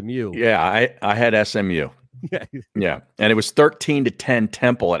SMU. Yeah, I had SMU. Yeah. And it was 13-10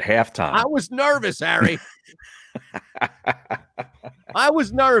 Temple at halftime. I was nervous, Harry. I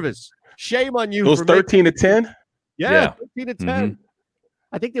was nervous. Shame on you. It was 13-10? Yeah. 13-10. Mm-hmm.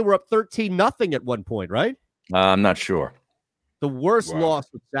 I think they were up 13-0 at one point, right? I'm not sure. The worst loss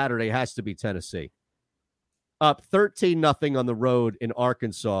of Saturday has to be Tennessee. Up 13-0 on the road in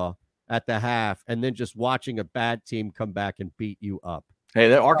Arkansas at the half, and then just watching a bad team come back and beat you up.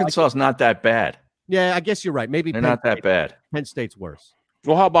 Hey, Arkansas is not that bad. Yeah, I guess you're right. Maybe they're not that bad. Penn State's worse.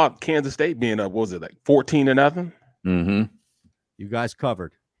 Well, how about Kansas State being up? What was it, like 14-0? Mm-hmm. You guys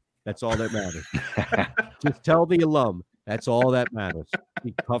covered. That's all that matters. Just tell the alum. That's all that matters.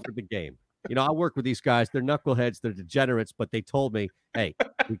 We covered the game. You know, I work with these guys. They're knuckleheads. They're degenerates, but they told me, hey,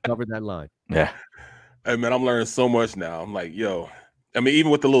 we covered that line. Yeah. Hey, man, I'm learning so much now. I'm like, yo. I mean,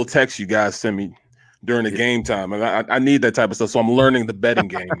 even with the little text you guys send me during the game time, I need that type of stuff. So I'm learning the betting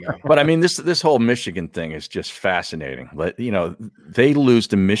game now. But, I mean, this whole Michigan thing is just fascinating. You know, they lose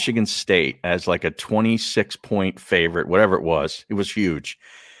to Michigan State as like a 26-point favorite, whatever it was. It was huge.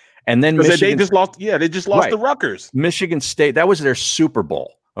 And then they just lost. Yeah, they just lost to Rutgers. Michigan State, that was their Super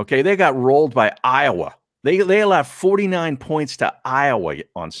Bowl. Okay, they got rolled by Iowa. They allowed 49 points to Iowa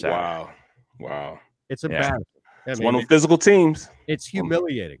on Saturday. Wow. It's embarrassing. It's one of the physical teams. It's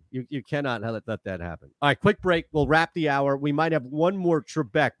humiliating. You cannot let that happen. All right, quick break. We'll wrap the hour. We might have one more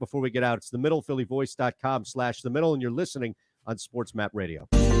Trebek before we get out. It's the middle, phillyvoice.com/the middle, and you're listening on Sports Map Radio.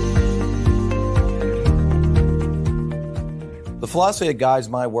 The philosophy that guides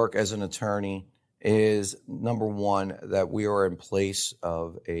my work as an attorney is, number one, that we are in place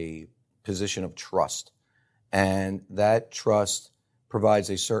of a position of trust. And that trust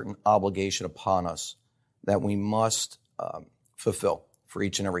provides a certain obligation upon us that we must fulfill for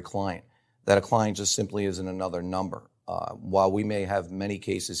each and every client. That a client just simply isn't another number. While we may have many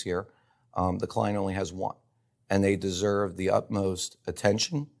cases here, the client only has one. And they deserve the utmost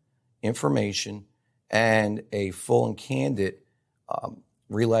attention, information, and a full and candid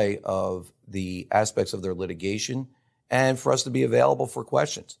relay of the aspects of their litigation, and for us to be available for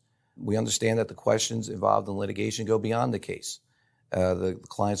questions. We understand that the questions involved in litigation go beyond the case. The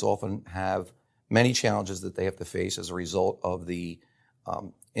clients often have many challenges that they have to face as a result of the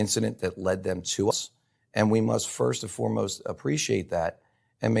incident that led them to us. And we must first and foremost appreciate that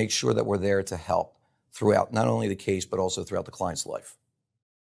and make sure that we're there to help throughout not only the case, but also throughout the client's life.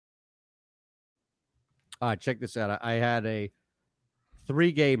 All right, check this out. I had a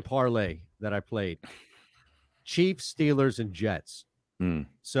 3-game parlay that I played. Chiefs, Steelers, and Jets.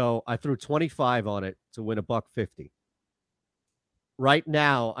 So I threw 25 on it to win $1.50. Right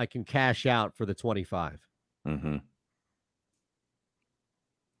now, I can cash out for the 25. Mm-hmm.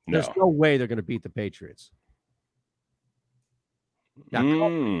 There's no way they're going to beat the Patriots. Now, I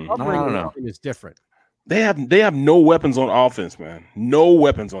don't know. Is different. They have no weapons on offense, man. No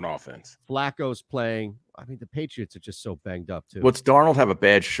weapons on offense. Flacco's playing. I mean, the Patriots are just so banged up, too. What's Darnold have a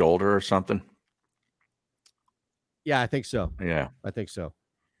bad shoulder or something? Yeah, I think so. Yeah. I think so.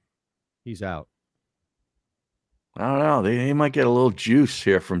 He's out. I don't know. They might get a little juice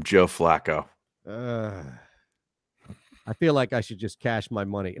here from Joe Flacco. I feel like I should just cash my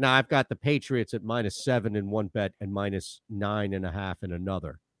money. Now, I've got the Patriots at -7 in one bet and -9.5 in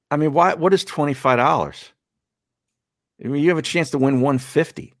another. I mean, what is $25? I mean, you have a chance to win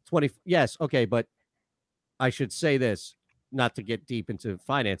 $150. Yes, okay, but I should say this, not to get deep into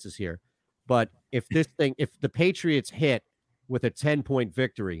finances here, but if the Patriots hit with a 10-point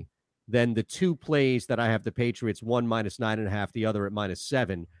victory, then the two plays that I have the Patriots, one -9.5, the other at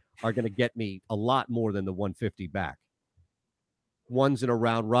 -7, are going to get me a lot more than the $150 back. One's in a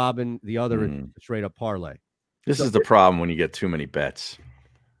round robin, the other is a straight up parlay. This is the problem when you get too many bets.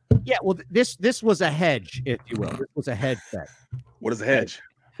 Yeah, well, this was a hedge, if you will. This was a hedge bet. What is a hedge?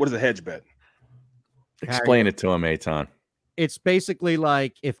 What is a hedge bet? Explain it to him, Eitan. It's basically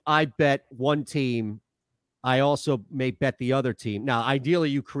like if I bet one team, I also may bet the other team. Now, ideally,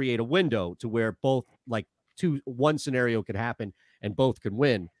 you create a window to where both, like one scenario could happen and both could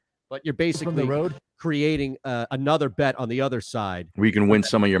win. But you're basically creating another bet on the other side where you can win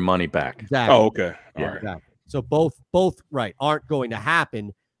some of your money back. Exactly. Oh, okay. All yeah, right. Exactly. So both right aren't going to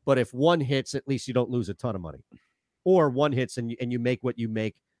happen. But if one hits, at least you don't lose a ton of money. Or one hits and you make what you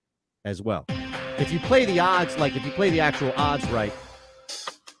make as well. If you play the odds, like if you play the actual odds right,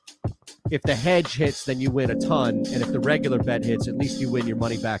 if the hedge hits, then you win a ton. And if the regular bet hits, at least you win your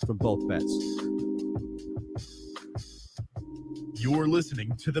money back from both bets. You're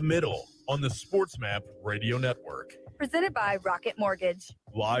listening to The Middle on the Sports Map Radio Network. Presented by Rocket Mortgage.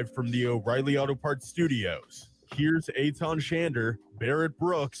 Live from the O'Reilly Auto Parts Studios. Here's Eitan Shander, Barrett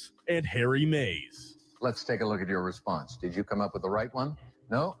Brooks, and Harry Mays. Let's take a look at your response. Did you come up with the right one?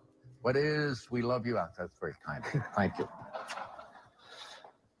 No? What is "We Love You"? That's very kind. Thank you.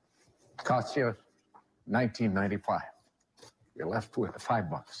 Cost you $19.95. You're left with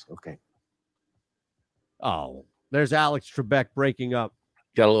 $5. Okay. Oh, there's Alex Trebek breaking up.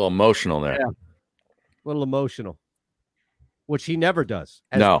 Got a little emotional there. Yeah. A little emotional, which he never does.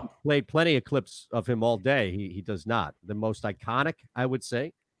 No. Played plenty of clips of him all day. He does not. The most iconic, I would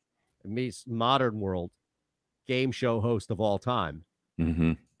say, modern world game show host of all time.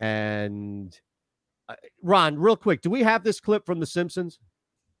 Mm-hmm. And Ron, real quick, do we have this clip from The Simpsons?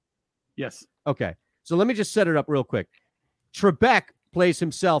 Yes. Okay. So let me just set it up real quick. Trebek plays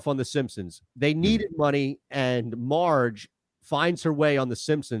himself on The Simpsons. They needed money, and Marge finds her way on The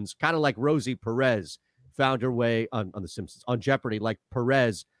Simpsons, kind of like Rosie Perez found her way on The Simpsons, on Jeopardy, like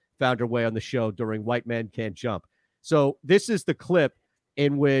Perez found her way on the show during White Man Can't Jump. So this is the clip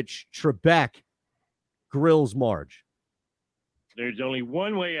in which Trebek grills Marge. There's only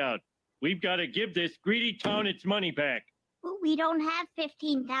one way out. We've got to give this greedy town its money back. But we don't have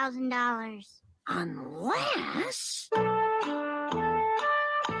 $15,000. Unless...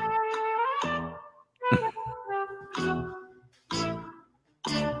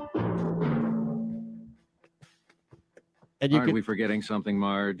 And you Aren't could, we forgetting something,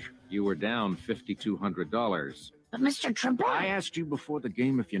 Marge? You were down $5,200. But Mr. Trebek. I asked you before the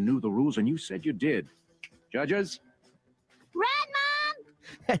game if you knew the rules, and you said you did. Judges?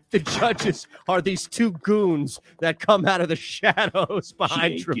 the judges are these two goons that come out of the shadows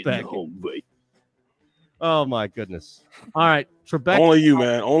behind Trebek. Oh, my goodness. All right, Trebek. Only you,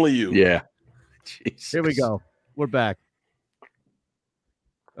 man. Only you. Yeah. Jesus. Here we go. We're back.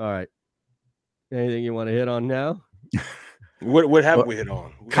 All right. Anything you want to hit on now? What haven't we hit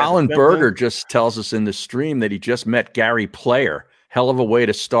on? Colin Berger just tells us in the stream that he just met Gary Player. Hell of a way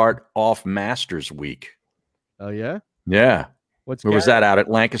to start off Masters Week. Oh, yeah? Yeah. Where was that, out at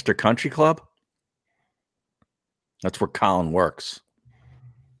Lancaster Country Club? That's where Colin works.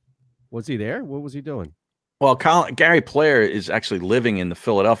 Was he there? What was he doing? Well, Gary Player is actually living in the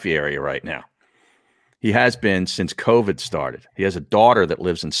Philadelphia area right now. He has been since COVID started. He has a daughter that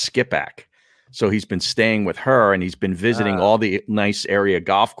lives in Skippack. So he's been staying with her, and he's been visiting all the nice area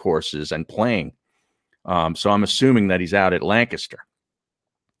golf courses and playing. So I'm assuming that he's out at Lancaster.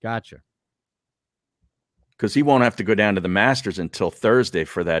 Gotcha. Because he won't have to go down to the Masters until Thursday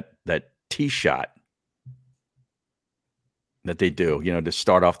for that tee shot that they do, to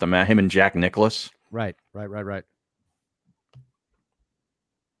start off the him and Jack Nicklaus. Right.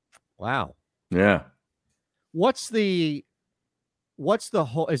 Wow. Yeah. What's the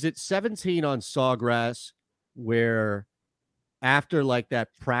whole, is it 17 on Sawgrass where after like that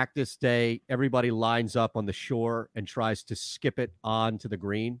practice day, everybody lines up on the shore and tries to skip it onto the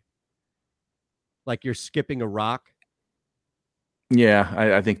green? Like you're skipping a rock? Yeah,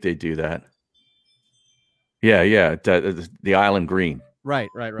 I think they do that. Yeah. The Island Green. Right.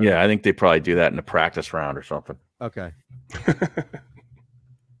 Yeah, I think they probably do that in a practice round or something. Okay.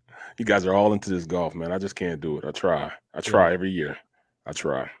 You guys are all into this golf, man. I just can't do it. I try every year. I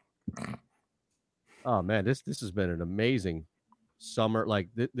try. Oh man, this has been an amazing summer. Like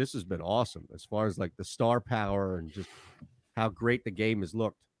this has been awesome as far as like the star power and just how great the game has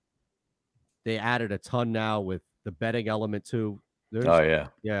looked. They added a ton now with the betting element too. Yeah.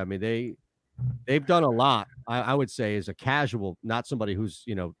 I mean they've done a lot. I would say as a casual, not somebody who's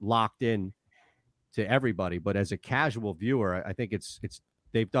locked in to everybody, but as a casual viewer, I think it's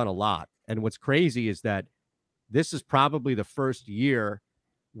they've done a lot. And what's crazy is that this is probably the first year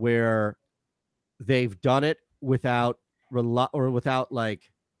where they've done it without like,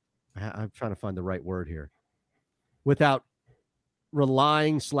 I'm trying to find the right word here, without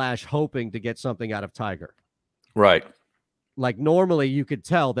relying / hoping to get something out of Tiger. Right. Like normally you could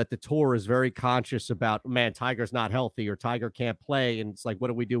tell that the tour is very conscious about, man, Tiger's not healthy or Tiger can't play. And it's like, what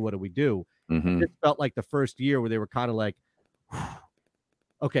do we do? Mm-hmm. It felt like the first year where they were kind of like,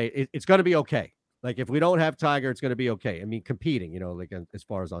 okay, it's going to be okay. Like if we don't have Tiger, it's going to be okay. I mean, competing, like as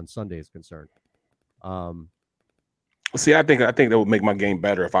far as on Sunday is concerned. See, I think that would make my game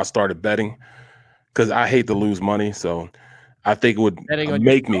better if I started betting, because I hate to lose money. So I think it would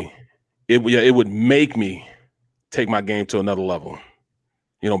make me. It would make me take my game to another level.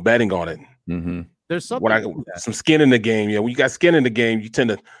 Betting on it. Mm-hmm. There's something some skin in the game. Yeah, when you got skin in the game, you tend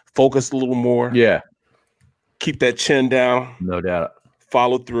to focus a little more. Yeah. Keep that chin down. No doubt.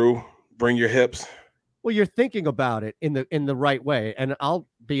 Follow through. Bring your hips. Well, you're thinking about it in the right way. And I'll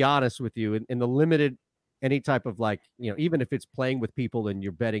be honest with you, in the limited, any type of like, even if it's playing with people and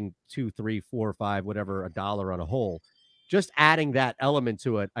you're betting 2, 3, 4, 5, whatever, $1 on a hole, just adding that element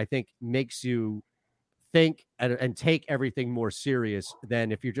to it, I think makes you think and take everything more serious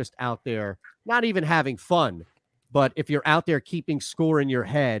than if you're just out there, not even having fun, but if you're out there keeping score in your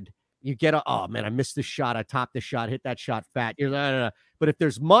head, you get oh man, I missed this shot. I topped this shot, hit that shot fat. You're like, But if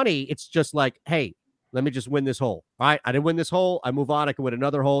there's money, it's just like, hey, let me just win this hole. All right, I didn't win this hole. I move on. I can win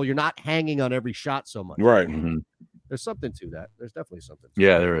another hole. You're not hanging on every shot so much. Right. Mm-hmm. There's something to that. There's definitely something.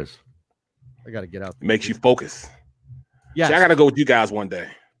 Yeah, there is. I got to get out. It makes you focus. Yeah. I got to go with you guys one day.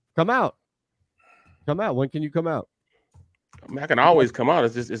 Come out. When can you come out? I mean, I can always come out.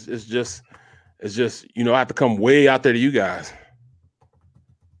 It's just I have to come way out there to you guys.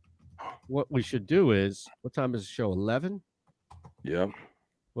 What we should do is, what time is the show? 11? Yeah.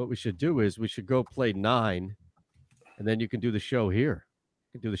 What we should do is we should go play 9, and then you can do the show here.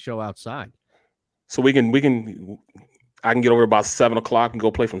 You can do the show outside. So I can get over about 7 o'clock and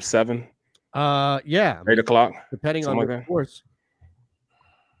go play from 7. Yeah. 8 o'clock. Depending on the course.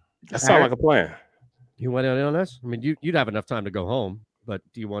 That sounds like a plan. You want in on this? I mean, you'd have enough time to go home, but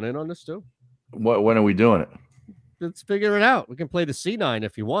do you want in on this too? When are we doing it? Let's figure it out. We can play the C9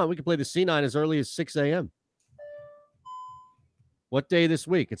 if you want. We can play the C9 as early as 6 a.m. What day this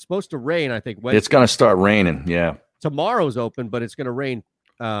week? It's supposed to rain, I think. Wednesday. It's going to start raining, yeah. Tomorrow's open, but it's going to rain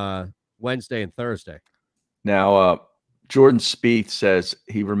Wednesday and Thursday. Now, Jordan Spieth says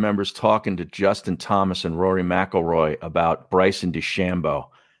he remembers talking to Justin Thomas and Rory McIlroy about Bryson DeChambeau.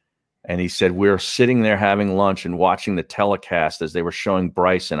 And he said, we're sitting there having lunch and watching the telecast as they were showing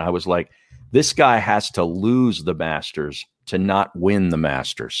Bryson. I was like, this guy has to lose the Masters to not win the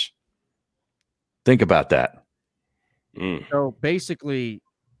Masters. Think about that. So basically,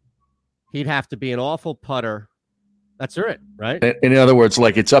 he'd have to be an awful putter. That's it, right? In other words,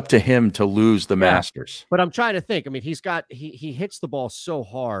 like it's up to him to lose the Masters. But I'm trying to think. I mean, he hits the ball so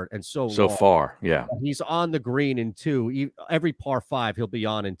hard and so long. Far. Yeah. He's on the green in 2. Every par 5, he'll be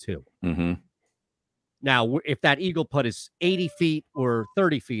on in 2. Mm-hmm. Now, if that eagle putt is 80 feet or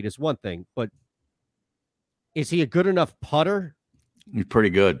 30 feet is one thing, but is he a good enough putter? He's pretty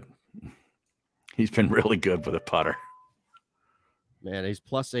good. He's been really good with a putter. Man, he's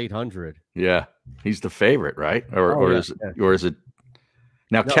plus 800. Yeah, he's the favorite, right? Or is it?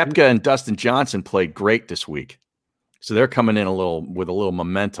 Now, Koepka and Dustin Johnson played great this week, so they're coming in with a little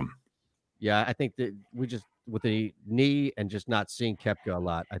momentum. Yeah, I think that we just with the knee and just not seeing Koepka a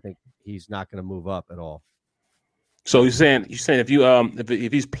lot, I think he's not going to move up at all. So you're saying if you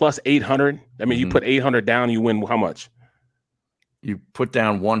if he's plus 800, I mean you put 800 down, you win how much? You put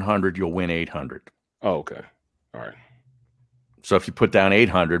down 100, you'll win 800. Oh, okay, all right. So if you put down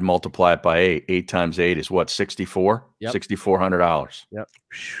 800, multiply it by 8. 8 times 8 is what? 64? Yep. $6,400. Yep.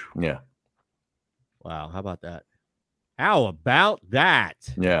 Yeah. Wow. How about that? How about that?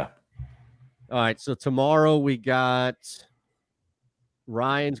 Yeah. All right. So tomorrow we got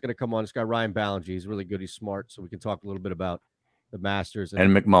Ryan's going to come on. It's got Ryan Ballinger. He's really good. He's smart. So we can talk a little bit about the Masters.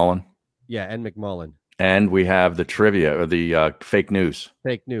 And McMullen. Yeah. And McMullen. And we have the trivia or the fake news.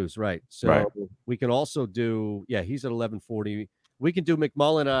 Fake news, right. So we can also do, he's at 11:40. We can do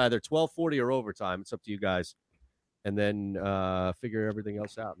McMullen either 12:40 or overtime. It's up to you guys. And then figure everything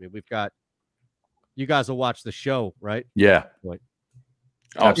else out. I mean, you guys will watch the show, right? Yeah. Like,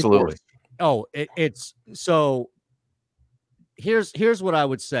 absolutely. It's so here's what I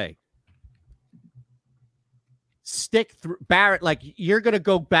would say. Stick through Barrett, like you're going to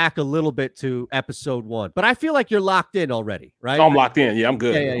go back a little bit to episode 1, but I feel like you're locked in already, right? Oh, I'm locked in. Yeah, I'm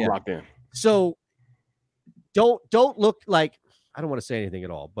good. Yeah. I'm locked in. So don't look like, I don't want to say anything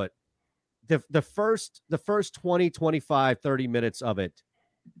at all, but the first 20, 25, 30 minutes of it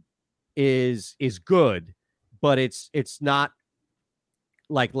is good, but it's not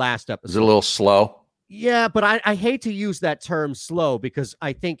like last episode. Is it a little slow? Yeah, but I hate to use that term slow because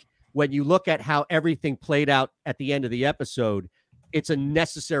I think when you look at how everything played out at the end of the episode, it's a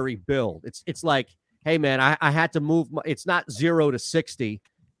necessary build. It's like, hey, man, I had to move. It's not 0 to 60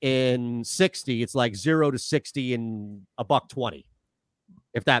 in 60. It's like 0 to 60 in $1.20,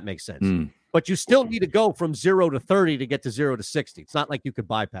 if that makes sense. But you still need to go from 0 to 30 to get to 0 to 60. It's not like you could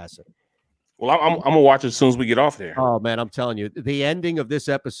bypass it. Well, I'm going to watch it as soon as we get off there. Oh, man, I'm telling you, the ending of this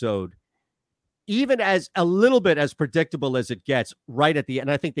episode, even as a little bit as predictable as it gets right at the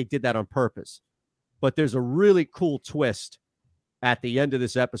end, I think they did that on purpose, but there's a really cool twist at the end of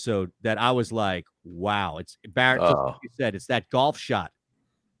this episode that I was like, wow, it's Barrett, just like you said, it's that golf shot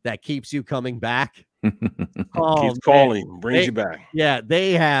that keeps you coming back. Keeps calling, brings you back. Yeah,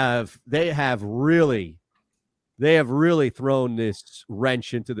 they have really thrown this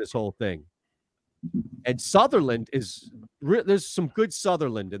wrench into this whole thing. And Sutherland there's some good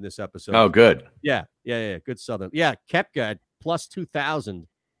Sutherland in this episode. Oh, good. Yeah. Good Sutherland. Yeah, Koepka at plus 2,000,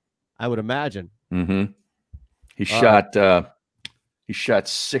 I would imagine. Mm-hmm. He shot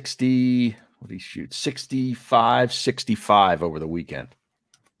 60. What did he shoot? 65 over the weekend.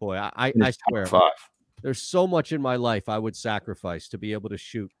 Boy, I swear, there's so much in my life I would sacrifice to be able to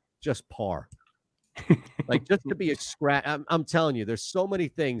shoot just par. Like just to be a scratch. I'm telling you, there's so many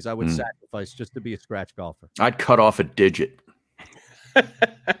things I would sacrifice just to be a scratch golfer. I'd cut off a digit.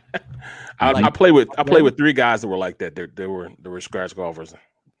 I play with 3 guys that were like that. They were scratch golfers.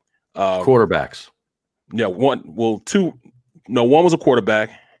 Quarterbacks. Yeah, one was a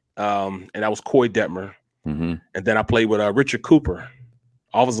quarterback, and that was Coy Detmer. Mm-hmm. And then I played with Richard Cooper,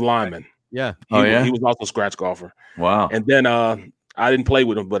 offensive lineman. Yeah. He was also a scratch golfer. Wow. And then I didn't play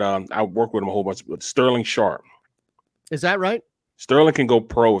with him, but I worked with him a whole bunch. With Sterling Sharp. Is that right? Sterling can go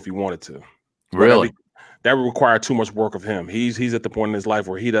pro if he wanted to. Really? That would require too much work of him. He's at the point in his life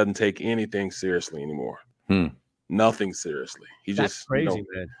where he doesn't take anything seriously anymore. Nothing seriously. That's just crazy,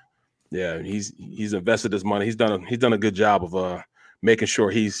 man. Yeah, he's invested his money. He's done a good job of making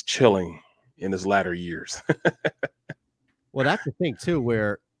sure he's chilling in his latter years. Well, that's the thing too,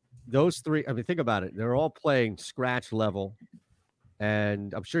 where those 3, I mean, think about it. They're all playing scratch level.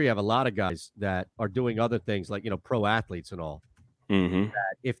 And I'm sure you have a lot of guys that are doing other things like, pro athletes and all.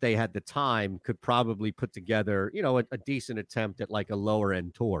 that if they had the time could probably put together, a decent attempt at like a lower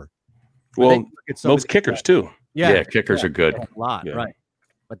end tour. Well, most kickers too. Yeah, kickers are good. A lot, right?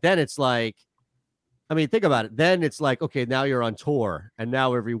 But then it's like, I mean, think about it. Then it's like, okay, now you're on tour, and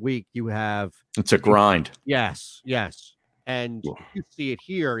now every week you have. It's a grind. Yes. And you see it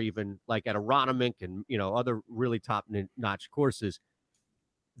here, even like at Aronimink and other really top-notch courses.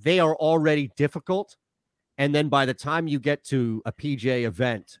 They are already difficult, and then by the time you get to a PJ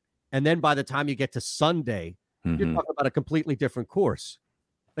event, and then by the time you get to Sunday, you're talking about a completely different course.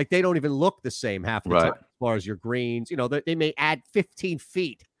 Like they don't even look the same half the time as far as your greens. They may add 15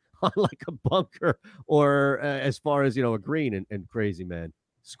 feet on like a bunker or as far as, a green and crazy, man.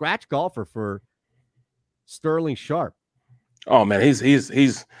 Scratch golfer for Sterling Sharp. Oh man, he's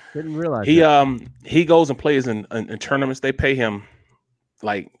didn't realize he goes and plays in tournaments. They pay him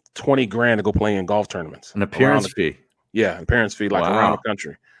like $20,000 to go play in golf tournaments. An appearance fee. Yeah, appearance fee around the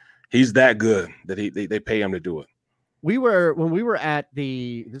country. He's that good that they pay him to do it. When we were at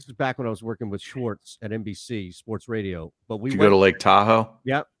this is back when I was working with Schwartz at NBC Sports Radio, but we go to Lake Tahoe.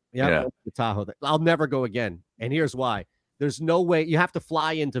 Yep. Yeah. The Tahoe. I'll never go again. And here's why. There's no way you have to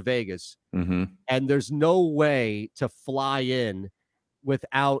fly into Vegas, and there's no way to fly in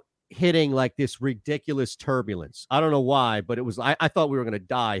without hitting like this ridiculous turbulence. I don't know why, but it was. I thought we were going to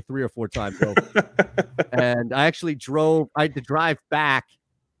die 3 or 4 times over. And I actually I had to drive back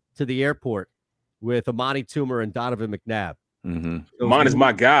to the airport with Amani Toomer and Donovan McNabb. Amani's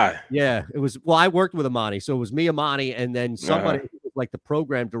my guy. Yeah, it was. Well, I worked with Amani, so it was me, Amani, and then somebody like the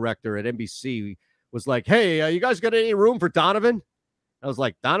program director at NBC was like, "Hey, you guys got any room for Donovan?" I was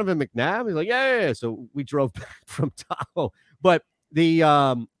like, "Donovan McNabb?" He's like, "Yeah." So we drove back from Tahoe. But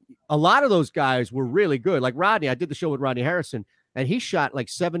a lot of those guys were really good. Like Rodney, I did the show with Rodney Harrison, and he shot like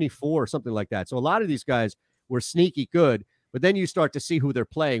 74 or something like that. So a lot of these guys were sneaky good. But then you start to see who they're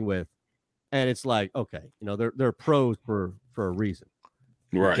playing with, and it's like, okay, they're pros for a reason.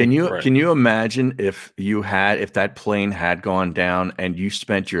 Right. Can you imagine if that plane had gone down and you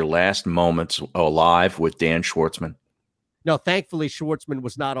spent your last moments alive with Dan Schwartzman? No, thankfully Schwartzman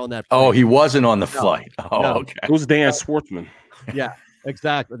was not on that plane. Oh, he wasn't on the flight. Oh, no. Okay. Who's Dan Schwartzman? Yeah,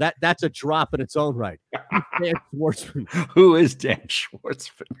 exactly. That's a drop in its own right. Dan Schwartzman. Who is Dan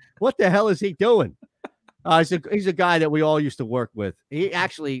Schwartzman? What the hell is he doing? He's a guy that we all used to work with. He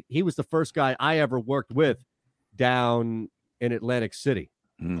was the first guy I ever worked with down in Atlantic City.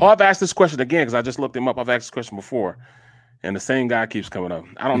 Oh, I've asked this question again because I just looked him up. I've asked this question before, and the same guy keeps coming up.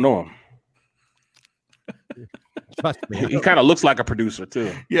 I don't know him. Trust me. He kind of looks like a producer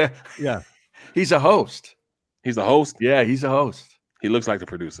too. Yeah. He's a host. He's a host? Yeah, he's a host. He looks like the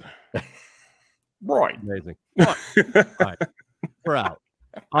producer. Right. Amazing. All right. We're out.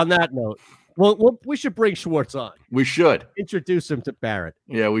 On that note, we should bring Schwartz on. We should. Introduce him to Barrett.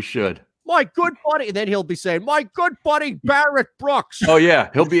 Yeah, we should. My good buddy. And then he'll be saying, my good buddy, Barrett Brooks. Oh, yeah.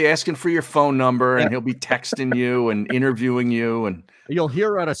 He'll be asking for your phone number, and he'll be texting you and interviewing you. And you'll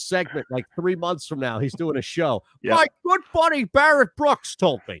hear on a segment like 3 months from now, he's doing a show. Yep. My good buddy, Barrett Brooks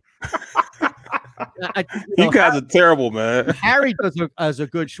told me. You guys are terrible, man. Harry does a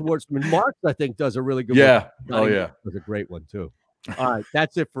good Schwartzman. Marks, I think, does a really good one. Oh, yeah. Does a great one, too. All right.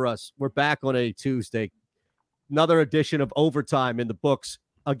 That's it for us. We're back on a Tuesday. Another edition of Overtime in the books.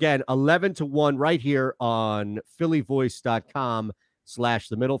 Again, 11-1 right here on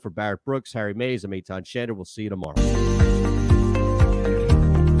phillyvoice.com/the middle. For Barrett Brooks, Harry Mays, I'm Eitan Shander. We'll see you tomorrow.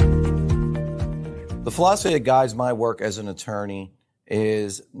 The philosophy that guides my work as an attorney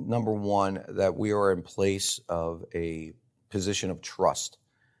is, number one, that we are in place of a position of trust.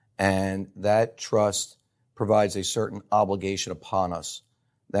 And that trust provides a certain obligation upon us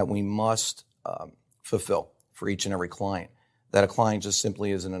that we must fulfill for each and every client. That a client just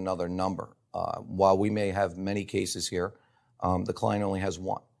simply isn't another number. While we may have many cases here, the client only has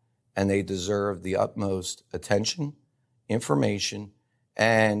one. And they deserve the utmost attention, information,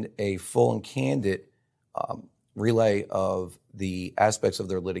 and a full and candid relay of the aspects of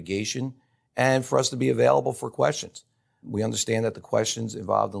their litigation, and for us to be available for questions. We understand that the questions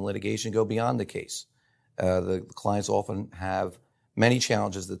involved in litigation go beyond the case. The clients often have many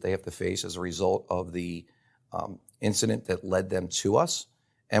challenges that they have to face as a result of the incident that led them to us,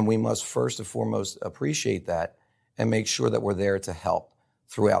 and we must first and foremost appreciate that and make sure that we're there to help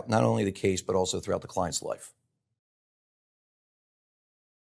throughout not only the case but also throughout the client's life.